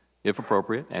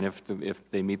 and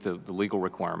if they meet the legal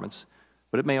requirements.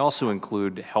 But it may also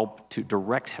include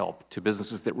direct help to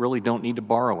businesses that really don't need to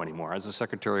borrow anymore. As the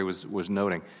Secretary was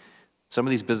noting, some of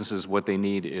these businesses, what they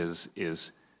need is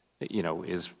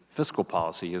fiscal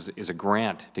policy, is a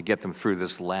grant to get them through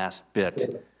this last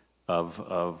bit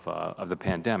of the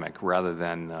pandemic, rather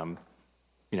than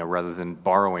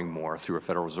borrowing more through a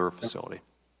Federal Reserve facility.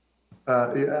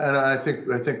 And I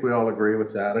think we all agree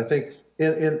with that. I think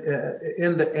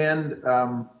in the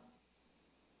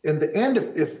end,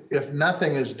 if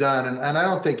nothing is done, and I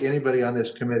don't think anybody on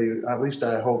this committee, at least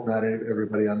I hope not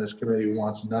everybody on this committee,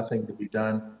 wants nothing to be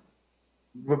done.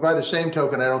 But by the same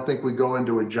token, I don't think we go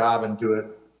into a job and do it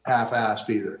half-assed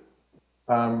either.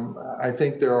 I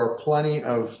think there are plenty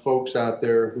of folks out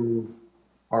there who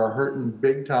are hurting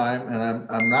big time, and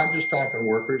I'm not just talking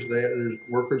workers. There's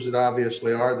workers that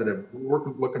obviously are that have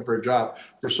looking for a job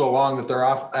for so long that they're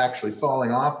actually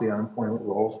falling off the unemployment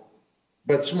rolls.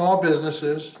 But small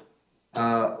businesses,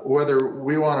 whether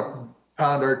we want to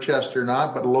pound our chest or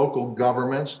not, but local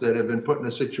governments that have been put in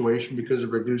a situation because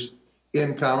of reduced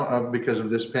income because of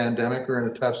this pandemic are in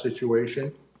a tough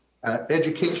situation.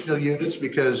 Educational units,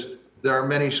 because there are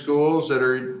many schools that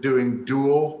are doing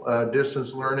dual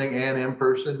distance learning and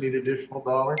in-person, need additional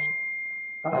dollars.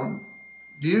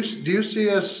 Do you see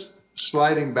us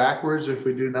sliding backwards if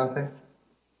we do nothing?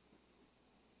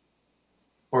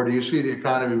 Or do you see the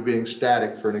economy being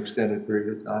static for an extended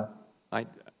period of time?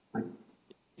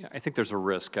 I think there's a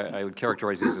risk. I would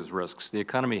characterize these as risks. The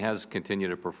economy has continued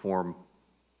to perform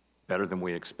better than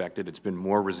we expected. It's been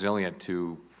more resilient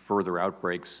to further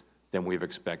outbreaks than we've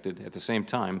expected. At the same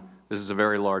time, this is a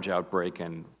very large outbreak,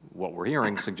 and what we're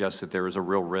hearing suggests that there is a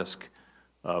real risk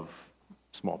of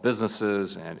small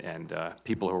businesses and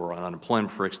people who are on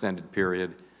unemployment for extended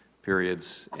period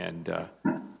periods, and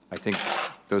I think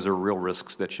those are real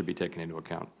risks that should be taken into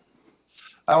account.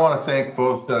 I want to thank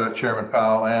both Chairman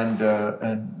Powell and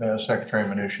Secretary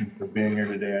Mnuchin for being here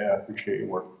today. I appreciate your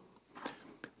work.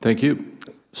 Thank you.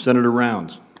 Senator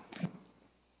Rounds.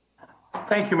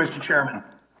 Thank you, Mr. Chairman.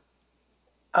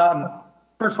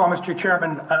 First of all, Mr.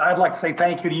 Chairman, I'd like to say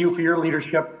thank you to you for your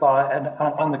leadership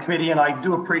on the committee, and I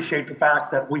do appreciate the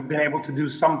fact that we've been able to do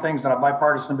some things on a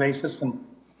bipartisan basis, and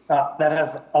that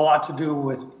has a lot to do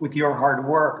with your hard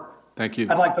work. Thank you.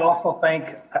 I'd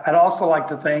also like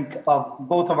to thank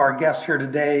both of our guests here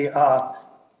today,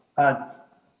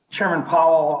 Chairman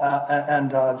Powell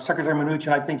and Secretary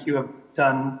Mnuchin. I think you have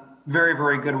done very,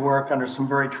 very good work under some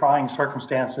very trying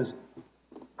circumstances.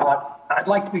 I'd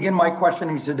like to begin my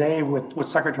questioning today with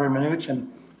Secretary Mnuchin.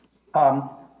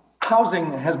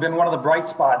 Housing has been one of the bright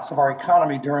spots of our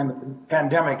economy during the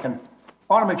pandemic, and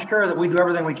I want to make sure that we do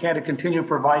everything we can to continue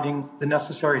providing the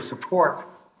necessary support.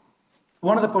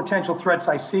 One of the potential threats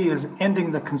I see is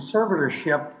ending the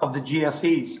conservatorship of the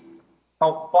GSEs.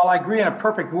 Now, while I agree in a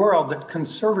perfect world that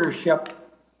conservatorship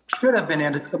should have been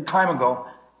ended some time ago,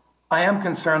 I am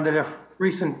concerned that if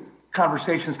recent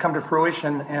conversations come to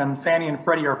fruition and Fannie and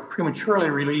Freddie are prematurely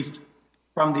released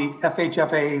from the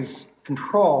FHFA's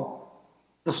control,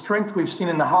 the strength we've seen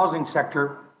in the housing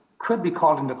sector could be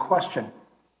called into question.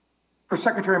 For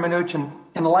Secretary Mnuchin,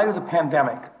 in light of the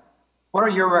pandemic, what are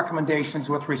your recommendations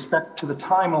with respect to the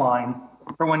timeline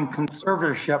for when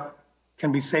conservatorship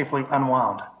can be safely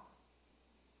unwound?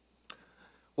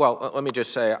 Well, let me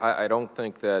just say, I don't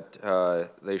think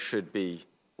that they should be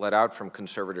let out from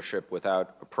conservatorship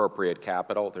without appropriate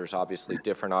capital. There's obviously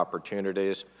different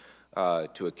opportunities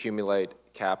to accumulate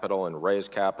capital and raise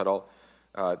capital.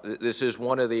 This is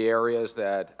one of the areas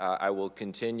that I will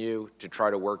continue to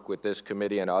try to work with this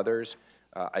committee and others.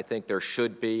 I think there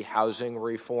should be housing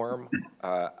reform.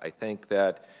 I think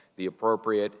that the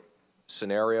appropriate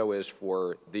scenario is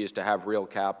for these to have real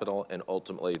capital and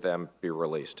ultimately them be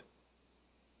released.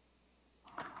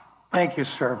 Thank you,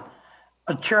 sir.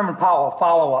 Chairman Powell,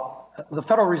 follow-up. The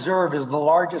Federal Reserve is the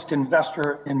largest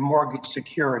investor in mortgage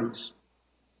securities.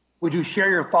 Would you share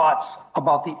your thoughts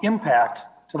about the impact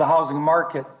to the housing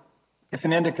market if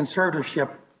an end to conservatorship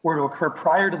were to occur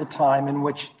prior to the time in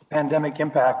which the pandemic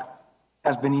impact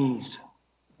has been eased?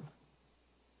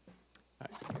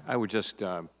 I would just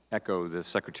echo the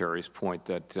Secretary's point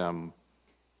that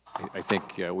I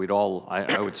think I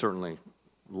would certainly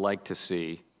like to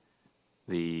see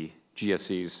the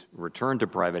GSEs return to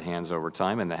private hands over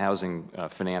time, and the housing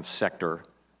finance sector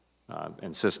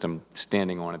and system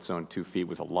standing on its own 2 feet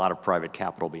with a lot of private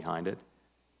capital behind it.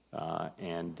 I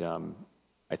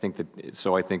think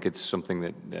it's something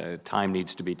that time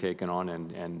needs to be taken on,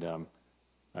 and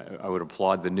I would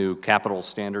applaud the new capital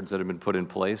standards that have been put in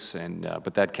place,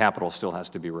 but that capital still has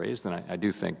to be raised, and I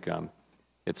do think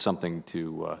it's something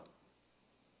to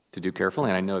do carefully,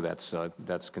 and I know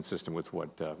that's consistent with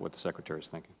what the Secretary is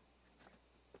thinking.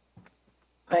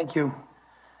 Thank you.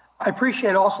 I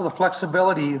appreciate also the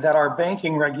flexibility that our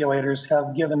banking regulators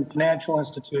have given financial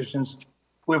institutions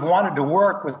who have wanted to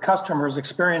work with customers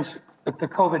experienced with the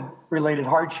COVID-related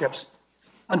hardships.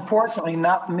 Unfortunately,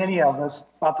 not many of us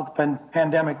thought that the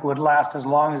pandemic would last as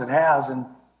long as it has, and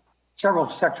several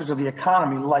sectors of the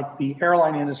economy, like the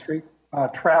airline industry,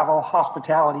 travel,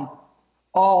 hospitality,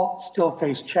 all still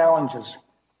face challenges.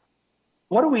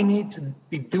 What do we need to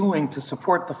be doing to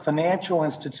support the financial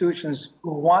institutions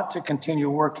who want to continue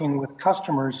working with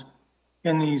customers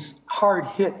in these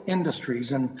hard-hit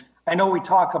industries? And I know we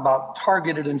talk about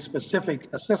targeted and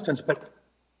specific assistance, but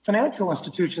financial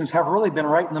institutions have really been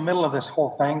right in the middle of this whole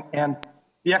thing, and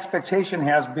the expectation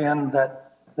has been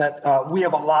that we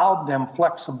have allowed them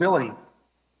flexibility.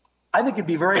 I think it'd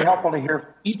be very helpful to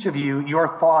hear each of you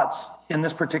your thoughts in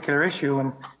this particular issue,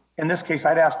 and in this case,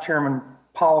 I'd ask Chairman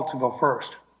Powell to go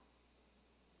first.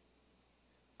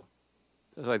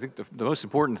 I think the most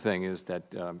important thing is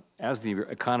that as the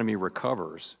economy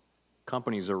recovers,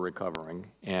 companies are recovering,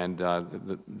 and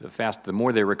the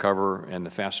more they recover and the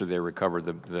faster they recover,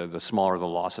 the smaller the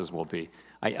losses will be.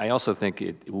 I also think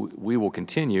we will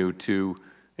continue to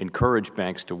encourage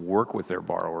banks to work with their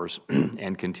borrowers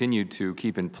and continue to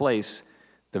keep in place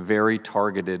the very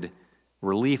targeted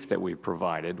relief that we've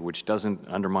provided, which doesn't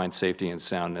undermine safety and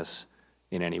soundness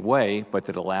in any way, but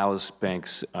that allows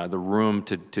banks the room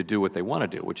to do what they want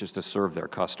to do, which is to serve their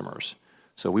customers.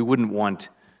 So we wouldn't want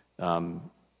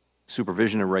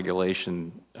supervision and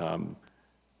regulation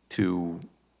to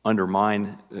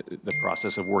undermine the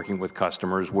process of working with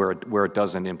customers where it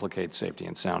doesn't implicate safety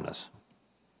and soundness.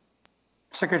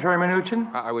 Secretary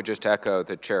Mnuchin? I would just echo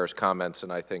the chair's comments,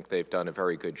 and I think they've done a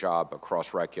very good job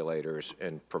across regulators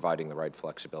in providing the right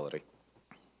flexibility.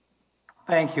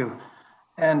 Thank you.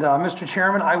 And Mr.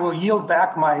 Chairman, I will yield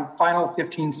back my final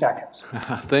 15 seconds.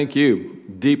 Thank you.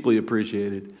 Deeply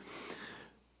appreciated.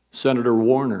 Senator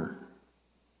Warner.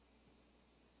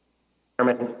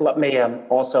 Chairman, let me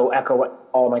also echo what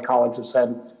all my colleagues have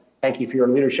said. Thank you for your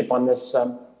leadership on this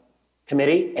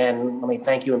committee, and let me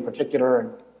thank you in particular,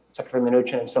 and Secretary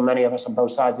Mnuchin and so many of us on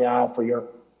both sides of the aisle for your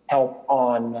help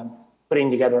on putting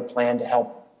together a plan to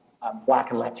help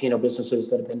Black and Latino businesses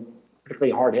that have been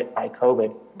particularly hard hit by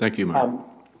COVID. Thank you, Mark.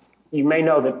 You may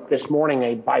know that this morning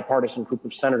a bipartisan group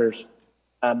of senators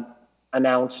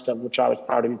announced, which I was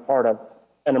proud to be part of,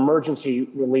 an emergency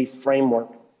relief framework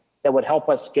that would help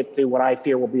us get through what I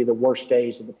fear will be the worst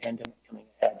days of the pandemic coming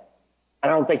ahead. I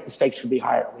don't think the stakes could be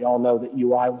higher. We all know that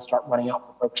UI will start running out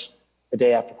for folks the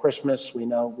day after Christmas. We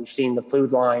know we've seen the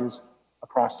food lines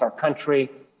across our country.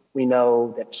 We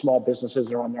know that small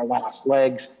businesses are on their last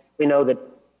legs. We know that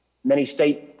many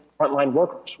state frontline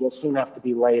workers will soon have to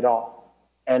be laid off.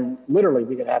 And literally,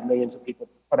 we could have millions of people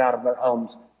put out of their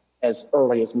homes as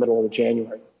early as middle of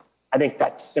January. I think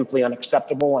that's simply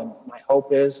unacceptable. And my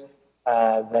hope is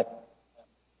that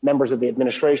members of the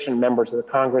administration, members of the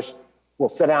Congress will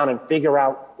sit down and figure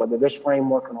out whether this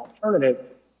framework and alternative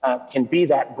can be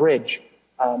that bridge,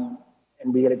 and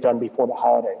we get it done before the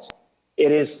holidays.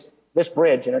 It is this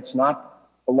bridge, and it's not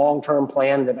a long-term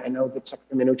plan that I know that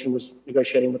Secretary Mnuchin was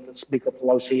negotiating with the Speaker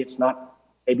Pelosi. It's not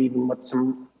maybe even what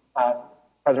some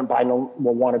President Biden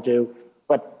will want to do.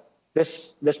 But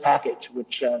this package,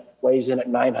 which weighs in at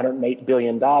 $908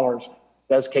 billion,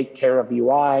 does take care of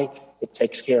UI. It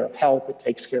takes care of health. It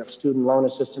takes care of student loan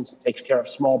assistance. It takes care of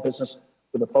small business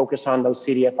with a focus on those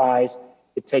CDFIs.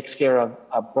 It takes care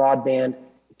of broadband.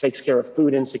 It takes care of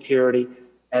food insecurity.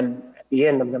 And at the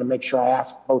end, I'm going to make sure I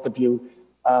ask both of you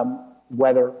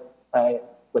whether,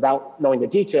 without knowing the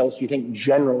details, you think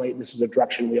generally this is a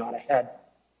direction we ought to head.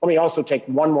 Let me also take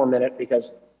one more minute,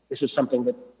 because this is something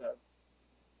that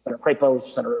Senator Crapo,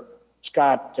 Senator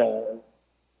Scott,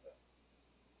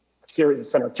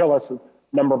 Senator Tillis,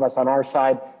 a number of us on our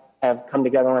side have come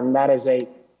together on, and that is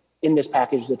in this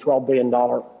package, the $12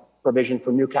 billion provision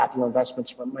for new capital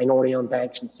investments for minority-owned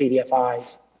banks and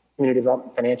CDFIs, community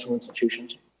development financial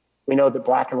institutions. We know that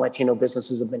Black and Latino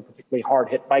businesses have been particularly hard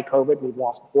hit by COVID. We've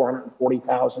lost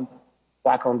 440,000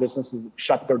 Black-owned businesses have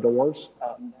shut their doors.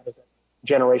 That is a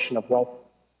generation of wealth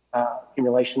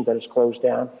accumulation that has closed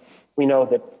down. We know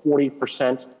that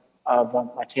 40% of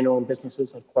Latino-owned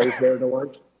businesses have closed their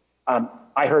doors.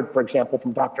 I heard, for example,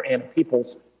 from Dr. Anna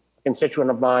Peoples, a constituent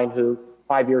of mine who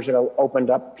 5 years ago opened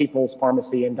up People's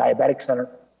Pharmacy and Diabetic Center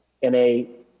in a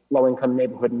low-income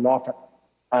neighborhood in Norfolk.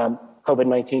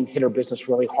 COVID-19 hit her business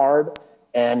really hard,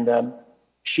 and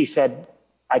she said,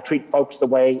 I treat folks the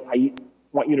way I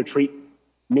want you to treat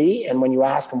me, and when you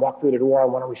ask and walk through the door, I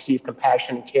want to receive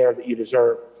compassion and care that you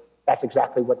deserve. That's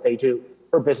exactly what they do.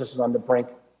 Her business is on the brink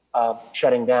of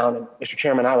shutting down, and Mr.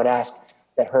 Chairman, I would ask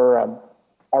that her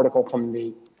article from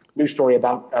the news story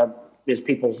about Ms.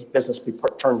 People's business be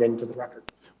turned into the record.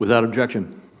 Without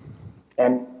objection.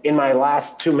 And in my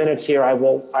last 2 minutes here, I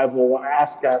will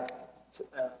ask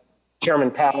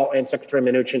Chairman Powell and Secretary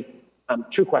Mnuchin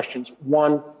 2 questions.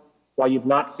 One, while you've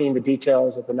not seen the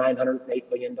details of the $908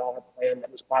 billion plan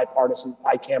that was bipartisan,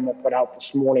 bicameral put out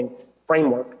this morning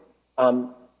framework,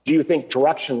 do you think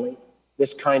directionally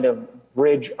this kind of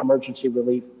bridge emergency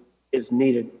relief is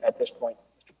needed at this point?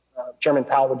 Chairman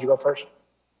Powell, would you go first?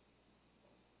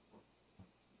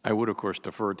 I would, of course,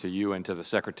 defer to you and to the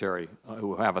Secretary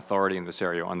who have authority in this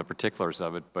area on the particulars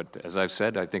of it. But as I've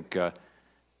said, I think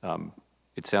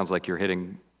it sounds like you're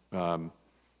hitting a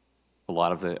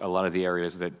lot of the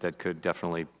areas that could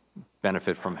definitely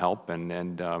benefit from help,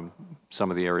 and some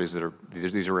of the areas that are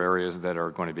these are areas that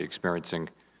are going to be experiencing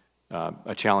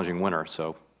a challenging winter.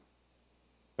 So,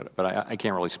 but I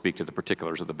can't really speak to the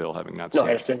particulars of the bill, having not seen it. No,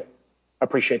 I understand. I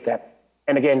appreciate that.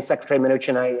 And again, Secretary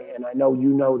Mnuchin, I know you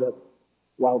know that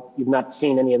while you've not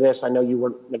seen any of this, I know you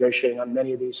were negotiating on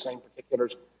many of these same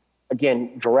particulars.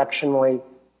 Again, directionally,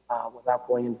 without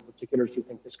going into particulars, do you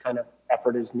think this kind of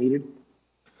effort is needed?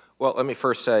 Well, let me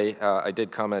first say I did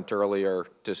comment earlier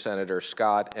to Senator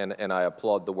Scott, and I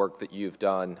applaud the work that you've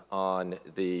done on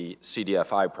the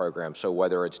CDFI program. So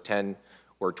whether it's 10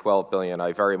 or 12 billion,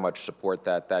 I very much support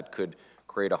that. That could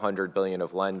create 100 billion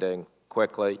of lending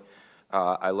quickly.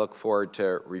 I look forward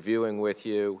to reviewing with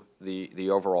you the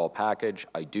overall package.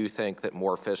 I do think that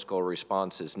more fiscal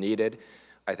response is needed.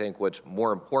 I think what's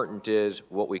more important is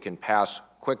what we can pass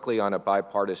quickly on a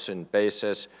bipartisan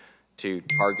basis to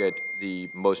target the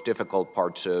most difficult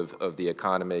parts of the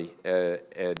economy,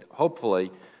 and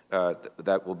hopefully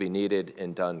that will be needed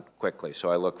and done quickly.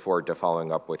 So I look forward to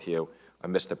following up with you. I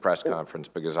missed the press conference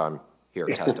because I'm here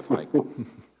testifying.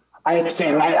 I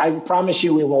understand. I promise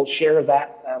you we will share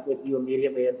that with you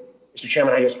immediately. And Mr.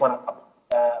 Chairman, I just want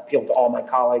to appeal to all my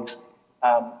colleagues.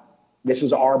 This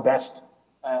is our best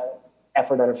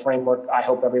effort at a framework. I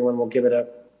hope everyone will give it a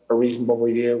reasonable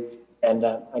review. And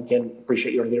again,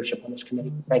 appreciate your leadership on this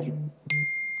committee. Thank you.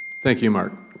 Thank you,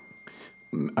 Mark.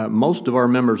 Most of our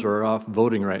members are off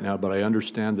voting right now, but I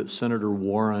understand that Senator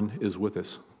Warren is with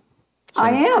us.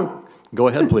 I am. Go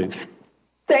ahead, please.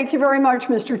 Thank you very much,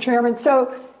 Mr. Chairman.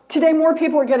 So today, more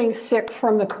people are getting sick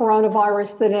from the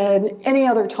coronavirus than at any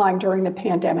other time during the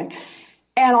pandemic.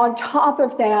 And on top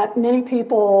of that, many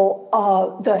people,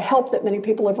 the help that many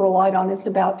people have relied on is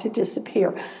about to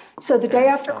disappear. So the day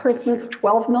after Christmas,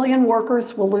 12 million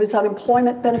workers will lose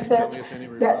unemployment benefits.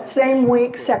 That same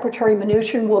week, Secretary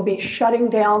Mnuchin will be shutting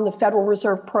down the Federal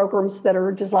Reserve programs that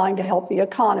are designed to help the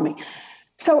economy.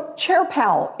 So, Chair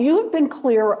Powell, you have been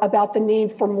clear about the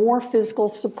need for more fiscal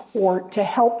support to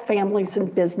help families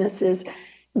and businesses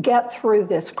get through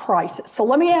this crisis. So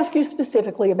let me ask you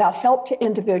specifically about help to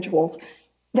individuals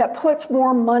that puts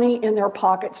more money in their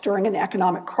pockets during an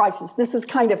economic crisis. This is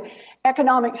kind of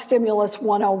economic stimulus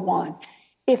 101.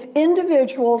 If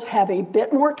individuals have a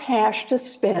bit more cash to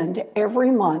spend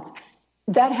every month,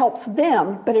 that helps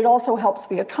them, but it also helps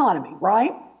the economy,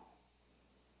 right?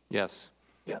 Yes.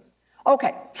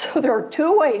 Okay, so there are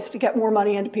two ways to get more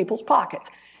money into people's pockets.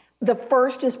 The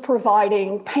first is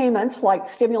providing payments like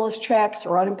stimulus checks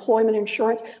or unemployment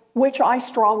insurance, which I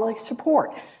strongly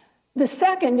support. The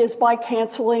second is by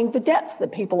canceling the debts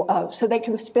that people owe so they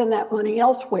can spend that money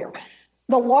elsewhere.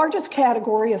 The largest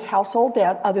category of household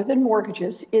debt, other than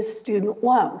mortgages, is student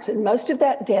loans, and most of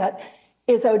that debt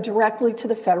is owed directly to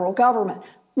the federal government.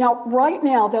 Now, right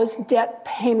now, those debt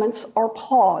payments are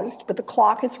paused, but the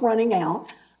clock is running out.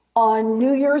 On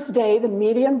New Year's Day, the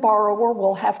median borrower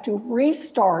will have to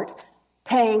restart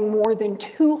paying more than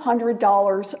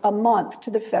 $200 a month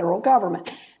to the federal government.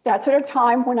 That's at a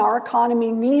time when our economy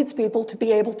needs people to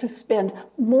be able to spend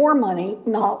more money,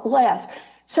 not less.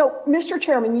 So, Mr.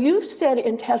 Chairman, you've said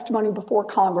in testimony before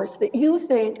Congress that you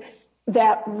think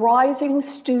that rising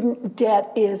student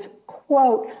debt is,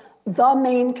 quote, the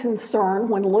main concern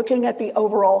when looking at the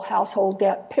overall household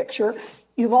debt picture.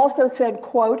 You've also said,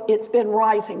 quote, it's been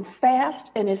rising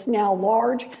fast and is now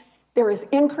large. There is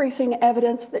increasing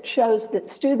evidence that shows that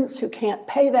students who can't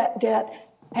pay that debt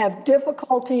have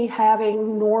difficulty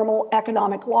having normal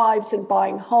economic lives and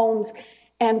buying homes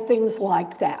and things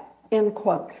like that, end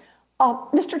quote.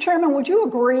 Mr. Chairman, would you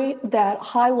agree that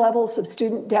high levels of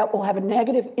student debt will have a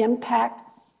negative impact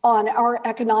on our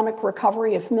economic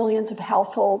recovery if millions of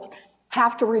households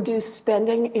have to reduce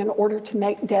spending in order to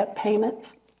make debt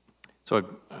payments? So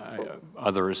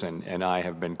others and I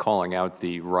have been calling out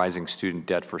the rising student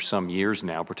debt for some years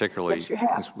now, particularly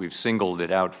since we've singled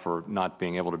it out for not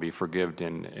being able to be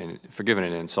forgiven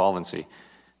in insolvency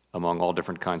among all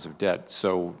different kinds of debt.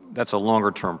 So that's a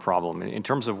longer-term problem. In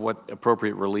terms of what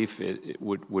appropriate relief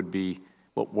would be,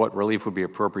 what relief would be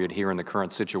appropriate here in the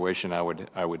current situation, I would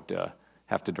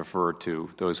have to defer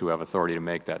to those who have authority to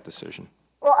make that decision.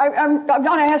 Well, I'm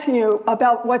not asking you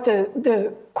about what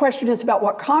the question is about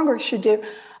what Congress should do.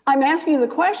 I'm asking you the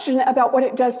question about what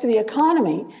it does to the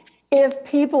economy if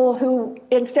people who,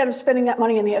 instead of spending that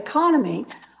money in the economy,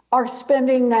 are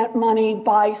spending that money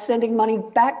by sending money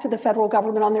back to the federal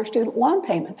government on their student loan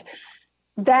payments.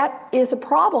 That is a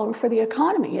problem for the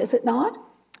economy, is it not?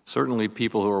 Certainly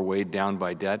people who are weighed down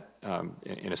by debt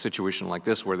in a situation like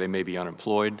this where they may be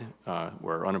unemployed,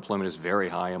 where unemployment is very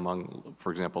high among,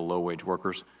 for example, low-wage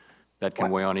workers, that can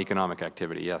weigh on economic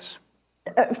activity, yes.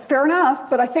 Fair enough,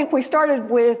 but I think we started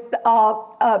with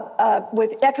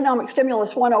economic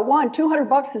stimulus 101.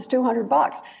 $200 is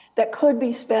 $200 that could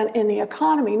be spent in the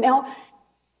economy. Now,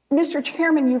 Mr.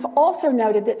 Chairman, you've also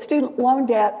noted that student loan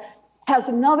debt has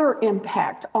another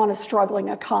impact on a struggling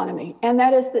economy, and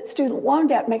that is that student loan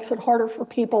debt makes it harder for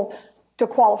people to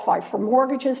qualify for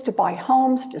mortgages, to buy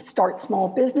homes, to start small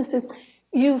businesses.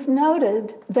 You've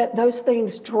noted that those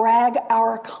things drag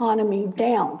our economy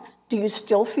down. Do you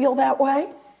still feel that way?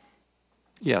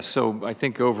 Yes, so I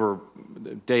think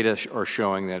data are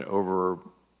showing that over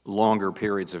longer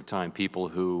periods of time, people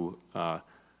who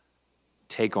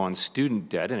take on student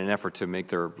debt in an effort to make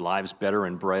their lives better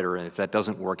and brighter, and if that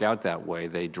doesn't work out that way,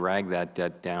 they drag that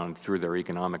debt down through their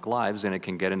economic lives, and it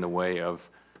can get in the way of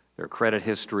their credit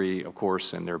history, of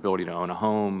course, and their ability to own a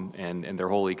home and their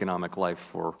whole economic life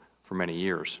for many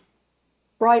years.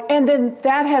 right? And then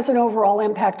that has an overall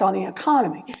impact on the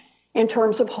economy in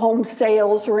terms of home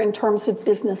sales or in terms of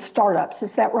business startups.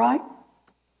 Is that right?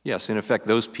 Yes, in effect,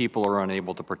 those people are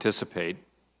unable to participate,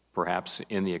 perhaps,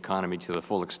 in the economy to the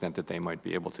full extent that they might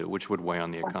be able to, which would weigh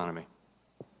on the economy.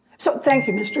 So thank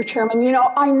you, Mr. Chairman. You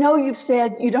know, I know you've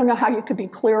said you don't know how you could be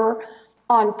clearer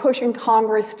on pushing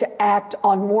Congress to act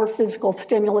on more fiscal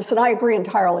stimulus, and I agree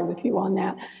entirely with you on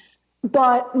that.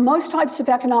 But most types of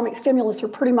economic stimulus are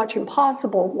pretty much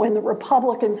impossible when the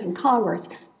Republicans in Congress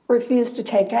refuse to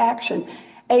take action.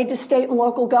 Aid to state and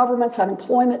local governments,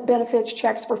 unemployment benefits,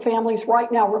 checks for families.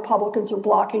 Right now, Republicans are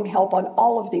blocking help on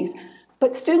all of these.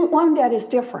 But student loan debt is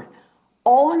different.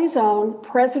 All on his own,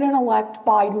 President-elect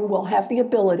Biden will have the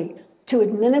ability to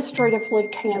administratively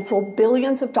cancel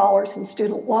billions of dollars in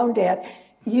student loan debt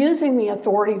using the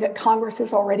authority that Congress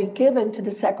has already given to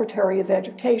the Secretary of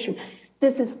Education.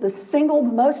 This is the single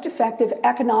most effective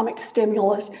economic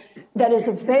stimulus that is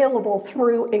available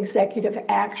through executive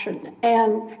action.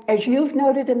 And as you've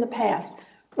noted in the past,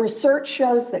 research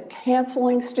shows that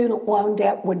canceling student loan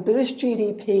debt would boost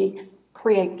GDP,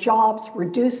 create jobs,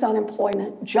 reduce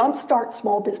unemployment, jumpstart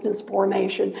small business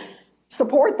formation,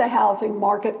 support the housing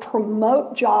market,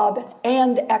 promote job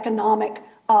and economic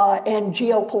and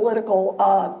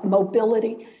geopolitical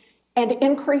mobility, and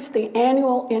increase the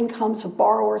annual incomes of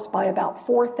borrowers by about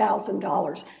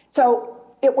 $4,000. So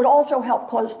it would also help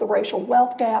close the racial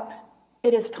wealth gap.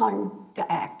 It is time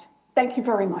to act. Thank you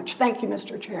very much. Thank you,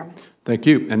 Mr. Chairman. Thank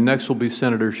you. And next will be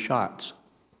Senator Schatz.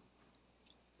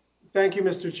 Thank you,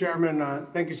 Mr. Chairman.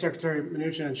 Thank you, Secretary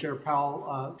Mnuchin and Chair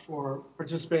Powell, for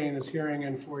participating in this hearing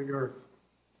and for your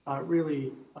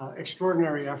really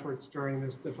extraordinary efforts during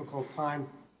this difficult time.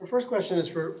 The first question is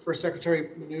for Secretary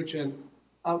Mnuchin.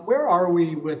 Where are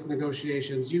we with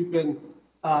negotiations? You've been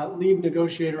lead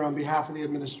negotiator on behalf of the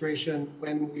administration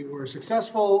when we were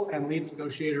successful and lead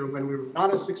negotiator when we were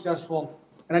not as successful.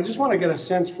 And I just want to get a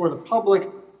sense for the public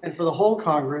and for the whole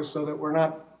Congress so that we're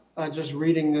not just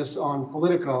reading this on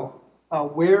Politico,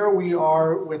 where we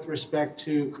are with respect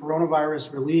to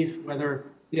coronavirus relief, whether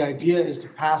the idea is to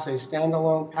pass a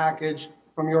standalone package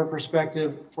from your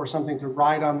perspective for something to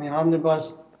ride on the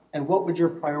omnibus, and what would your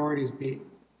priorities be?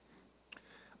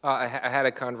 I had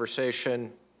a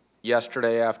conversation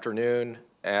yesterday afternoon,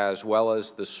 as well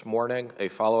as this morning, a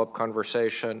follow-up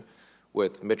conversation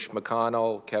with Mitch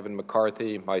McConnell, Kevin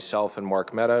McCarthy, myself, and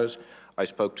Mark Meadows. I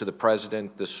spoke to the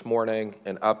President this morning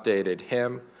and updated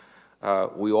him.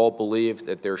 We all believe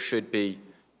that there should be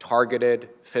targeted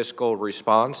fiscal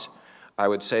response. I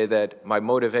would say that my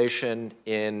motivation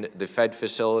in the Fed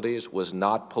facilities was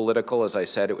not political. As I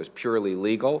said, it was purely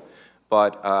legal.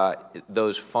 But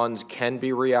those funds can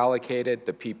be reallocated.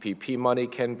 The PPP money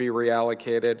can be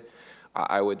reallocated.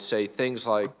 I would say things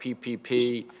like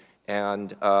PPP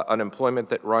and unemployment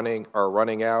that are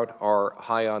running out are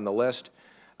high on the list.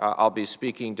 I'll be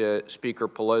speaking to Speaker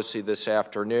Pelosi this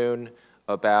afternoon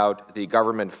about the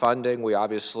government funding. We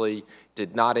obviously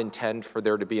did not intend for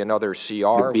there to be another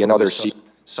CR.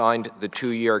 Signed the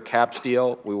 2-year CAPS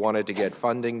deal. We wanted to get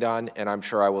funding done, and I'm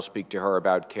sure I will speak to her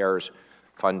about CARES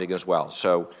funding as well.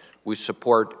 So we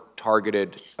support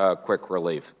targeted quick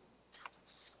relief.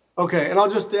 Okay, and I'll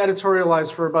just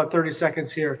editorialize for about 30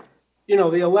 seconds here. You know,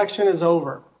 the election is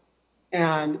over,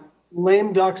 and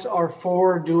lame ducks are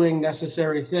for doing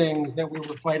necessary things that we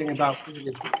were fighting about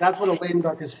previously. That's what a lame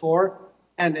duck is for,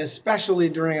 and especially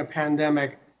during a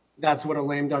pandemic, that's what a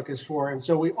lame duck is for. And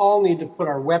so we all need to put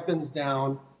our weapons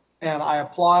down, and I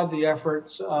applaud the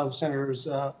efforts of Senators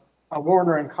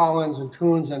Warner and Collins and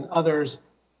Coons and others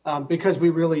because we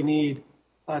really need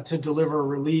to deliver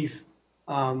relief,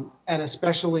 and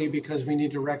especially because we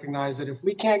need to recognize that if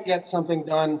we can't get something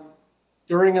done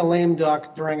during a lame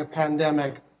duck, during a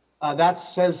pandemic, that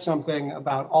says something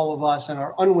about all of us and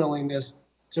our unwillingness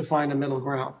to find a middle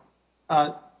ground.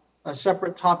 A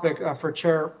separate topic for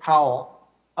Chair Powell.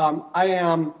 I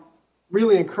am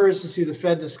really encouraged to see the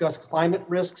Fed discuss climate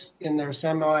risks in their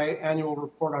semi-annual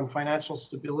report on financial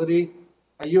stability.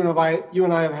 You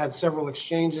and I have had several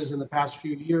exchanges in the past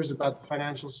few years about the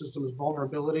financial system's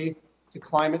vulnerability to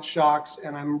climate shocks,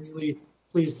 and I'm really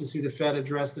pleased to see the Fed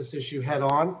address this issue head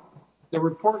on. The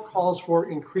report calls for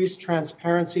increased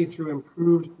transparency through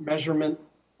improved measurement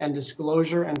and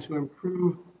disclosure and to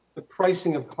improve the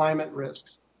pricing of climate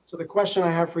risks. So the question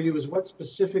I have for you is, what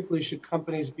specifically should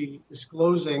companies be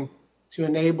disclosing to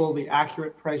enable the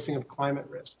accurate pricing of climate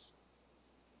risks?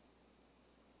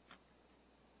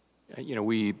 You know,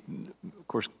 of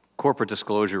course, corporate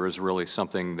disclosure is really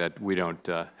something that we don't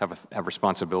have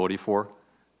responsibility for.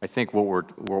 I think what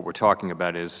we're talking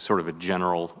about is sort of a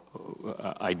general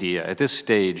idea. At this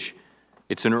stage,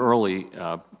 it's an early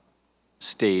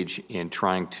stage in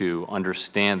trying to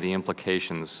understand the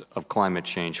implications of climate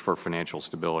change for financial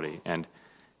stability. And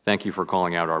thank you for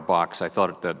calling out our box. I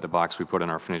thought that the box we put in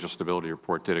our financial stability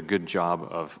report did a good job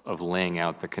of laying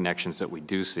out the connections that we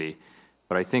do see.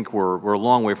 But I think we're a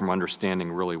long way from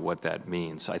understanding really what that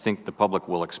means. I think the public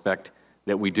will expect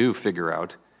that we do figure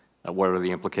out what are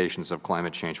the implications of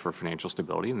climate change for financial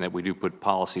stability, and that we do put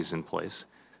policies in place.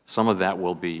 Some of that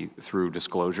will be through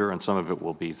disclosure, and some of it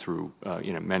will be through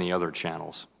many other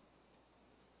channels.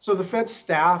 So the Fed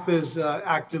staff is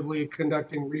actively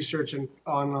conducting research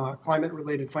on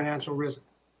climate-related financial risk.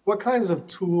 What kinds of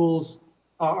tools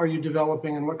are you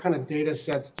developing, and what kind of data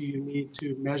sets do you need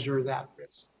to measure that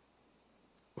risk?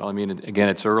 Well, I mean, again,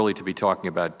 it's early to be talking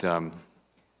about.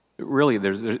 Really,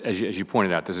 as you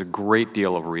pointed out, there's a great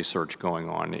deal of research going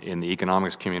on in the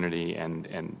economics community,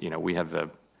 and we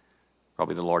have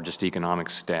probably the largest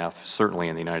economics staff, certainly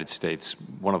in the United States,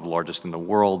 one of the largest in the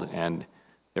world, and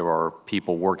there are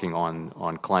people working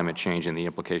on climate change and the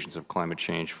implications of climate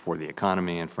change for the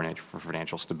economy and for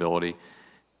financial stability.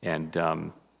 And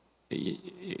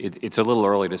it's a little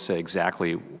early to say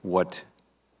exactly what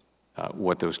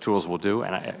those tools will do.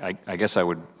 And I guess I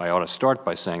ought to start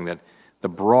by saying that the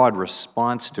broad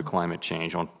response to climate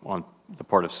change on the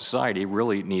part of society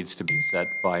really needs to be set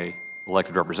by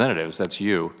elected representatives. That's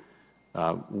you.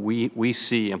 We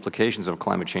see implications of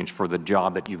climate change for the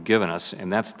job that you've given us,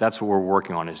 and that's what we're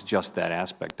working on, is just that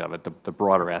aspect of it. The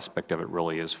broader aspect of it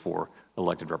really is for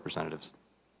elected representatives.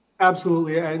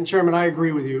 Absolutely, and Chairman, I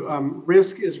agree with you.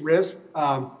 Risk is risk.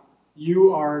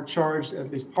 You are charged, at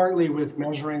least partly, with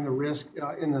measuring the risk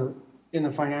in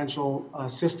the financial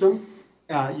system.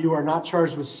 You are not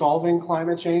charged with solving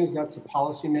climate change. That's the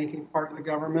policymaking part of the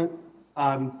government.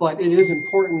 But it is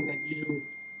important that you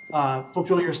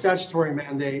fulfill your statutory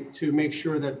mandate to make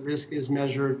sure that risk is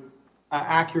measured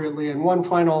accurately. And one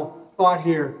final thought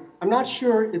here, I'm not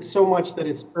sure it's so much that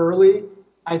it's early.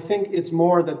 I think it's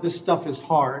more that this stuff is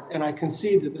hard, and I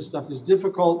concede that this stuff is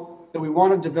difficult, that we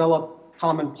want to develop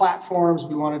common platforms,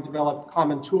 we want to develop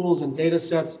common tools and data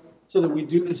sets so that we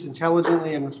do this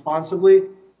intelligently and responsibly,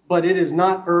 but it is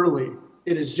not early.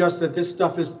 It is just that this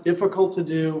stuff is difficult to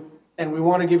do, and we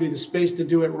want to give you the space to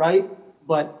do it right,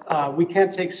 but we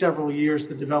can't take several years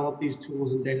to develop these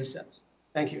tools and data sets.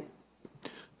 Thank you.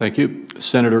 Thank you.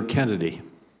 Senator Kennedy.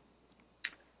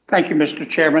 Thank you, Mr.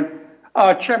 Chairman.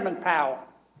 Chairman Powell,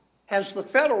 has the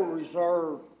Federal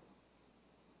Reserve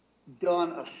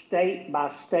done a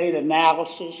state-by-state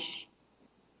analysis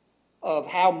of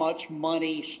how much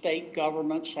money state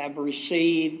governments have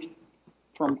received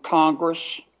from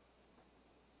Congress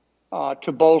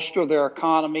to bolster their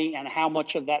economy, and how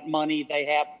much of that money they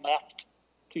have left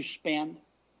to spend?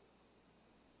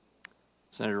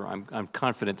 Senator, I'm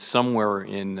confident somewhere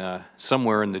in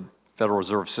the Federal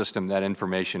Reserve System that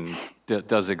information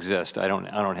does exist. I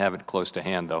don't have it close to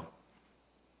hand, though.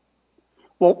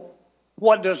 Well,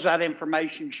 what does that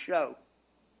information show?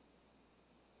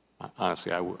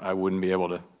 Honestly, I wouldn't be able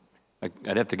to.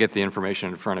 I'd have to get the information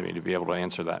in front of me to be able to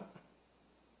answer that.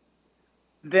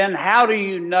 Then how do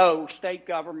you know state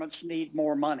governments need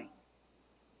more money?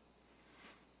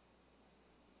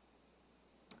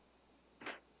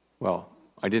 Well,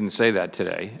 I didn't say that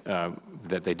today,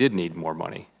 that they did need more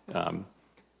money.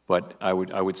 But I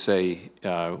would say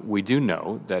we do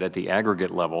know that at the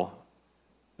aggregate level,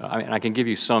 I can give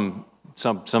you some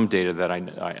data that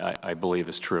I believe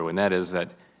is true, and that is that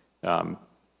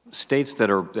states that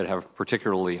have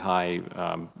particularly high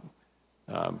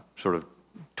sort of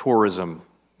tourism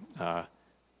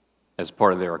as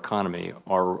part of their economy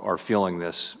are feeling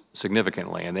this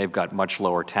significantly, and they've got much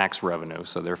lower tax revenue,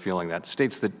 so they're feeling that.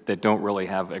 States that don't really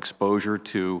have exposure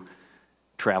to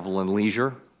travel and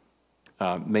leisure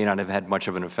may not have had much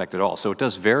of an effect at all. So it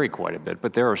does vary quite a bit,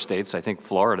 but there are states, I think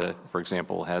Florida, for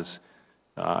example, has,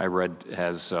 I read,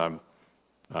 has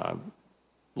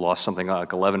lost something like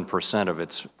 11%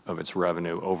 of its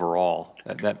revenue overall.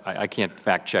 I can't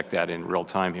fact check that in real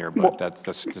time here, but that's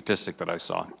the statistic that I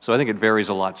saw. So I think it varies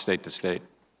a lot state to state.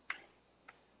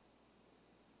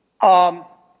 On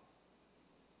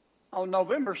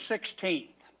November 16th,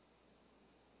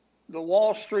 the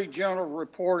Wall Street Journal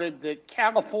reported that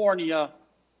California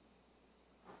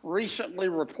recently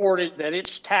reported that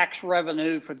its tax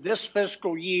revenue for this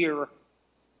fiscal year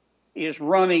is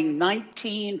running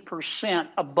 19%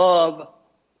 above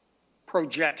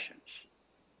projections.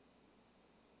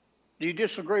 Do you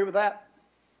disagree with that?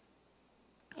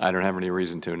 I don't have any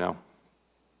reason to, no.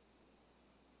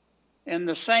 In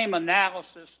the same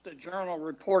analysis, the journal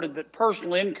reported that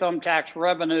personal income tax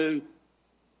revenue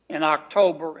in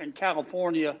October in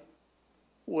California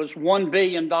was $1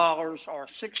 billion, or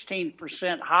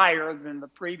 16% higher than the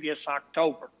previous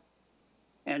October,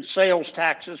 and sales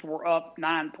taxes were up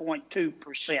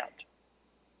 9.2%.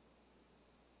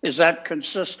 Is that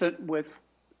consistent with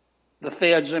the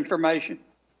Fed's information?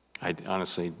 I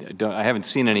honestly don't. I haven't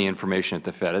seen any information at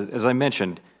the Fed. As I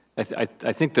mentioned, I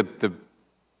think the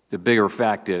bigger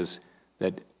fact is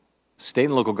that state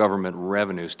and local government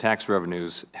revenues, tax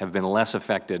revenues, have been less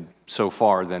affected so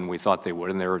far than we thought they would,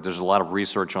 and there's a lot of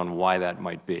research on why that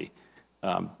might be.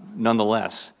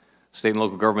 Nonetheless, state and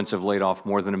local governments have laid off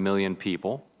more than 1 million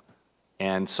people,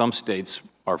 and some states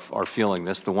are feeling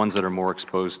this. The ones that are more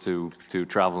exposed to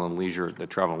travel and leisure, the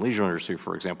travel and leisure industry,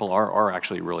 for example, are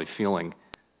actually really feeling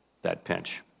that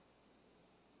pinch.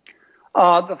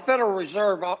 The Federal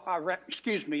Reserve,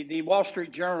 the Wall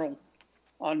Street Journal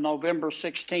on November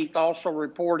 16th also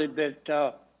reported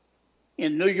that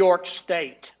in New York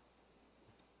State,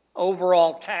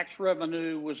 overall tax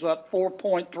revenue was up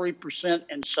 4.3%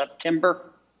 in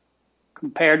September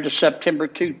compared to September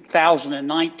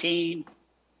 2019.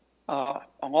 A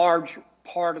large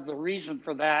part of the reason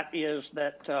for that is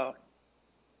that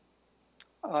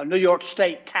New York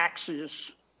State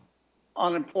taxes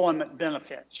unemployment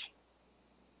benefits.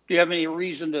 Do you have any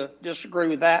reason to disagree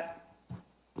with that?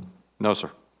 No, sir.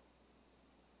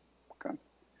 Okay.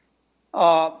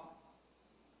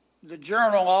 The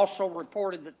Journal also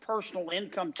reported that personal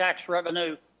income tax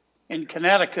revenue in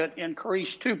Connecticut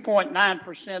increased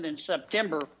 2.9% in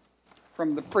September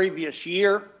from the previous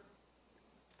year.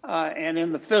 And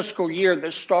in the fiscal year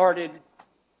that started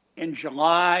in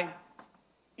July,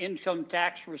 income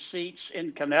tax receipts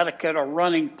in Connecticut are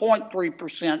running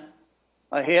 0.3%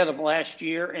 ahead of last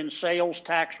year, and sales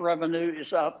tax revenue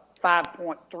is up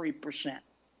 5.3%.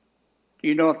 Do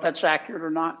you know if that's accurate or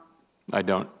not? I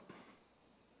don't.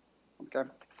 Okay.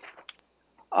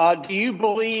 Do you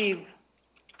believe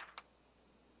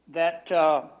that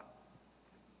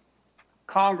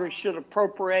Congress should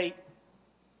appropriate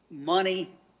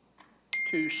money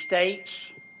to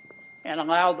states and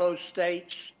allow those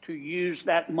states to use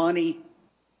that money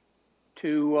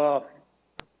to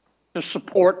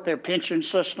support their pension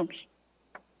systems?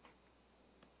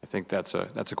 I think that's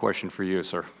a question for you,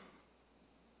 sir.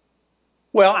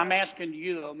 Well, I'm asking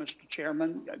you though, Mr.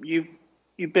 Chairman.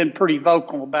 You've been pretty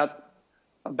vocal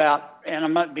about, and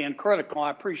I'm not being critical.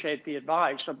 I appreciate the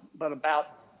advice, but about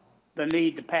the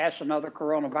need to pass another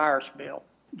coronavirus bill.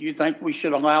 Do you think we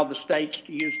should allow the states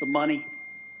to use the money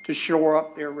to shore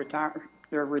up their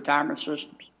retirement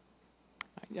systems?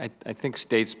 I think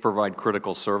states provide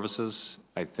critical services.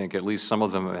 I think at least some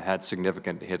of them have had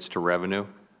significant hits to revenue.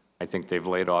 I think they've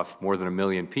laid off more than 1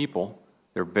 million people.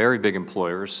 They're very big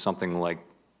employers, something like,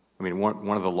 I mean,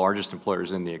 one of the largest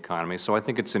employers in the economy. So I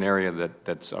think it's an area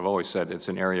that's, I've always said, it's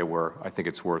an area where I think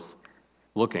it's worth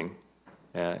looking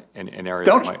at, an area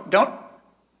Don't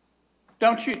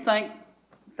you think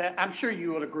that, I'm sure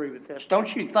you would agree with this,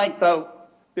 don't you think, though,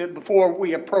 that before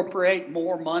we appropriate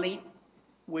more money,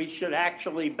 we should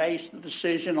actually base the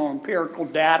decision on empirical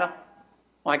data?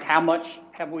 Like how much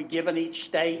have we given each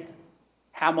state?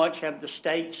 How much have the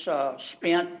states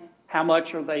spent? How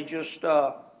much are they just,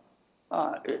 how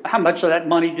much of that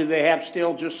money do they have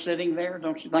still just sitting there?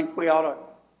 Don't you think we ought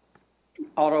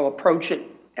to approach it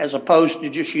as opposed to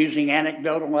just using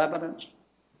anecdotal evidence?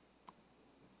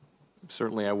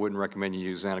 Certainly, I wouldn't recommend you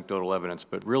use anecdotal evidence,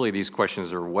 but really these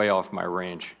questions are way off my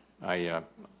range.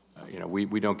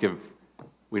 We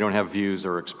don't have views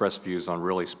or express views on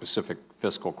really specific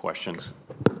fiscal questions.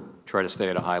 Try to stay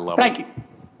at a high level. Thank you.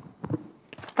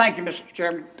 Thank you, Mr.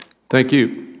 Chairman. Thank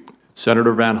you.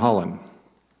 Senator Van Hollen.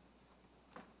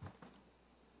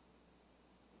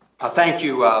 Thank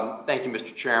you,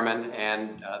 Mr. Chairman,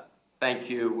 and thank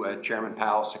you, Chairman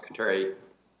Powell, Secretary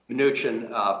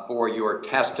Mnuchin, for your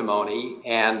testimony.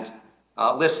 And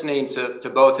listening to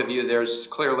both of you, there's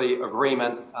clearly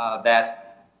agreement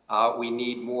that we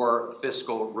need more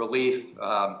fiscal relief.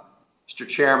 Mr.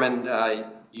 Chairman,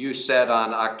 you said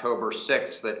on October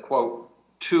 6th that, quote,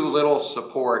 too little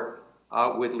support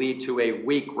would lead to a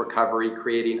weak recovery,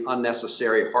 creating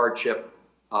unnecessary hardship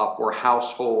for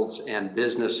households and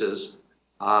businesses.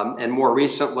 And more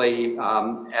recently,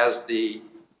 as the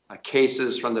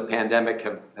cases from the pandemic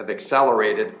have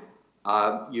accelerated,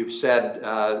 you've said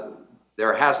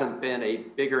there hasn't been a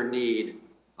bigger need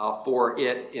for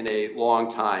it in a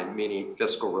long time, meaning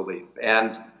fiscal relief.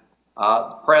 And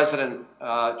President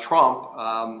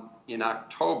Trump in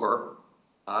October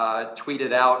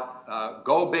tweeted out,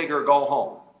 go big or go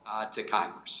home to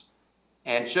Congress.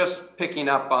 And just picking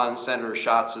up on Senator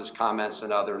Schatz's comments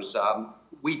and others,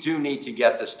 we do need to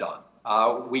get this done.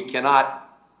 We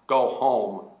cannot go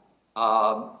home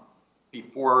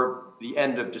before the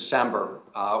end of December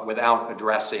without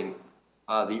addressing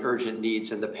the urgent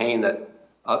needs and the pain that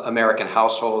American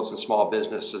households and small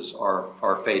businesses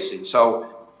are facing. So,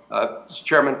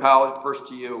 Chairman Powell, first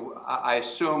to you, I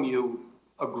assume you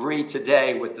agree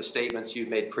today with the statements you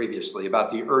made previously about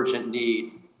the urgent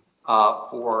need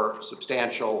for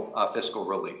substantial fiscal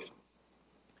relief.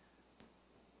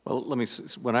 Well,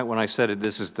 when I said it,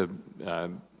 this is the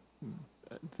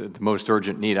most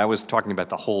urgent need, I was talking about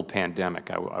the whole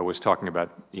pandemic. I was talking about,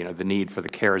 the need for the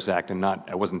CARES Act, and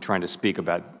I wasn't trying to speak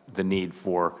about the need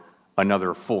for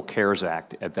another full CARES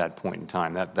Act at that point in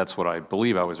time. That's what I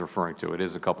believe I was referring to. It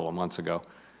is a couple of months ago.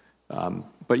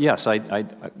 But yes,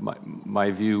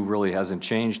 my view really hasn't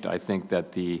changed. I think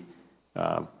that the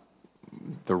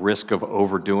risk of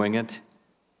overdoing it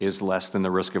is less than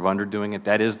the risk of underdoing it.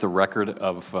 That is the record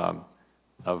of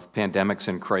pandemics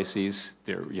and crises.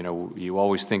 You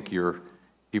always think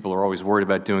people are always worried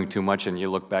about doing too much, and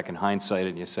you look back in hindsight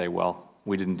and you say, well,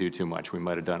 we didn't do too much. We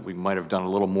might have done a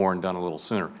little more and done a little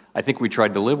sooner. I think we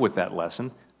tried to live with that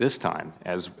lesson this time,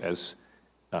 as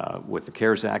with the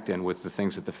CARES Act and with the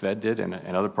things that the Fed did and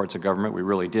other parts of government. We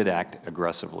really did act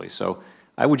aggressively. So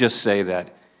I would just say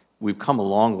that we've come a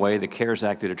long way. The CARES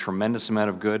Act did a tremendous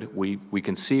amount of good. We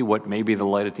can see what may be the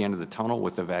light at the end of the tunnel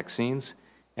with the vaccines.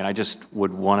 And I just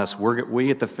would want us,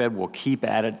 we at the Fed will keep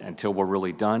at it until we're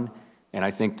really done. And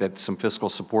I think that some fiscal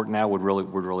support now would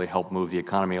really help move the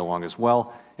economy along as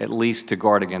well, at least to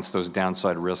guard against those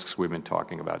downside risks we've been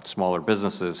talking about, smaller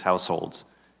businesses, households,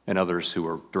 and others who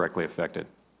are directly affected.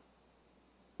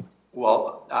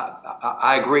 Well,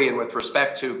 I agree. And with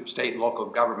respect to state and local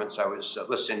governments, I was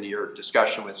listening to your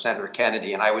discussion with Senator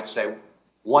Kennedy, and I would say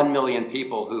 1 million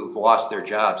people who've lost their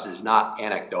jobs is not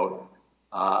anecdotal.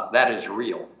 That is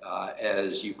real.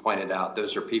 As you pointed out,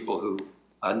 those are people who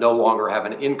no longer have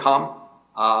an income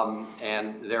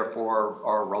and therefore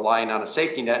are relying on a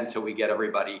safety net until we get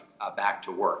everybody back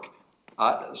to work.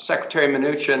 Secretary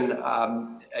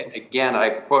Mnuchin, again, I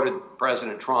quoted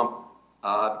President Trump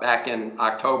back in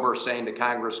October saying to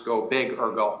Congress, go big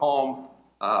or go home.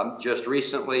 Just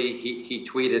recently, he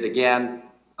tweeted again,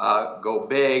 go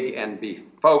big and be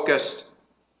focused.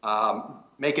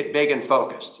 Make it big and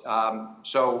focused.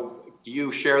 So do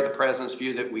you share the President's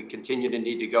view that we continue to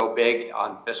need to go big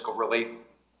on fiscal relief?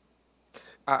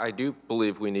 I do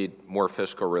believe we need more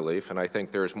fiscal relief, and I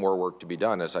think there's more work to be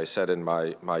done. As I said in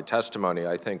my testimony,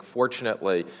 I think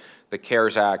fortunately the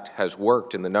CARES Act has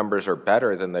worked and the numbers are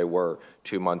better than they were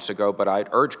 2 months ago, but I'd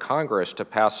urge Congress to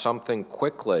pass something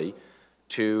quickly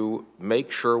to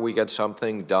make sure we get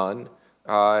something done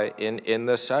in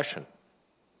this session.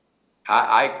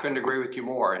 I couldn't agree with you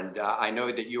more, and I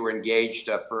know that you were engaged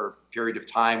for a period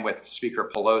of time with Speaker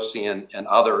Pelosi and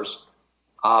others.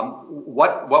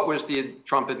 What was the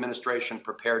Trump administration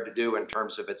prepared to do in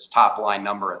terms of its top line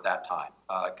number at that time?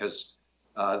 Because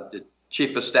the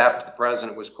chief of staff to the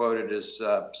president was quoted as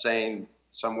saying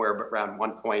somewhere around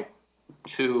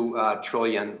 $1.2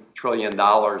 trillion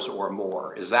or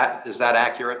more. Is that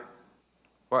accurate?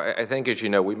 Well, I think, as you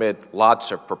know, we made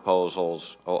lots of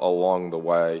proposals along the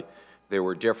way. There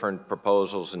were different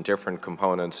proposals and different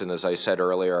components, and as I said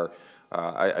earlier,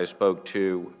 I spoke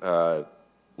to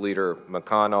Leader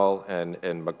McConnell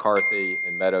and McCarthy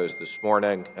and Meadows this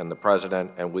morning and the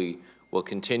President, and we will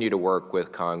continue to work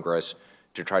with Congress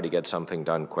to try to get something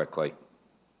done quickly.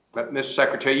 But, Mr.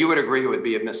 Secretary, you would agree it would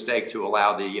be a mistake to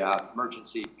allow the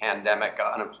emergency pandemic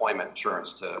unemployment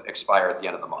insurance to expire at the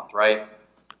end of the month, right?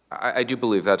 I do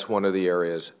believe that's one of the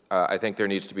areas. I think there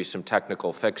needs to be some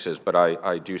technical fixes, but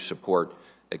I do support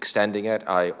extending it.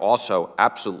 I also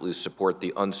absolutely support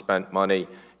the unspent money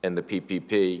in the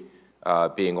PPP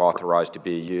being authorized to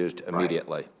be used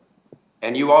immediately. Right.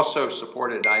 And you also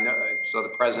supported, I know, so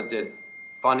the President did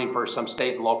funding for some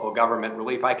state and local government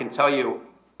relief. I can tell you,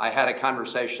 I had a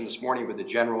conversation this morning with the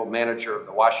general manager of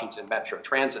the Washington Metro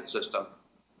Transit System.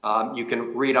 You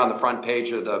can read on the front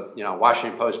page of the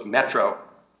Washington Post Metro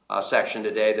section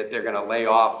today that they're going to lay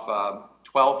off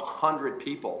 1,200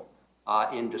 people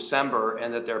in December,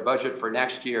 and that their budget for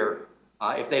next year,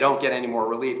 if they don't get any more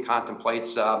relief,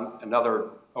 contemplates another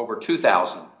over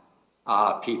 2,000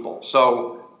 people.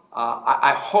 So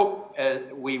I hope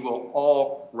we will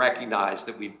all recognize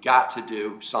that we've got to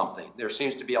do something. There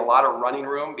seems to be a lot of running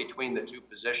room between the two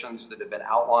positions that have been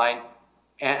outlined,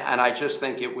 and I just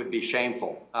think it would be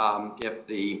shameful if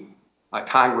the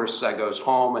Congress goes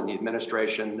home and the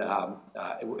administration,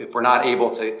 if we're not able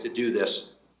to do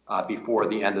this before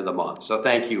the end of the month. So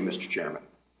thank you, Mr. Chairman.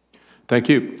 Thank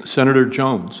you. Senator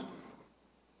Jones.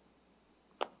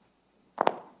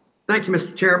 Thank you,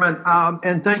 Mr. Chairman,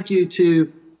 and thank you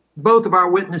to both of our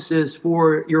witnesses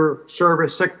for your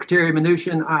service. Secretary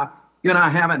Mnuchin, you and I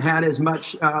haven't had as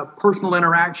much personal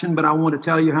interaction, but I want to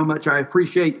tell you how much I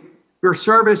appreciate your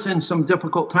service in some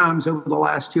difficult times over the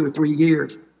last 2 or 3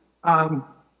 years.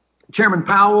 Chairman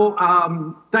Powell,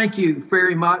 thank you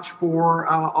very much for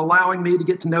allowing me to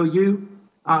get to know you,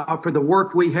 for the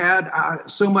work we had. I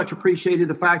so much appreciated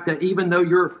the fact that even though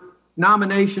your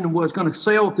nomination was going to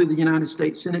sail through the United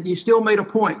States Senate, you still made a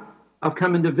point of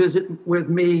coming to visit with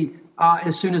me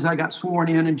as soon as I got sworn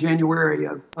in January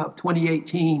of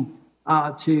 2018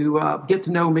 to get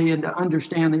to know me and to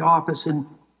understand the office and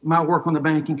my work on the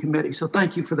banking committee. So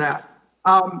thank you for that.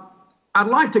 I'd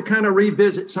like to kind of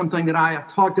revisit something that I have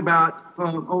talked about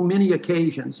on many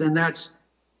occasions, and that's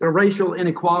the racial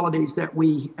inequalities that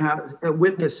we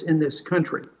witness in this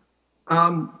country.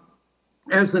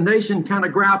 As the nation kind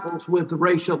of grapples with the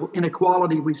racial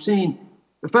inequality we've seen,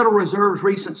 the Federal Reserve's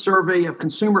recent survey of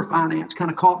consumer finance kind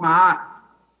of caught my eye,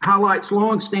 highlights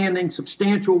longstanding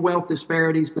substantial wealth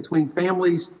disparities between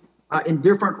families in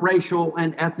different racial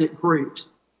and ethnic groups.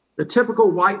 The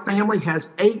typical white family has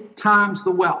 8 times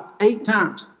the wealth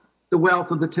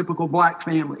of the typical black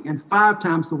family, and 5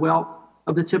 times the wealth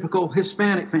of the typical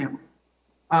Hispanic family.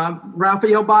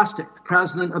 Raphael Bostic, the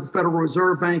president of the Federal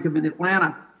Reserve Bank of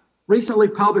Atlanta, recently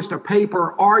published a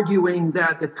paper arguing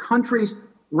that the country's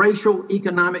racial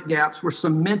economic gaps were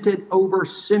cemented over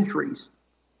centuries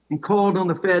and called on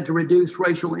the Fed to reduce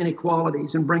racial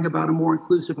inequalities and bring about a more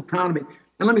inclusive economy.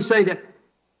 And let me say that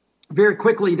very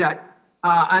quickly that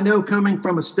I know coming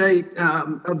from a state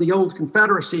of the old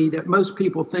Confederacy that most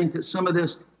people think that some of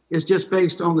this is just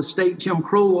based on the state Jim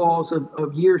Crow laws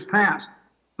of years past.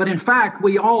 But in fact,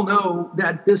 we all know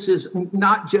that this is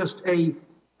not just a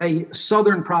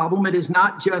Southern problem. It is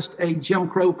not just a Jim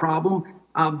Crow problem.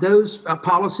 Those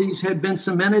policies had been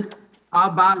cemented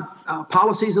by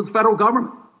policies of the federal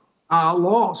government,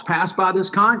 laws passed by this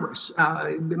Congress,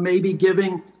 maybe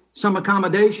giving some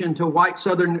accommodation to white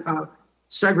Southern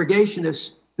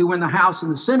segregationists who were in the House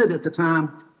and the Senate at the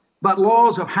time. But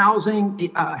laws of housing,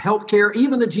 healthcare,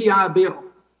 even the GI Bill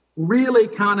really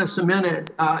kind of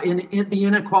cemented in the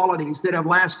inequalities that have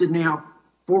lasted now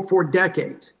for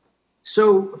decades.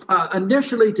 So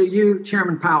initially to you,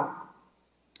 Chairman Powell,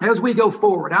 as we go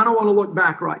forward, I don't want to look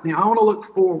back right now. I want to look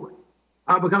forward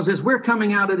because as we're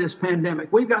coming out of this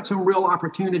pandemic, we've got some real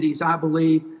opportunities, I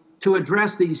believe, to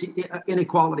address these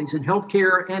inequalities in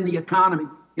healthcare and the economy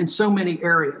in so many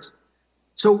areas.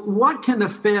 So what can the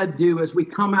Fed do as we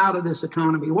come out of this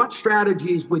economy? What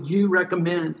strategies would you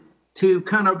recommend to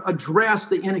kind of address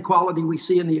the inequality we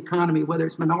see in the economy, whether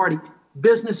it's minority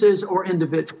businesses or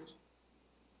individuals?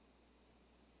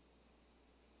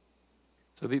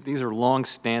 So these are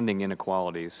long-standing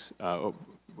inequalities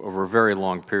over a very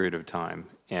long period of time,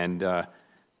 and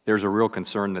there's a real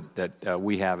concern that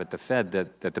we have at the Fed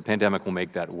that the pandemic will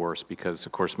make that worse because,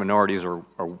 of course, minorities are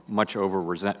much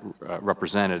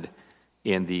represented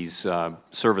in these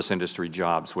service industry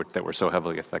jobs that were so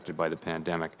heavily affected by the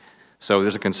pandemic. So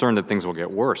there's a concern that things will get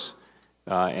worse.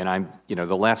 And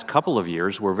the last couple of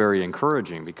years were very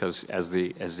encouraging because as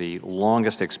the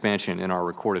longest expansion in our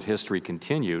recorded history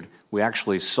continued, we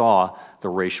actually saw the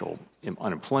racial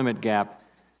unemployment gap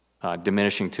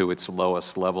diminishing to its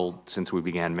lowest level since we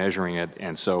began measuring it.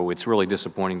 And so it's really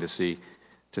disappointing to see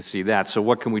that. So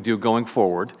what can we do going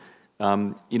forward?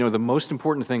 The most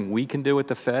important thing we can do at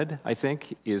the Fed, I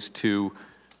think, is to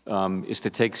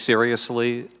take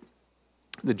seriously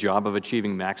the job of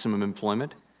achieving maximum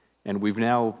employment. And we've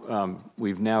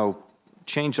now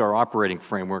changed our operating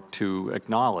framework to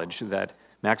acknowledge that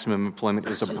maximum employment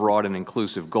is a broad and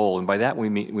inclusive goal. And by that we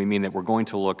mean that we're going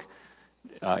to look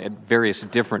at various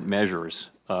different measures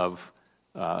of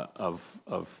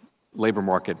labor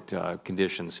market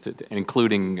conditions,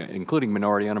 including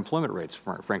minority unemployment rates,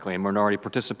 frankly, and minority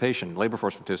participation, labor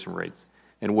force participation rates,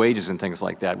 and wages and things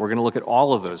like that. We're going to look at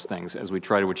all of those things as we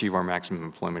try to achieve our maximum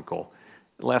employment goal.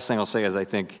 The last thing I'll say is I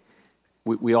think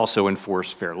we also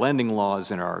enforce fair lending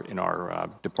laws in our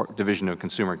Division of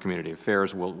Consumer and Community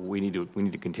Affairs. We need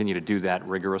to continue to do that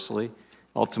rigorously.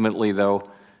 Ultimately, though,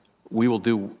 we will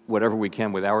do whatever we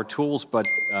can with our tools, but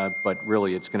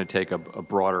really it's going to take a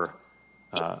broader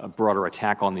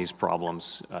attack on these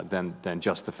problems than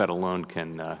just the Fed alone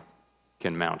can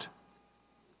mount.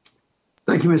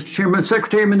 Thank you, Mr. Chairman.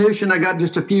 Secretary Mnuchin, I got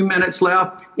just a few minutes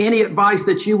left. Any advice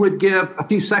that you would give, a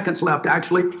few seconds left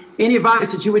actually, any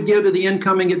advice that you would give to the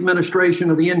incoming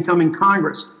administration or the incoming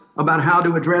Congress about how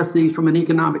to address these from an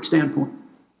economic standpoint?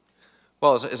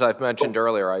 Well, as I've mentioned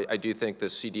earlier, I do think the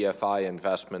CDFI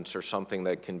investments are something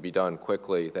that can be done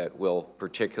quickly that will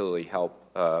particularly help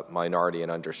minority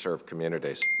and underserved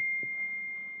communities.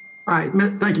 All right.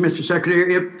 Thank you, Mr.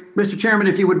 Secretary. Mr. Chairman,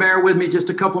 if you would bear with me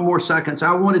just a couple more seconds,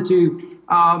 I wanted to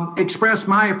express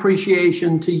my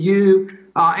appreciation to you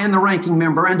and the ranking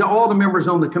member and to all the members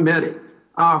on the committee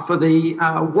for the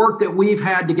work that we've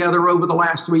had together over the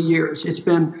last 3 years. It's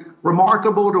been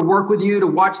remarkable to work with you, to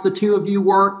watch the two of you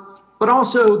work, but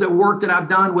also the work that I've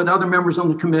done with other members on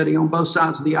the committee on both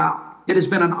sides of the aisle. It has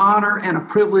been an honor and a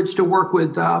privilege to work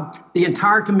with the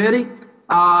entire committee.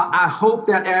 I hope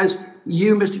that as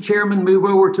you, Mr. Chairman, move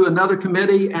over to another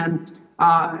committee and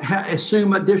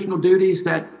assume additional duties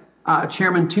that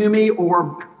Chairman Toomey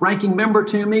or Ranking Member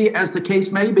Toomey, as the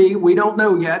case may be, we don't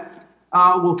know yet,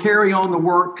 will carry on the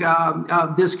work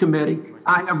of this committee.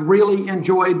 I have really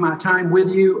enjoyed my time with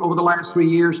you over the last 3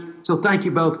 years, so thank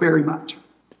you both very much.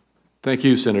 Thank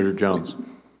you, Senator Jones.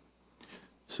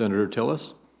 Senator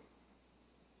Tillis.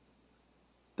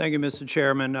 Thank you, Mr.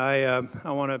 Chairman. I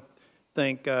want to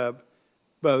thank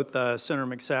both Senator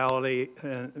McSally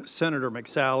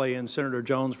and Senator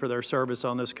Jones for their service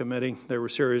on this committee. They were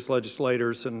serious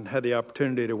legislators and had the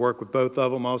opportunity to work with both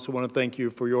of them. I also want to thank you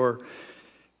for your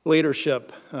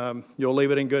leadership. You'll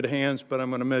leave it in good hands, but I'm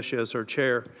going to miss you as our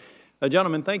chair.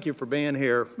 Gentlemen, thank you for being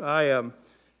here.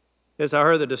 As I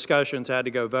heard the discussions, I had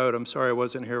to go vote. I'm sorry I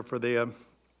wasn't here for the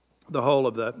whole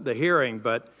of the hearing,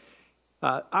 but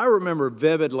I remember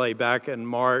vividly back in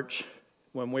March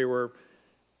when we were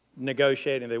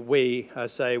negotiating with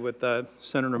Senator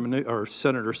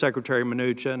Secretary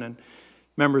Mnuchin and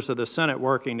members of the Senate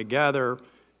working together.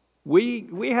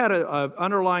 We had an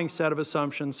underlying set of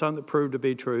assumptions, some that proved to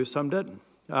be true, some didn't.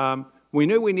 We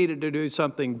knew we needed to do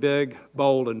something big,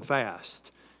 bold, and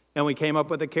fast, and we came up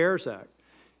with the CARES Act.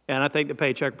 And I think the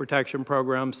Paycheck Protection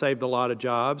Program saved a lot of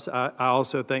jobs. I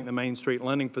also think the Main Street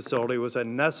Lending Facility was a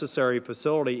necessary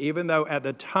facility, even though at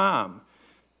the time,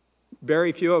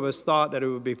 very few of us thought that it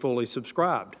would be fully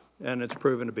subscribed, and it's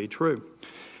proven to be true.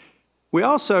 We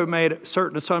also made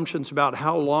certain assumptions about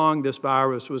how long this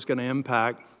virus was going to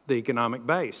impact the economic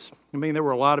base. I mean, there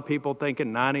were a lot of people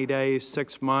thinking 90 days,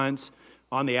 6 months,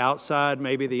 on the outside,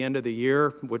 maybe the end of the year,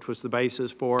 which was the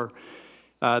basis for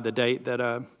the date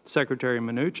that Secretary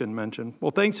Mnuchin mentioned. Well,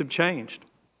 things have changed.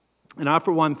 And I,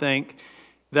 for one, think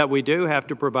that we do have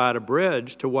to provide a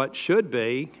bridge to what should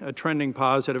be a trending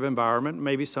positive environment,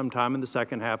 maybe sometime in the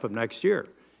second half of next year,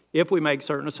 if we make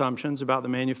certain assumptions about the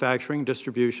manufacturing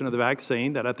distribution of the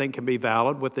vaccine that I think can be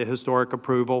valid with the historic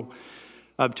approval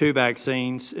of 2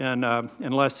 vaccines in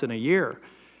less than a year.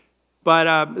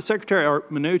 But Secretary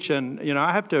Mnuchin, you know,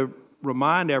 I have to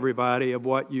remind everybody of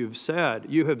what you've said.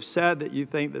 You have said that you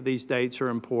think that these dates are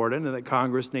important and that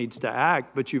Congress needs to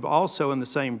act, but you've also in the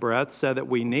same breath said that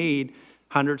we need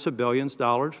hundreds of billions of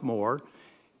dollars more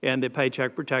in the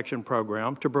Paycheck Protection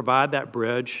Program to provide that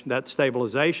bridge, that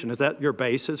stabilization. Is that your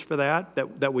basis for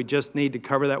that we just need to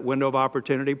cover that window of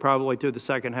opportunity probably through the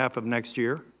second half of next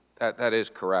year? That is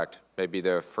correct. Maybe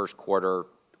the first quarter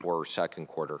or second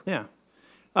quarter. Yeah.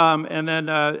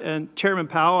 And Chairman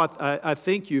Powell, I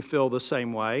think you feel the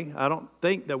same way. I don't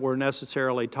think that we're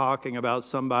necessarily talking about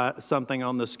something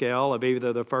on the scale of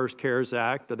either the first CARES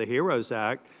Act or the HEROES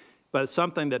Act, but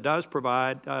something that does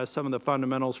provide some of the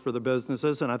fundamentals for the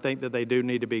businesses, and I think that they do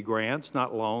need to be grants,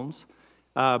 not loans.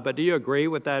 But do you agree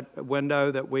with that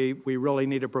window that we really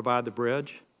need to provide the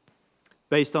bridge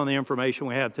based on the information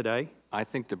we have today? I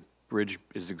think the bridge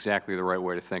is exactly the right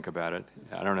way to think about it.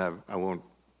 I won't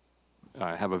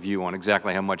have a view on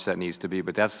exactly how much that needs to be,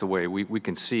 but that's the way we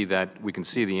can see that. We can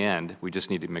see the end. We just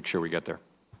need to make sure we get there.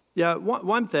 Yeah,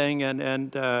 one thing,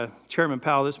 and Chairman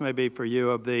Powell, this may be for you,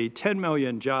 of the 10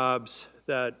 million jobs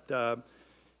that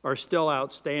are still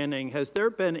outstanding, has there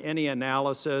been any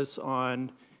analysis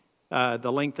on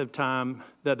the length of time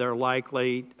that they're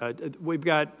likely? We've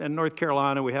got, in North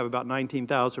Carolina, we have about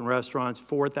 19,000 restaurants.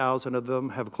 4,000 of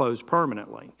them have closed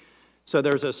permanently. So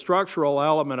there's a structural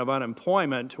element of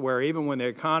unemployment to where even when the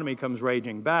economy comes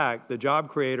raging back, the job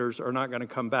creators are not going to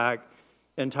come back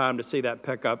in time to see that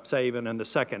pickup, say, even in the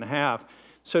second half.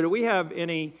 So do we have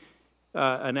any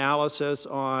analysis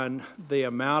on the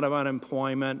amount of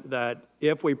unemployment that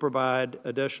if we provide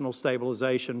additional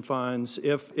stabilization funds,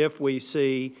 if we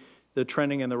see the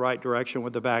trending in the right direction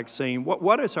with the vaccine,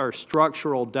 what is our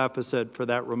structural deficit for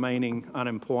that remaining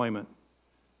unemployment?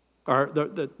 Or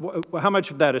how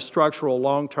much of that is structural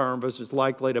long-term versus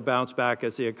likely to bounce back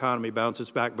as the economy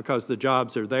bounces back because the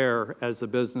jobs are there as the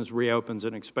business reopens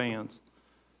and expands?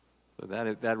 So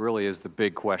that really is the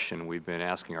big question we've been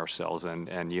asking ourselves,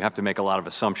 and you have to make a lot of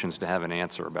assumptions to have an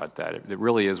answer about that. It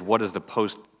really is, what does the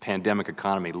post-pandemic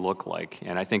economy look like?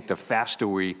 And I think the faster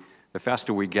we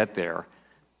get there,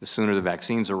 the sooner the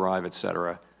vaccines arrive, et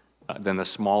cetera, then the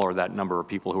smaller that number of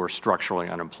people who are structurally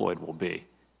unemployed will be.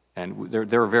 And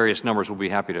there are various numbers. We'll be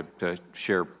happy to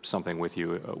share something with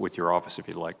you, with your office if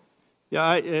you'd like.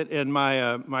 Yeah, in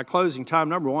my closing time,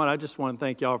 number one, I just want to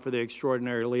thank y'all for the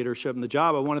extraordinary leadership and the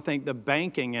job. I want to thank the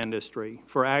banking industry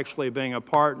for actually being a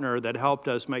partner that helped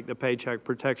us make the Paycheck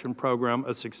Protection Program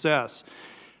a success.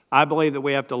 I believe that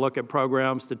we have to look at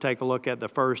programs to take a look at the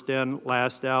first in,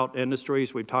 last out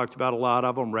industries. We've talked about a lot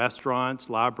of them: restaurants,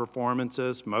 live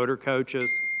performances, motor coaches,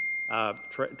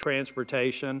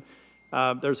 transportation.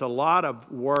 There's a lot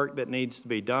of work that needs to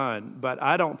be done, but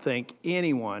I don't think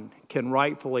anyone can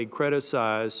rightfully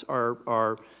criticize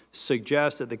or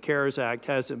suggest that the CARES Act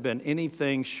hasn't been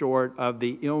anything short of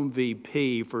the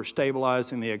MVP for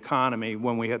stabilizing the economy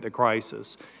when we hit the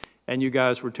crisis. And you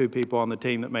guys were two people on the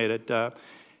team that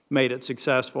made it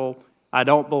successful. I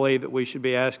don't believe that we should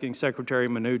be asking Secretary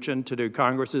Mnuchin to do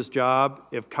Congress's job.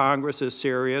 If Congress is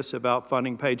serious about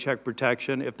funding paycheck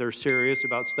protection, if they're serious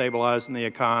about stabilizing the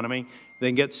economy,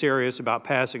 then get serious about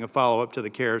passing a follow-up to the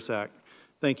CARES Act.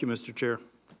 Thank you, Mr. Chair.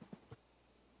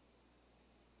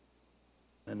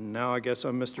 And now I guess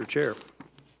I'm Mr. Chair.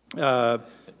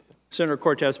 Senator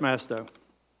Cortez Masto.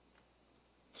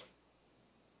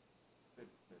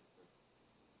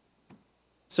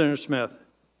 Senator Smith.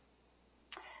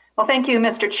 Well, thank you,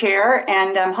 Mr. Chair,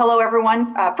 and hello,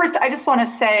 everyone. First, I just want to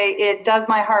say it does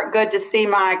my heart good to see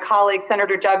my colleague,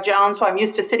 Senator Doug Jones, who I'm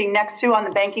used to sitting next to on the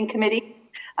Banking Committee.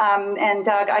 And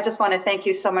Doug, I just want to thank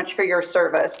you so much for your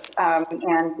service,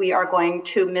 and we are going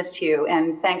to miss you.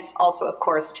 And thanks also, of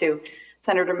course, to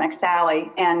Senator McSally.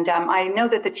 And I know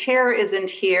that the chair isn't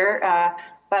here,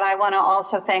 but I want to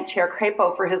also thank Chair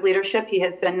Crapo for his leadership. He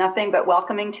has been nothing but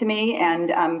welcoming to me,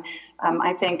 and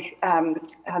I think,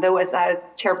 though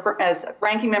as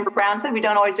Ranking Member Brown said, we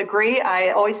don't always agree. I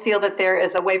always feel that there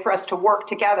is a way for us to work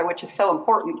together, which is so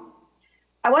important.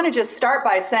 I want to just start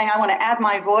by saying I want to add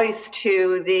my voice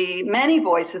to the many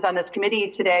voices on this committee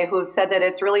today who have said that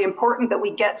it's really important that we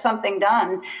get something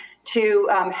done to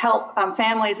help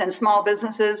families and small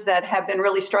businesses that have been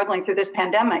really struggling through this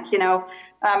pandemic. You know,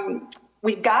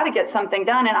 we've got to get something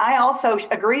done. And I also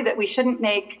agree that we shouldn't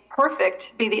make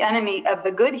perfect be the enemy of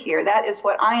the good here. That is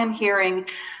what I am hearing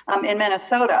in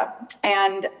Minnesota.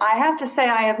 And I have to say,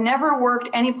 I have never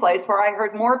worked any place where I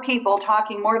heard more people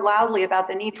talking more loudly about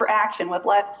the need for action with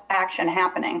less action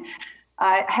happening.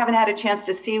 I haven't had a chance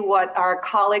to see what our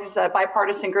colleagues,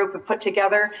 bipartisan group, have put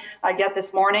together yet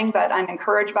this morning, but I'm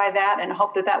encouraged by that and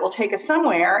hope that that will take us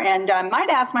somewhere. And I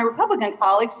might ask my Republican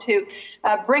colleagues to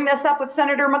bring this up with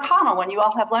Senator McConnell when you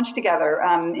all have lunch together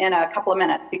in a couple of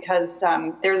minutes, because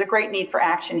there's a great need for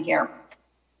action here.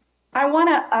 I want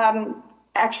to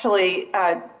actually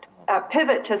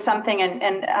pivot to something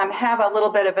and have a little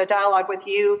bit of a dialogue with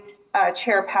you,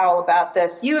 Chair Powell, about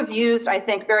this. You have used, I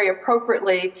think, very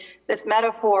appropriately this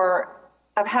metaphor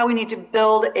of how we need to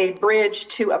build a bridge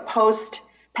to a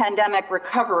post-pandemic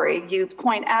recovery. You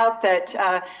point out that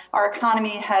our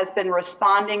economy has been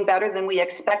responding better than we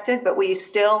expected, but we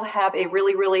still have a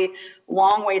really, really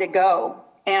long way to go.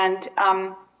 And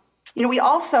you know, we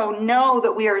also know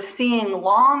that we are seeing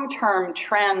long-term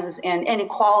trends in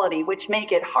inequality, which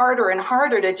make it harder and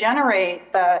harder to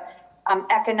generate the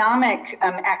economic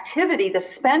activity, the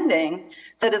spending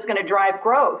that is going to drive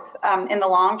growth in the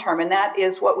long term. And that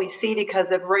is what we see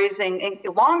because of raising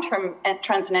long-term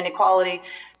trends in inequality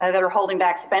that are holding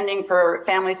back spending for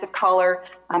families of color,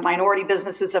 minority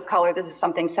businesses of color. This is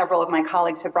something several of my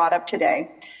colleagues have brought up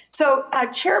today. So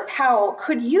Chair Powell,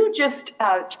 could you just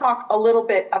talk a little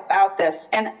bit about this?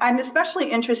 And I'm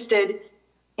especially interested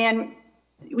in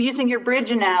using your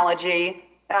bridge analogy.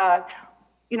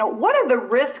 You know, what are the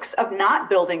risks of not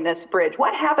building this bridge?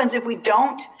 What happens if we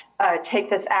don't take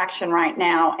this action right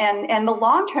now? And the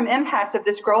long-term impacts of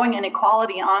this growing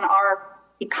inequality on our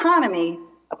economy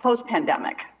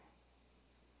post-pandemic?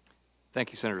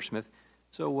 Thank you, Senator Smith.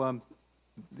 So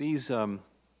these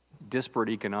disparate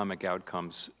economic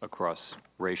outcomes across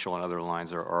racial and other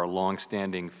lines are a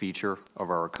long-standing feature of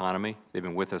our economy. They've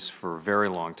been with us for a very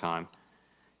long time.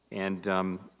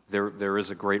 And there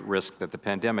is a great risk that the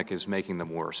pandemic is making them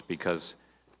worse because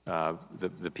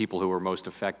the people who were most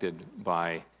affected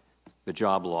by the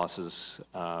job losses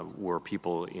were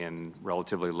people in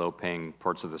relatively low-paying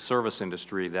parts of the service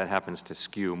industry. That happens to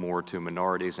skew more to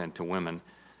minorities and to women.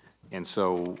 And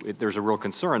so there's a real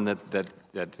concern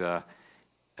that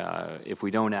if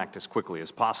we don't act as quickly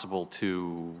as possible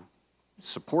to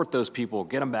support those people,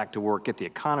 get them back to work, get the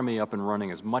economy up and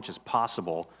running as much as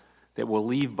possible, that will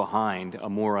leave behind a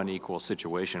more unequal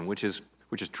situation, which is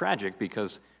tragic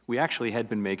because we actually had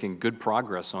been making good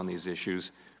progress on these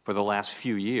issues for the last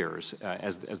few years.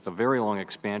 As the very long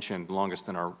expansion, longest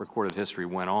in our recorded history,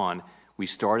 went on, we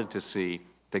started to see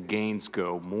the gains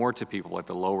go more to people at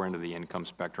the lower end of the income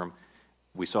spectrum.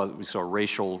 We saw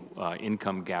racial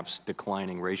income gaps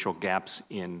declining, racial gaps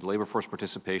in labor force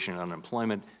participation and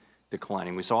unemployment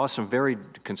declining. We saw some very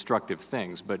constructive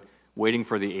things, but waiting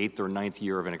for the 8th or 9th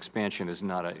year of an expansion is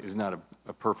not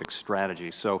a perfect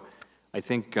strategy. So I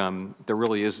think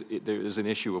there is an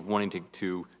issue of wanting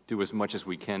to do as much as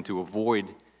we can to avoid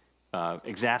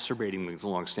exacerbating these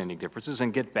longstanding differences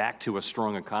and get back to a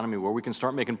strong economy where we can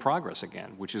start making progress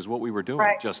again, which is what we were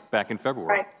doing just back in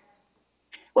February. Right.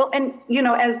 Well, and, you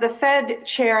know, as the Fed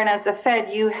chair and as the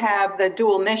Fed, you have the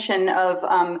dual mission of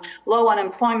low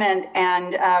unemployment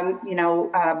and,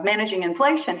 managing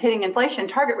inflation, hitting inflation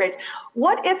target rates.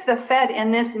 What if the Fed,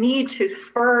 in this need to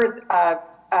spur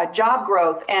job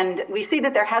growth, and we see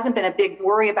that there hasn't been a big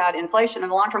worry about inflation in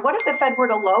the long term, what if the Fed were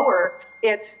to lower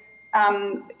its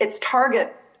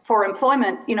target for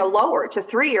employment, lower to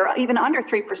 3 or even under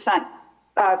 3%?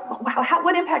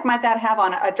 What impact might that have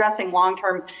on addressing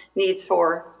long-term needs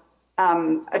for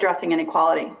addressing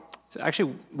inequality? So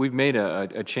actually, we've made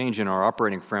a change in our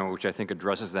operating framework, which I think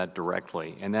addresses that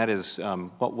directly, and that is,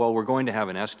 while we're going to have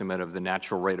an estimate of the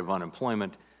natural rate of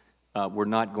unemployment, we're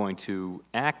not going to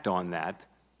act on that,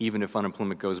 even if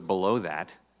unemployment goes below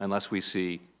that, unless we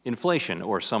see inflation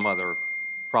or some other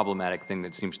problematic thing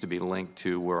that seems to be linked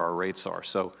to where our rates are.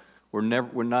 So we're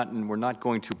not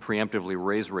going to preemptively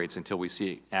raise rates until we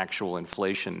see actual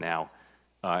inflation now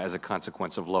as a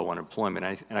consequence of low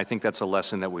unemployment. And I think that's a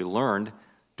lesson that we learned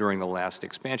during the last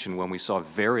expansion when we saw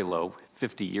very low,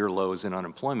 50-year lows in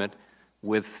unemployment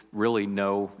with really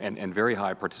no and very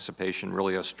high participation,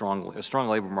 really a strong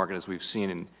labor market as we've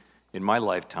seen in my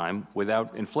lifetime,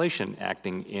 without inflation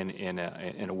acting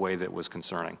in a way that was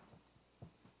concerning.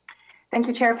 Thank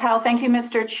you, Chair Powell. Thank you,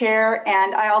 Mr. Chair.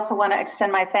 And I also want to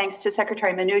extend my thanks to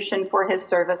Secretary Mnuchin for his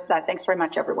service. Thanks very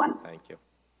much, everyone. Thank you.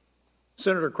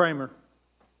 Senator Kramer.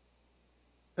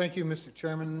 Thank you, Mr.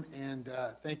 Chairman, and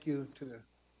thank you to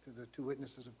the two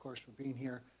witnesses, of course, for being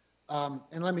here.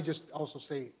 And let me just also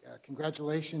say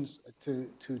congratulations to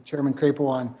Chairman Crapo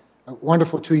on a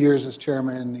wonderful 2 years as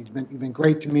chairman, and you've been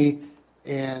great to me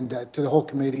and to the whole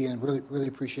committee, and really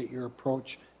appreciate your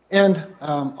approach. And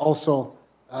also,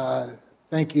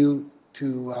 thank you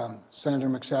to Senator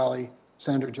McSally,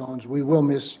 Senator Jones. We will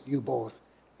miss you both,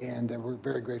 and we're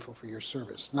very grateful for your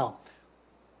service. Now,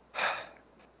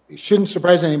 it shouldn't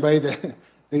surprise anybody that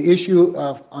the issue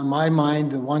on my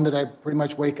mind, the one that I pretty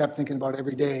much wake up thinking about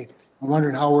every day, and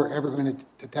wondering how we're ever going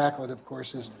to tackle it, of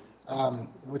course, is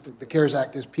with the CARES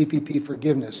Act, is PPP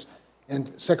forgiveness.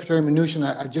 And Secretary Mnuchin,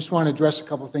 I just want to address a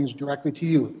couple of things directly to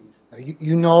you.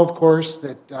 You know, of course,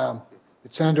 that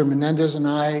Senator Menendez and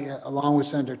I, along with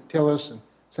Senator Tillis and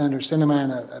Senator Sinema,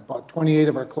 and about 28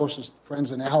 of our closest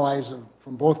friends and allies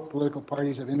from both political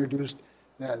parties, have introduced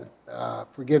the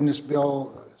forgiveness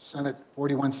bill, Senate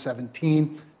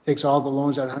 4117, takes all the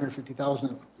loans at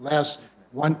 $150,000 less,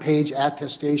 one-page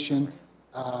attestation,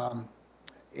 and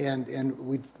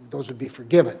those would be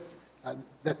forgiven.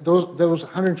 Those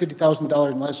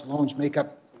 $150,000 less loans make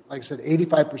up, like I said,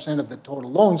 85% of the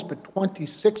total loans, but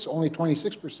only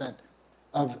 26%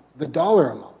 of the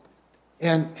dollar amount.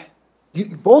 And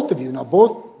both of you, now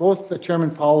both the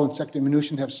Chairman Powell and Secretary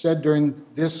Mnuchin have said during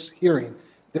this hearing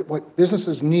that what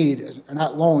businesses need are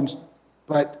not loans,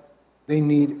 but they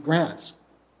need grants.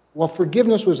 Well,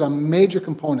 forgiveness was a major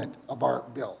component of our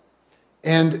bill.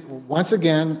 And once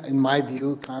again, in my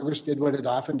view, Congress did what it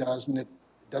often does, and it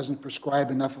doesn't prescribe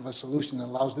enough of a solution that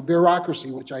allows the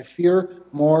bureaucracy, which I fear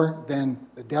more than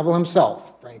the devil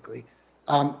himself, frankly,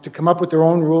 to come up with their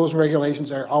own rules and regulations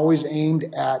that are always aimed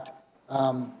at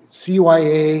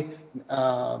CYA,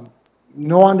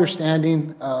 no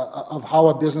understanding of how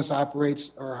a business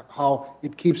operates or how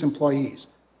it keeps employees.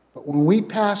 But when we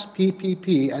passed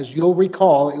PPP, as you'll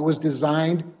recall, it was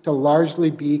designed to largely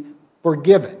be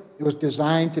forgiven. It was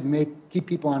designed to keep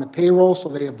people on a payroll so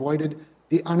they avoided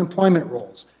the unemployment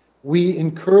rolls. We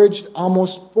encouraged,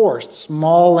 almost forced,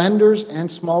 small lenders and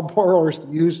small borrowers to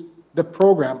use the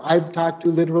program. I've talked to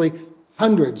literally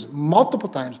hundreds, multiple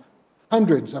times,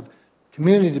 hundreds of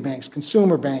community banks,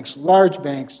 consumer banks, large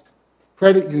banks,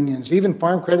 credit unions, even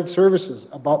Farm Credit Services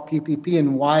about PPP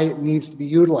and why it needs to be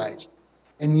utilized.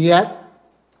 And yet,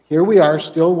 here we are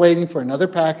still waiting for another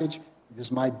package. It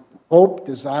is my hope,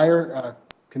 desire,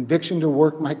 conviction to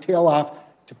work my tail off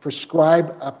to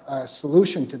prescribe a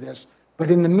solution to this. But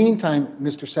in the meantime,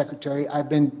 Mr. Secretary, I've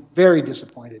been very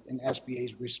disappointed in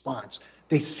SBA's response.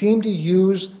 They seem to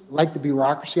use, like the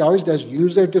bureaucracy always does,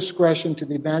 use their discretion to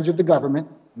the advantage of the government,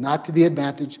 not to the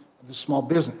advantage of the small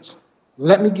business.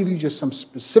 Let me give you just some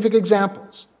specific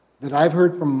examples that I've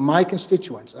heard from my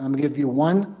constituents. And I'm going to give you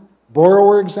one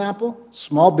borrower example,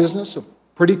 small business,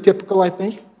 pretty typical, I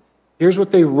think. Here's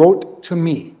what they wrote to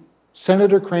me.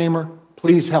 Senator Kramer,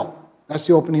 please help. That's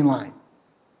the opening line.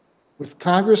 With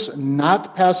Congress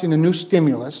not passing a new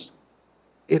stimulus,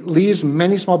 it leaves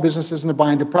many small businesses in a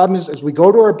bind. The problem is, as we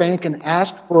go to our bank and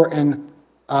ask for an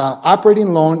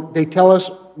operating loan, they tell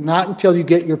us not until you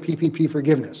get your PPP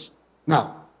forgiveness.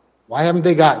 Now, why haven't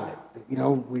they gotten it? You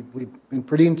know, we've been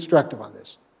pretty instructive on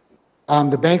this.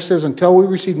 The bank says until we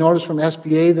receive notice from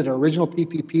SBA that our original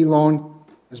PPP loan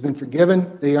has been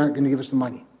forgiven, they aren't going to give us the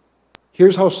money.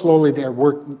 Here's how slowly they're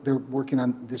working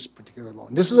on this particular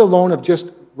loan. This is a loan of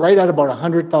just right at about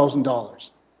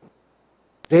 $100,000.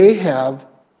 They have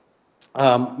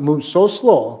moved so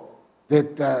slow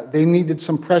that they needed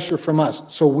some pressure from us.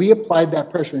 So we applied that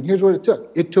pressure, and here's what it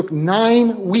took. It took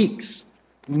 9 weeks,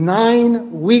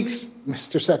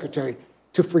 Mr. Secretary,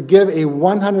 to forgive a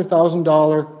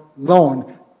 $100,000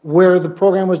 loan where the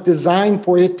program was designed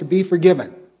for it to be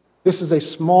forgiven. This is a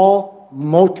small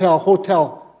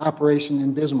hotel operation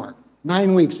in Bismarck.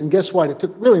 9 weeks, and guess what? It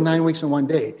took really 9 weeks and 1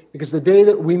 day, because the day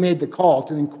that we made the call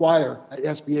to inquire at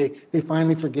SBA, they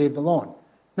finally forgave the loan.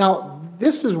 Now,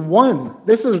 this is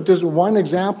just one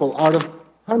example out of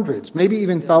hundreds, maybe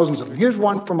even thousands of them. Here's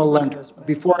one from a lender,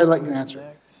 before I let you answer.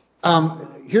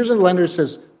 Here's a lender that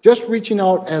says, just reaching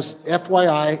out as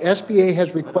FYI, SBA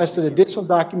has requested additional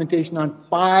documentation on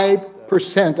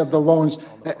 5% of the loans,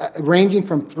 ranging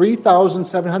from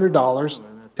 $3,700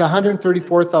 to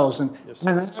 $134,000, and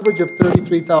an average of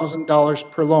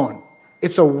 $33,000 per loan.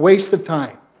 It's a waste of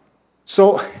time.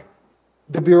 So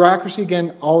the bureaucracy,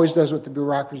 again, always does what the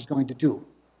bureaucracy is going to do.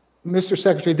 Mr.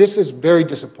 Secretary, this is very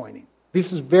disappointing.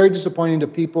 This is very disappointing to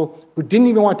people who didn't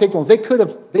even want to take loans. They could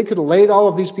have laid all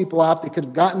of these people off. They could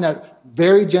have gotten that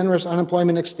very generous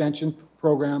unemployment extension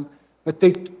program, but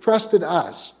they trusted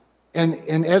us. And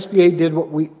SBA did what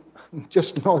we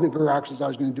just know the bureaucracy is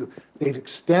always going to do. They've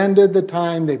extended the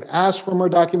time. They've asked for more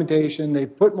documentation.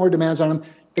 They've put more demands on them.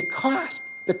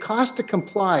 The cost to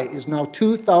comply is now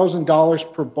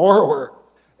 $2,000 per borrower,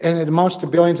 and it amounts to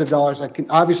billions of dollars.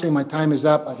 Obviously, my time is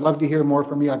up. I'd love to hear more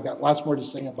from you. I've got lots more to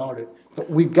say about it, but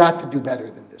we've got to do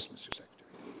better than this, Mr.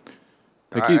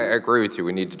 Secretary. I agree with you.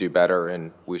 We need to do better,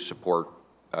 and we support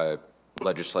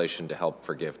legislation to help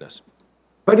forgiveness.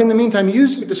 But in the meantime,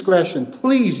 use your discretion.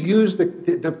 Please use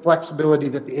the flexibility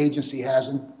that the agency has,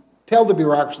 and tell the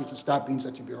bureaucracy to stop being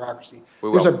such a bureaucracy.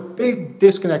 There's a big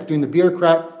disconnect between the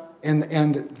bureaucrat and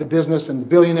the business, and the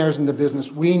billionaires in the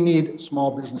business. We need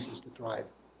small businesses to thrive.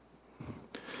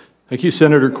 Thank you,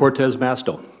 Senator Cortez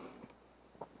Masto.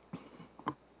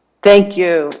 Thank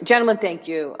you. Gentlemen, thank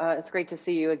you. It's great to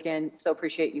see you again. So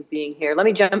appreciate you being here. Let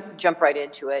me jump right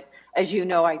into it. As you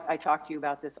know, I talk to you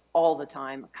about this all the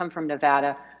time. I come from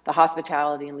Nevada. The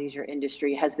hospitality and leisure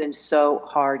industry has been so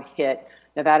hard hit.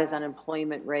 Nevada's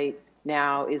unemployment rate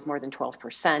now is more than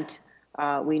 12%.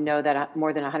 We know that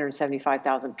more than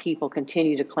 175,000 people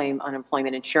continue to claim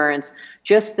unemployment insurance.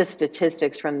 Just the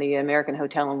statistics from the American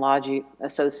Hotel and Lodging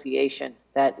Association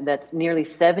that nearly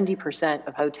 70%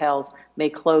 of hotels may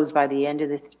close by the end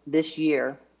of this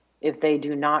year if they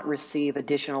do not receive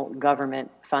additional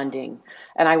government funding.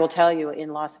 And I will tell you,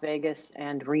 in Las Vegas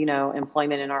and Reno,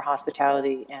 employment in our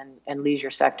hospitality and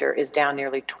leisure sector is down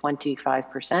nearly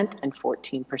 25% and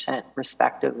 14%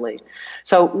 respectively.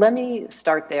 So let me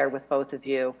start there with both of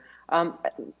you.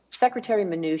 Secretary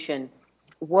Mnuchin,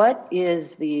 what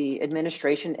is the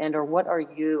administration or what are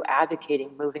you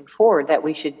advocating moving forward that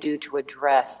we should do to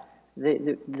address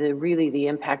the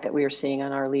impact that we are seeing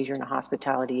on our leisure and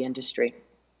hospitality industry?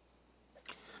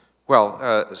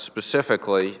 Well,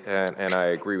 specifically, and I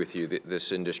agree with you, that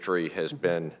this industry has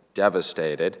been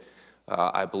devastated.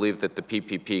 I believe that the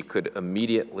PPP could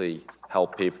immediately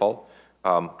help people.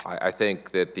 I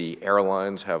think that the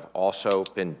airlines have also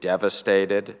been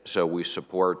devastated, so we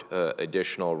support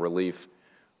additional relief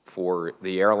for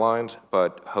the airlines,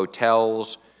 but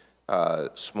hotels,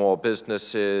 small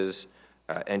businesses,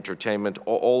 entertainment,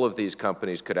 all of these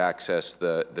companies could access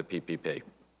the PPP.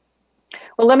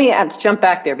 Well, let me jump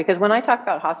back there, because when I talk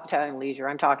about hospitality and leisure,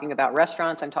 I'm talking about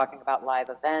restaurants, I'm talking about live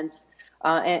events,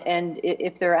 and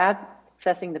if they're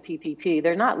accessing the PPP,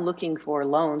 they're not looking for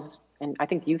loans, and I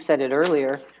think you've said it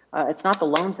earlier, it's not the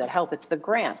loans that help, it's the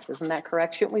grants, isn't that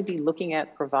correct? Shouldn't we be looking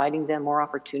at providing them more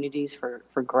opportunities for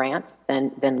grants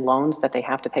than loans that they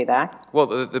have to pay back? Well,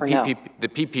 the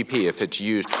PPP, if it's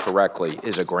used correctly,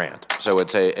 is a grant. So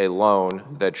it's a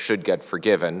loan that should get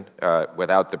forgiven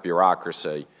without the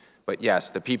bureaucracy. But yes,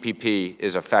 the PPP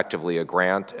is effectively a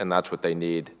grant, and that's what they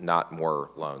need, not more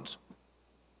loans.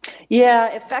 Yeah,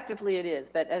 effectively it is.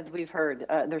 But as we've heard,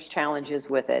 there's challenges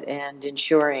with it and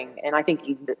ensuring, and I think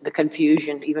the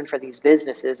confusion even for these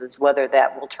businesses is whether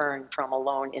that will turn from a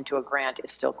loan into a grant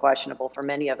is still questionable for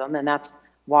many of them. And that's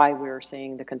why we're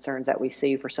seeing the concerns that we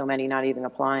see for so many not even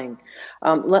applying.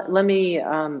 Let me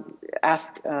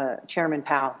ask Chairman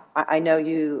Powell. I know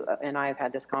you and I have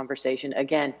had this conversation.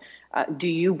 Again, do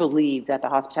you believe that the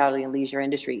hospitality and leisure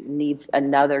industry needs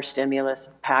another stimulus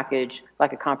package,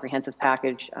 like a comprehensive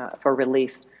package for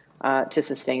relief to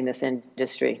sustain this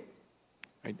industry?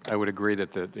 I would agree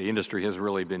that the industry has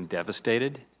really been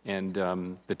devastated. And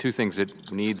the two things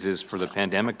it needs is for the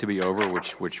pandemic to be over,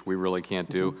 which we really can't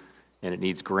do. And it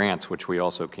needs grants, which we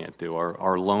also can't do.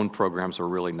 Our loan programs are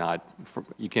really not,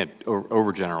 you can't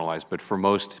overgeneralize, but for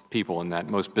most people in that,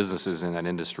 most businesses in that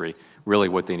industry, really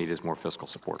what they need is more fiscal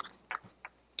support.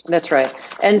 That's right.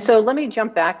 And so let me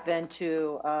jump back then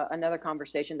to another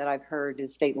conversation that I've heard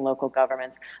is state and local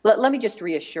governments. Let me just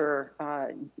reassure,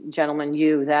 gentlemen,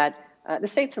 you that the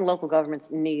states and local governments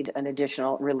need an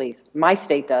additional relief. My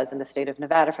state does, in the state of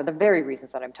Nevada, for the very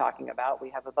reasons that I'm talking about. We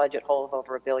have a budget hole of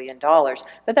over $1 billion,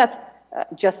 but that's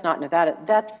just not Nevada.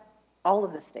 That's all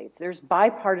of the states. There's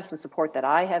bipartisan support that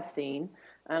I have seen,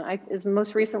 and as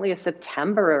most recently as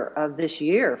September of this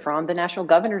year from the National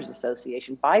Governors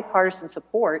Association, bipartisan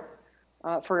support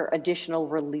for additional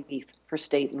relief for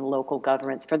state and local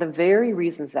governments for the very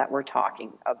reasons that we're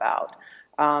talking about.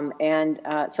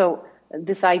 So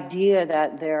this idea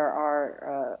that there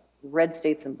are red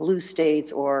states and blue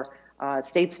states, or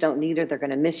states don't need it, they're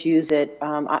going to misuse it,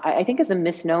 I think is a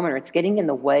misnomer. It's getting in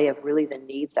the way of really the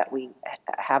needs that we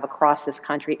have across this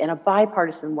country in a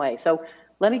bipartisan way. So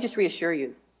let me just reassure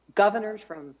you, governors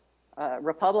from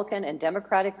Republican and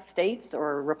Democratic states,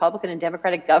 or Republican and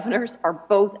Democratic governors, are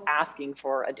both asking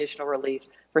for additional relief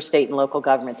for state and local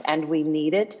governments, and we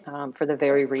need it for the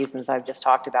very reasons I've just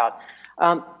talked about.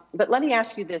 But let me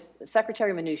ask you this,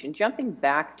 Secretary Mnuchin, jumping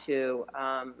back to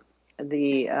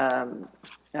the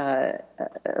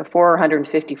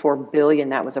 $454 billion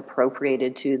that was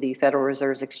appropriated to the Federal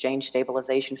Reserve's Exchange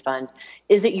Stabilization Fund,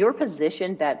 is it your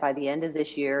position that by the end of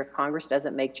this year, if Congress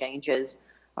doesn't make changes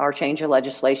or change the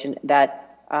legislation,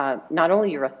 that not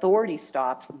only your authority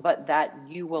stops, but that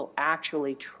you will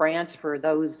actually transfer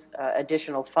those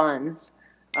additional funds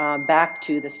back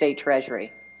to the state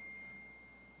treasury?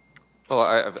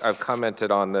 Well, I've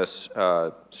commented on this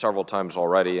several times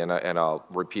already, and I'll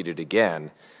repeat it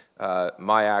again.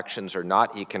 My actions are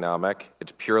not economic.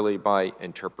 It's purely my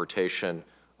interpretation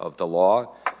of the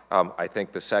law. I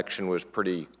think the section was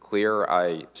pretty clear.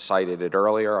 I cited it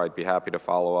earlier. I'd be happy to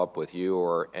follow up with you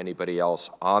or anybody else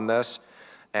on this.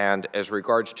 And as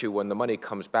regards to when the money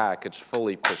comes back, it's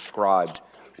fully prescribed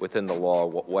within the law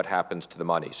what happens to the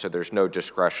money. So there's no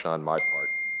discretion on my part.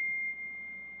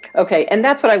 Okay, and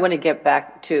that's what I want to get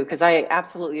back to, because I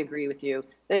absolutely agree with you.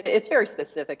 It's very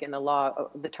specific in the law,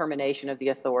 the termination of the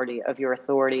authority, of your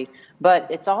authority, but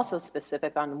it's also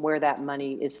specific on where that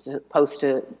money is supposed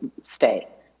to stay,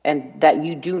 and that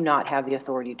you do not have the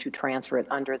authority to transfer it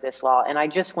under this law. And I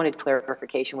just wanted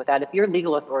clarification with that. If your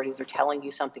legal authorities are telling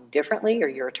you something differently, or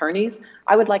your attorneys,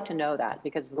 I would like to know that,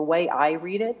 because the way I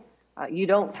read it, you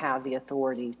don't have the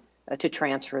authority to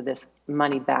transfer this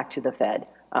money back to the Fed.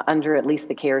 Under at least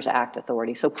the CARES Act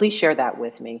authority. So please share that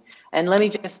with me. And let me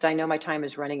just, I know my time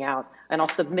is running out, and I'll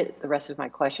submit the rest of my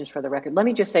questions for the record. Let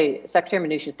me just say, Secretary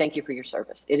Mnuchin, thank you for your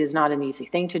service. It is not an easy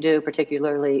thing to do,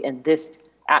 particularly in this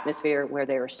atmosphere where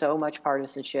there is so much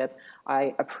partisanship.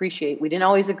 I appreciate, we didn't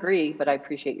always agree, but I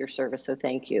appreciate your service, so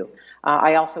thank you.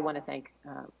 I also want to thank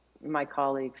my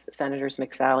colleagues, Senators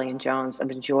McSally and Jones.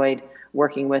 I've enjoyed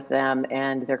working with them,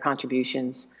 and their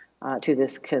contributions to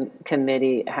this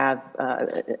committee have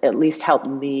at least helped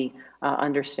me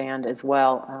understand as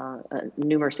well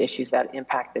numerous issues that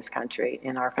impact this country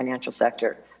in our financial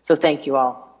sector. So thank you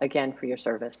all again for your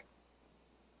service.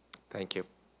 Thank you.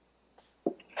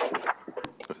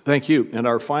 Thank you. And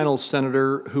our final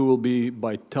senator who will be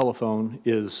by telephone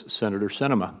is Senator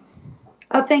Sinema.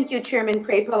 Thank you, Chairman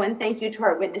Crapo, and thank you to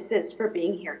our witnesses for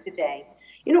being here today.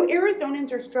 You know,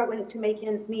 Arizonans are struggling to make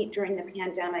ends meet during the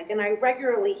pandemic, and I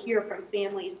regularly hear from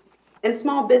families and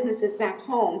small businesses back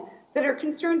home that are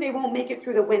concerned they won't make it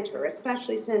through the winter,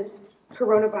 especially since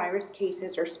coronavirus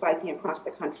cases are spiking across the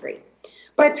country.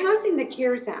 By passing the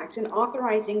CARES Act and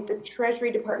authorizing the Treasury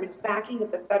Department's backing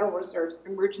of the Federal Reserve's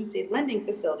emergency lending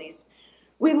facilities,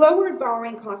 we lowered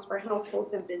borrowing costs for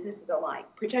households and businesses alike,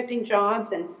 protecting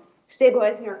jobs and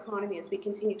stabilizing our economy as we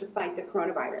continue to fight the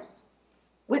coronavirus.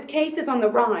 With cases on the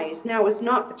rise, now is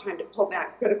not the time to pull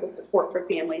back critical support for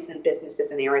families and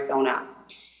businesses in Arizona.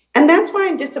 And that's why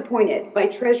I'm disappointed by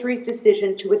Treasury's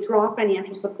decision to withdraw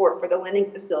financial support for the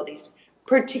lending facilities,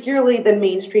 particularly the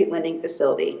Main Street lending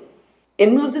facility.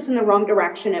 It moves us in the wrong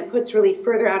direction and puts relief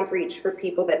further out of reach for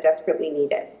people that desperately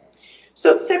need it.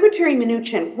 So, Secretary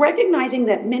Mnuchin, recognizing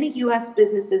that many U.S.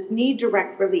 businesses need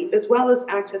direct relief as well as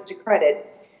access to credit,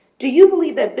 do you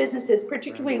believe that businesses,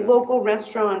 particularly local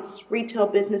restaurants, retail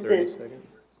businesses,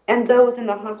 and those in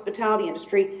the hospitality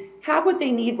industry, have what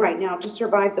they need right now to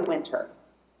survive the winter?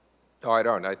 No, I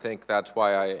don't. I think that's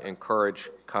why I encourage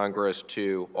Congress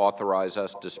to authorize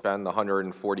us to spend the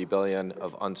 $140 billion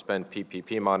of unspent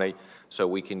PPP money so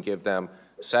we can give them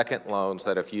second loans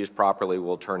that, if used properly,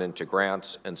 will turn into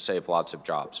grants and save lots of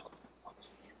jobs.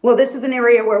 Well, this is an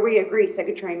area where we agree,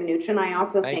 Secretary Mnuchin. I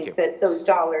also think that those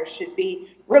dollars should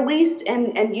be released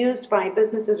and used by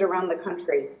businesses around the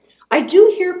country. I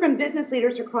do hear from business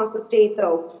leaders across the state,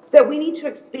 though, that we need to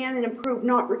expand and improve,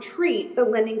 not retreat, the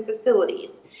lending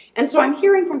facilities. And so I'm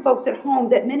hearing from folks at home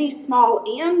that many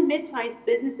small and mid-sized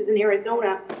businesses in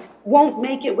Arizona won't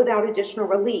make it without additional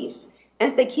relief.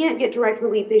 And if they can't get direct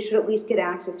relief, they should at least get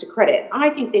access to credit. I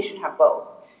think they should have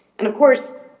both. And of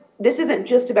course, this isn't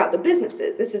just about the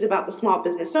businesses. This is about the small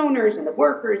business owners and the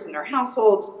workers and their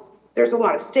households. There's a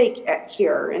lot of stake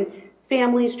here, and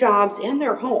families, jobs, and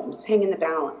their homes hang in the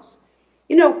balance.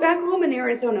 You know, back home in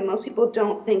Arizona, most people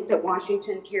don't think that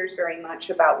Washington cares very much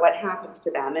about what happens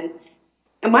to them.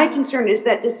 And my concern is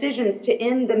that decisions to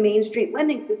end the Main Street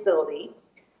lending facility,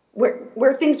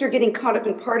 where things are getting caught up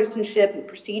in partisanship and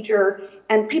procedure,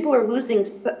 and people are losing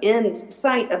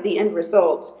sight of the end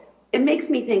result, it makes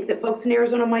me think that folks in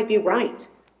Arizona might be right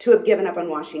to have given up on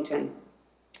Washington.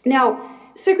 Now,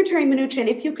 Secretary Mnuchin,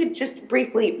 if you could just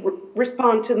briefly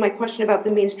respond to my question about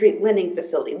the Main Street lending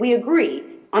facility. We agree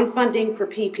on funding for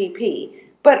PPP,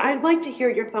 but I'd like to hear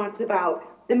your thoughts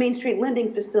about the Main Street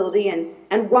lending facility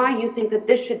and why you think that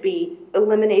this should be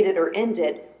eliminated or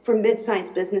ended for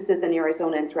mid-sized businesses in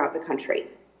Arizona and throughout the country.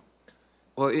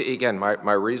 Well, again,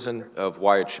 my reason of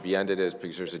why it should be ended is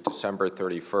because there's a December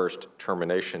 31st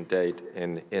termination date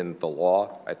in the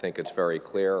law. I think it's very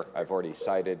clear. I've already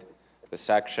cited the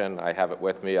section. I have it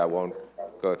with me. I won't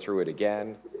go through it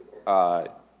again.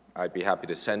 I'd be happy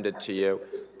to send it to you.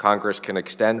 Congress can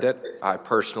extend it. I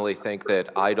personally think that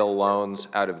idle loans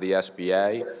out of the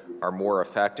SBA are more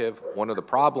effective. One of the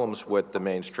problems with the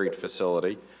Main Street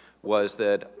facility was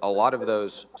that a lot of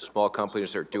those small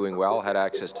companies that are doing well had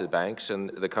access to banks, and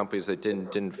the companies that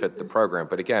didn't fit the program.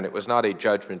 But again, it was not a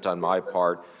judgment on my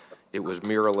part. It was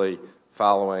merely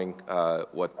following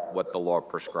what the law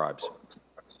prescribes.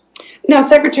 Now,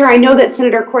 Secretary, I know that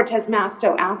Senator Cortez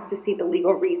Masto asked to see the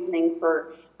legal reasoning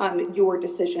for your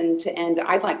decision to end.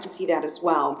 I'd like to see that as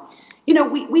well. You know,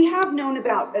 we have known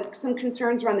about some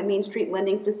concerns around the Main Street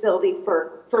lending facility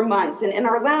for months. And in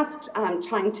our last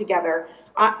time together,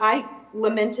 I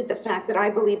lamented the fact that I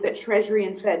believe that Treasury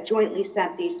and Fed jointly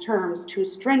set these terms too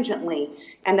stringently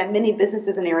and that many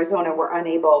businesses in Arizona were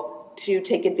unable to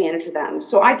take advantage of them.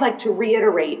 So I'd like to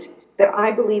reiterate that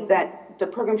I believe that the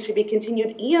program should be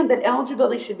continued and that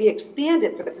eligibility should be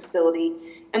expanded for the facility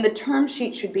and the term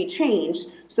sheet should be changed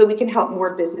so we can help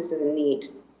more businesses in need.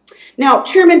 Now,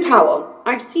 Chairman Powell,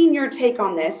 I've seen your take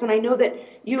on this, and I know that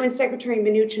you and Secretary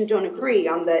Mnuchin don't agree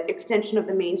on the extension of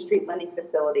the Main Street lending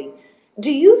facility.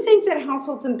 Do you think that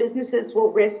households and businesses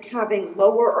will risk having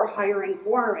lower or higher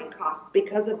borrowing costs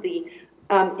because of the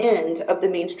end of the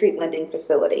Main Street lending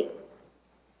facility?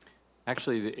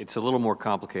 Actually, it's a little more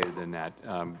complicated than that.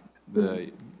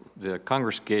 The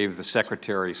Congress gave the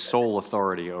Secretary sole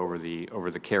authority over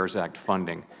the CARES Act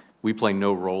funding. We play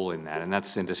no role in that, and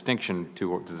that's in distinction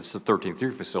to the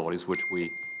 13th facilities, which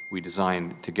we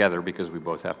designed together because we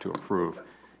both have to approve.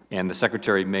 And the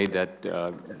Secretary made that,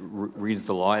 reads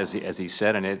the law as he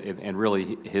said, and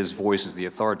really his voice is the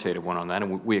authoritative one on that,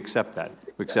 and we accept that.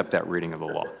 We accept that reading of the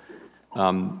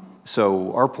law.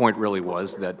 So our point really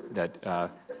was that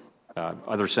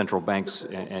other central banks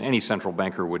and any central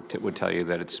banker would tell you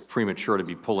that it's premature to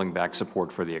be pulling back support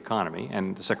for the economy.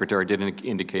 And the Secretary did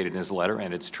indicate in his letter,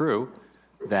 and it's true,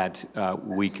 that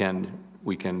we can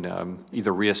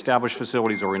either reestablish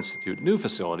facilities or institute new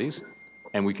facilities,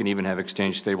 and we can even have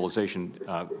exchange stabilization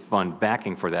fund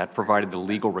backing for that, provided the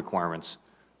legal requirements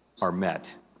are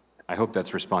met. I hope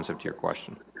that's responsive to your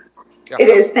question. It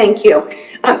is, thank you.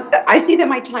 I see that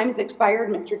my time has expired,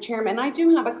 Mr. Chairman. I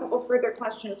do have a couple further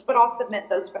questions, but I'll submit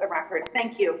those for the record.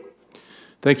 Thank you.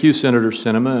 Thank you, Senator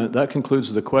Sinema. That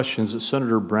concludes the questions.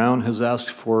 Senator Brown has asked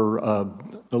for a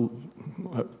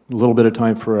little bit of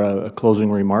time for closing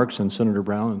remarks, and Senator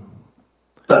Brown.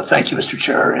 Thank you, Mr.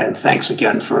 Chair, and thanks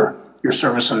again for your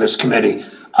service on this committee.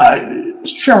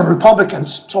 Mr. Chairman,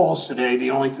 Republicans told us today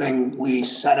the only thing we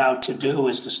set out to do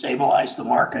is to stabilize the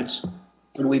markets,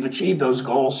 and we've achieved those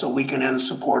goals so we can end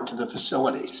support to the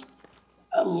facilities.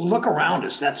 Look around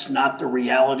us. That's not the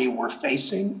reality we're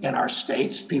facing in our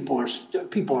states. People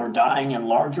are dying in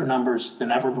larger numbers than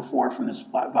ever before from this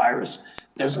virus.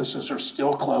 Businesses are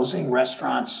still closing.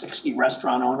 Restaurants, 60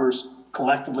 restaurant owners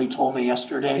collectively told me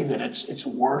yesterday that it's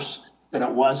worse than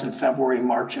it was in February,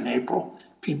 March, and April.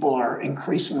 People are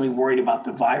increasingly worried about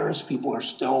the virus. People are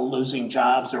still losing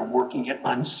jobs. They're working at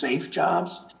unsafe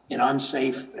jobs in an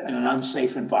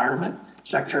unsafe environment.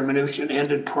 Secretary Mnuchin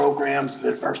ended programs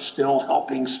that are still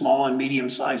helping small and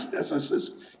medium-sized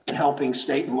businesses and helping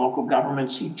state and local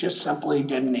governments. He just simply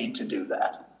didn't need to do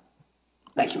that.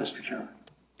 Thank you, Mr. Chairman.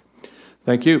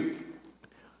 Thank you.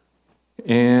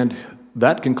 And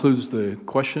that concludes the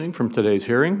questioning from today's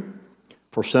hearing.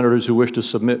 For senators who wish to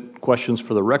submit questions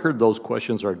for the record, those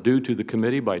questions are due to the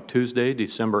committee by Tuesday,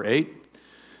 December 8th.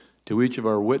 To each of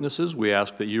our witnesses, we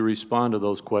ask that you respond to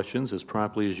those questions as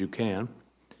promptly as you can.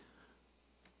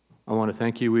 I want to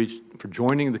thank you each for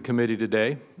joining the committee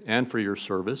today and for your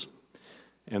service,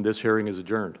 and this hearing is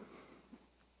adjourned.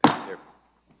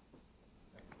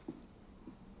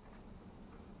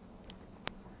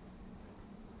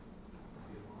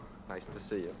 Nice to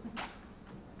see you.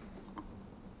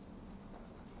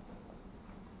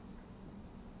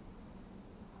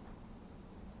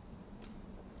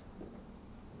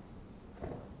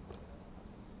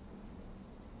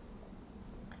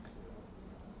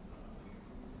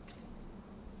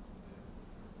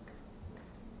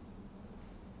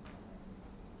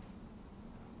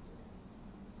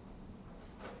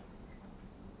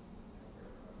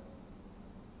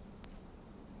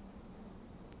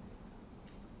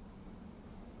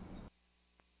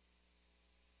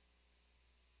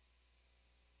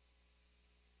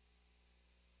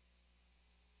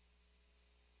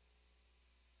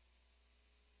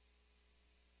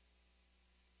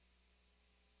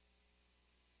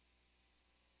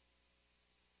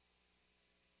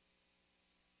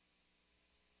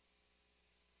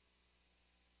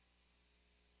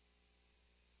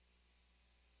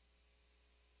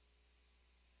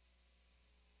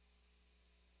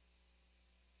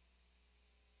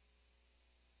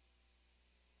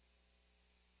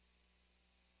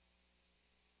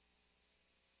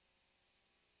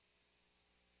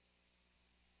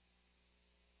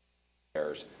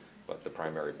 But the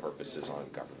primary purpose is on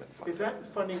government funding. Is that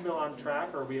funding bill on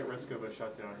track, or are we at risk of a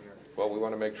shutdown here? Well, we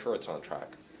want to make sure it's on track.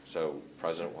 So the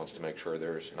President wants to make sure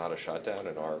there's not a shutdown,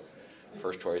 and our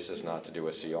first choice is not to do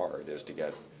a CR. It is to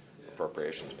get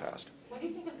appropriations passed. What do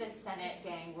you think of this Senate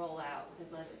gang rollout, the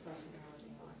legislation they're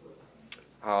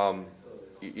working on?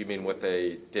 You mean what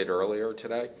they did earlier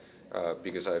today?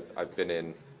 Because I've been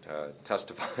in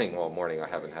testifying all morning. I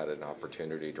haven't had an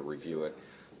opportunity to review it,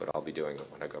 but I'll be doing it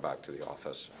when I go back to the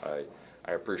office.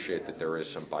 I appreciate that there is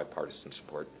some bipartisan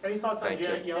support. Any thoughts on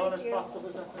Janet Yellen as possible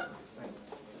successor?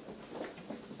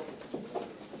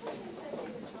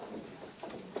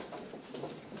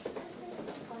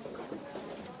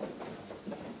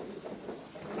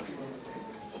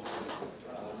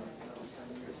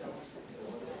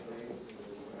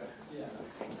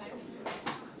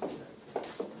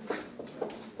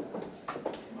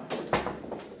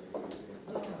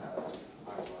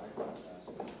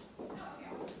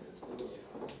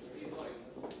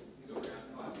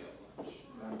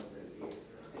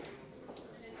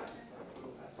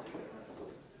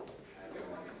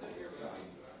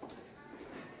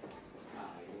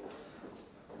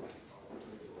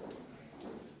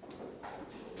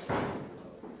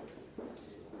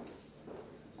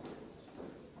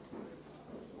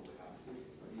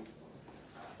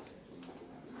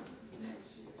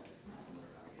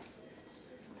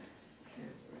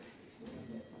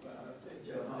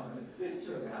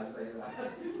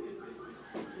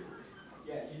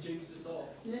 Yeah, you jinxed us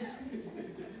all. Yeah.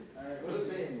 All right, we'll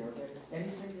see.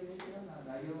 Anything you need to know?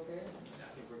 Are you okay? I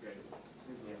think we're good.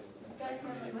 You guys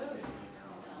haven't moved.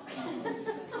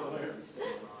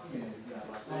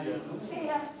 See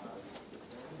ya.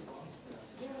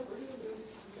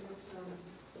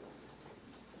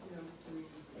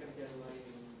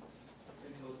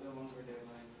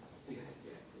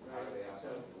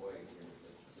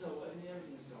 So I mean,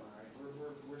 everything's going all right.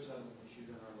 We're settling the issue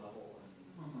on our level,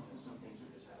 and some things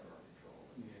are just out of our control.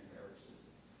 Eric's just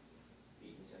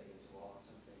beating his head against the wall on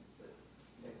some things,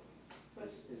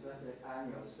 but is that the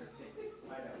annual?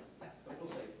 I know, but we'll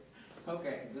see.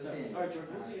 Okay, we'll see. All right, George,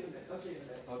 we'll see you in a bit. I'll see you in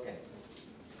a bit. Okay.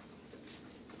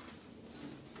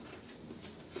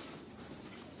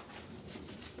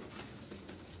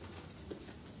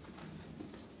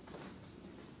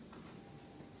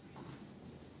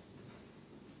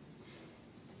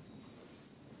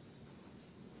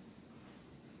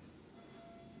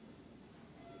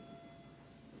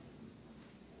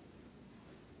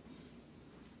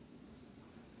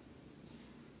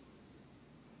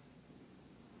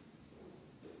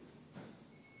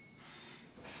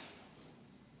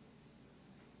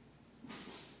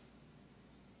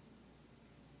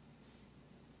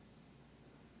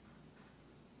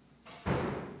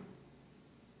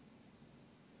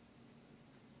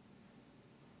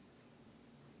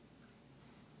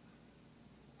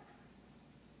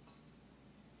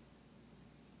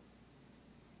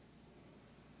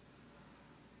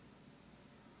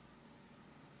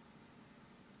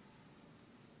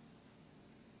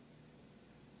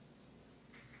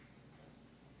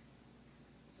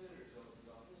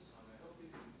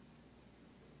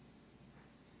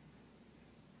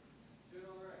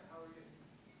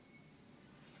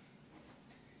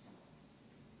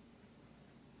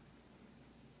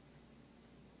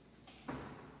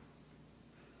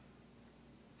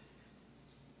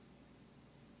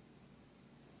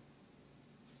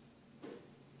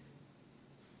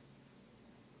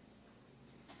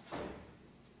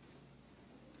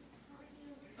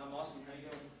 Awesome. How you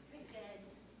doing? Pretty good.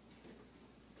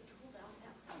 It's cooled off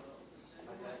outside.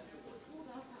 What's that? It's cooled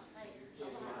off outside. It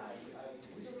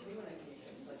was okay when I came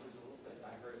in, like it was a little bit.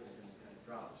 I heard it was going to kind of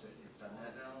drop, so it's done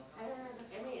that now. I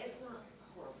mean, it's not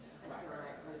horrible. It's not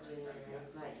urgent or anything,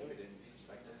 but We it's. didn't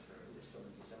expect it for, we're still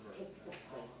in December.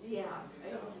 Exactly. Yeah.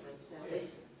 So, It's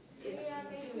too many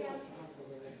husbands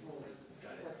in this moment.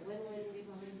 So when we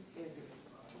come in, it's good.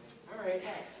 all right.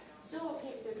 But still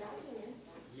okay to go diving in.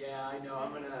 Yeah, I know.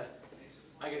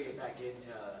 I gotta get back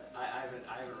into. I haven't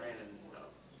ran in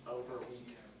over a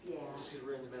week. Yeah. Just because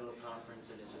we're in the middle of conference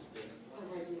and it's just been.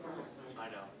 Sometimes you don't have time. I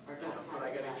know. But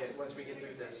I gotta get, once we get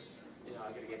through this,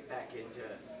 I gotta get back into.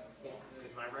 Yeah.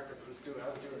 Because my record was I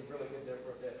was doing really good there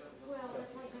for a bit. Well, but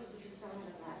sometimes you just don't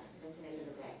have that at the end of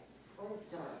the day. Or it's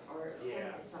dark, or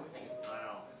Yeah. it's something. I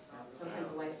know. Sometimes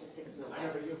life just gets in the way. I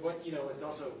know, but it's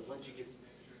also once you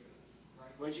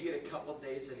get a couple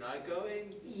days of not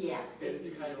going, Yeah. then it's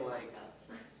kind of like,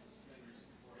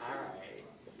 all right,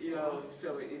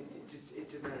 so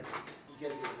it's a matter of, you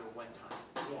gotta do it one time.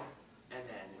 Yeah. And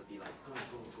then it'll be like boom,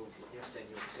 boom, boom, boom. Yes, then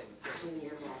you'll When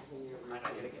you're back in your I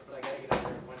gotta get out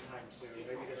there one time soon.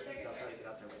 Maybe this week I'll try to get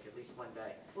out there like at least one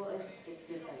day. Well, it's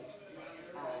good, like,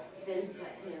 then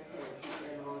sweatpants and a t-shirt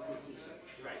and a long sleeve t-shirt.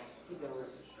 Right. To go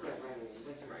get running,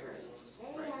 which is great.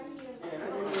 Hey, how are you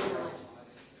doing?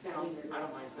 And I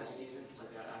don't mind this season.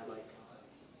 Like I like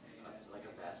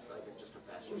a vest, just a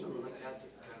vest or something like that to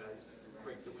kind of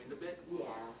break the wind a bit. Yeah.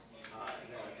 And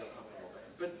then I feel comfortable.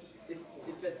 But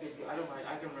I don't mind.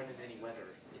 I can run in any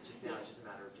weather. It's just now. It's just a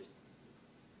matter of just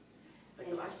like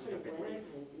the And last week actually, I've been winter's lazy.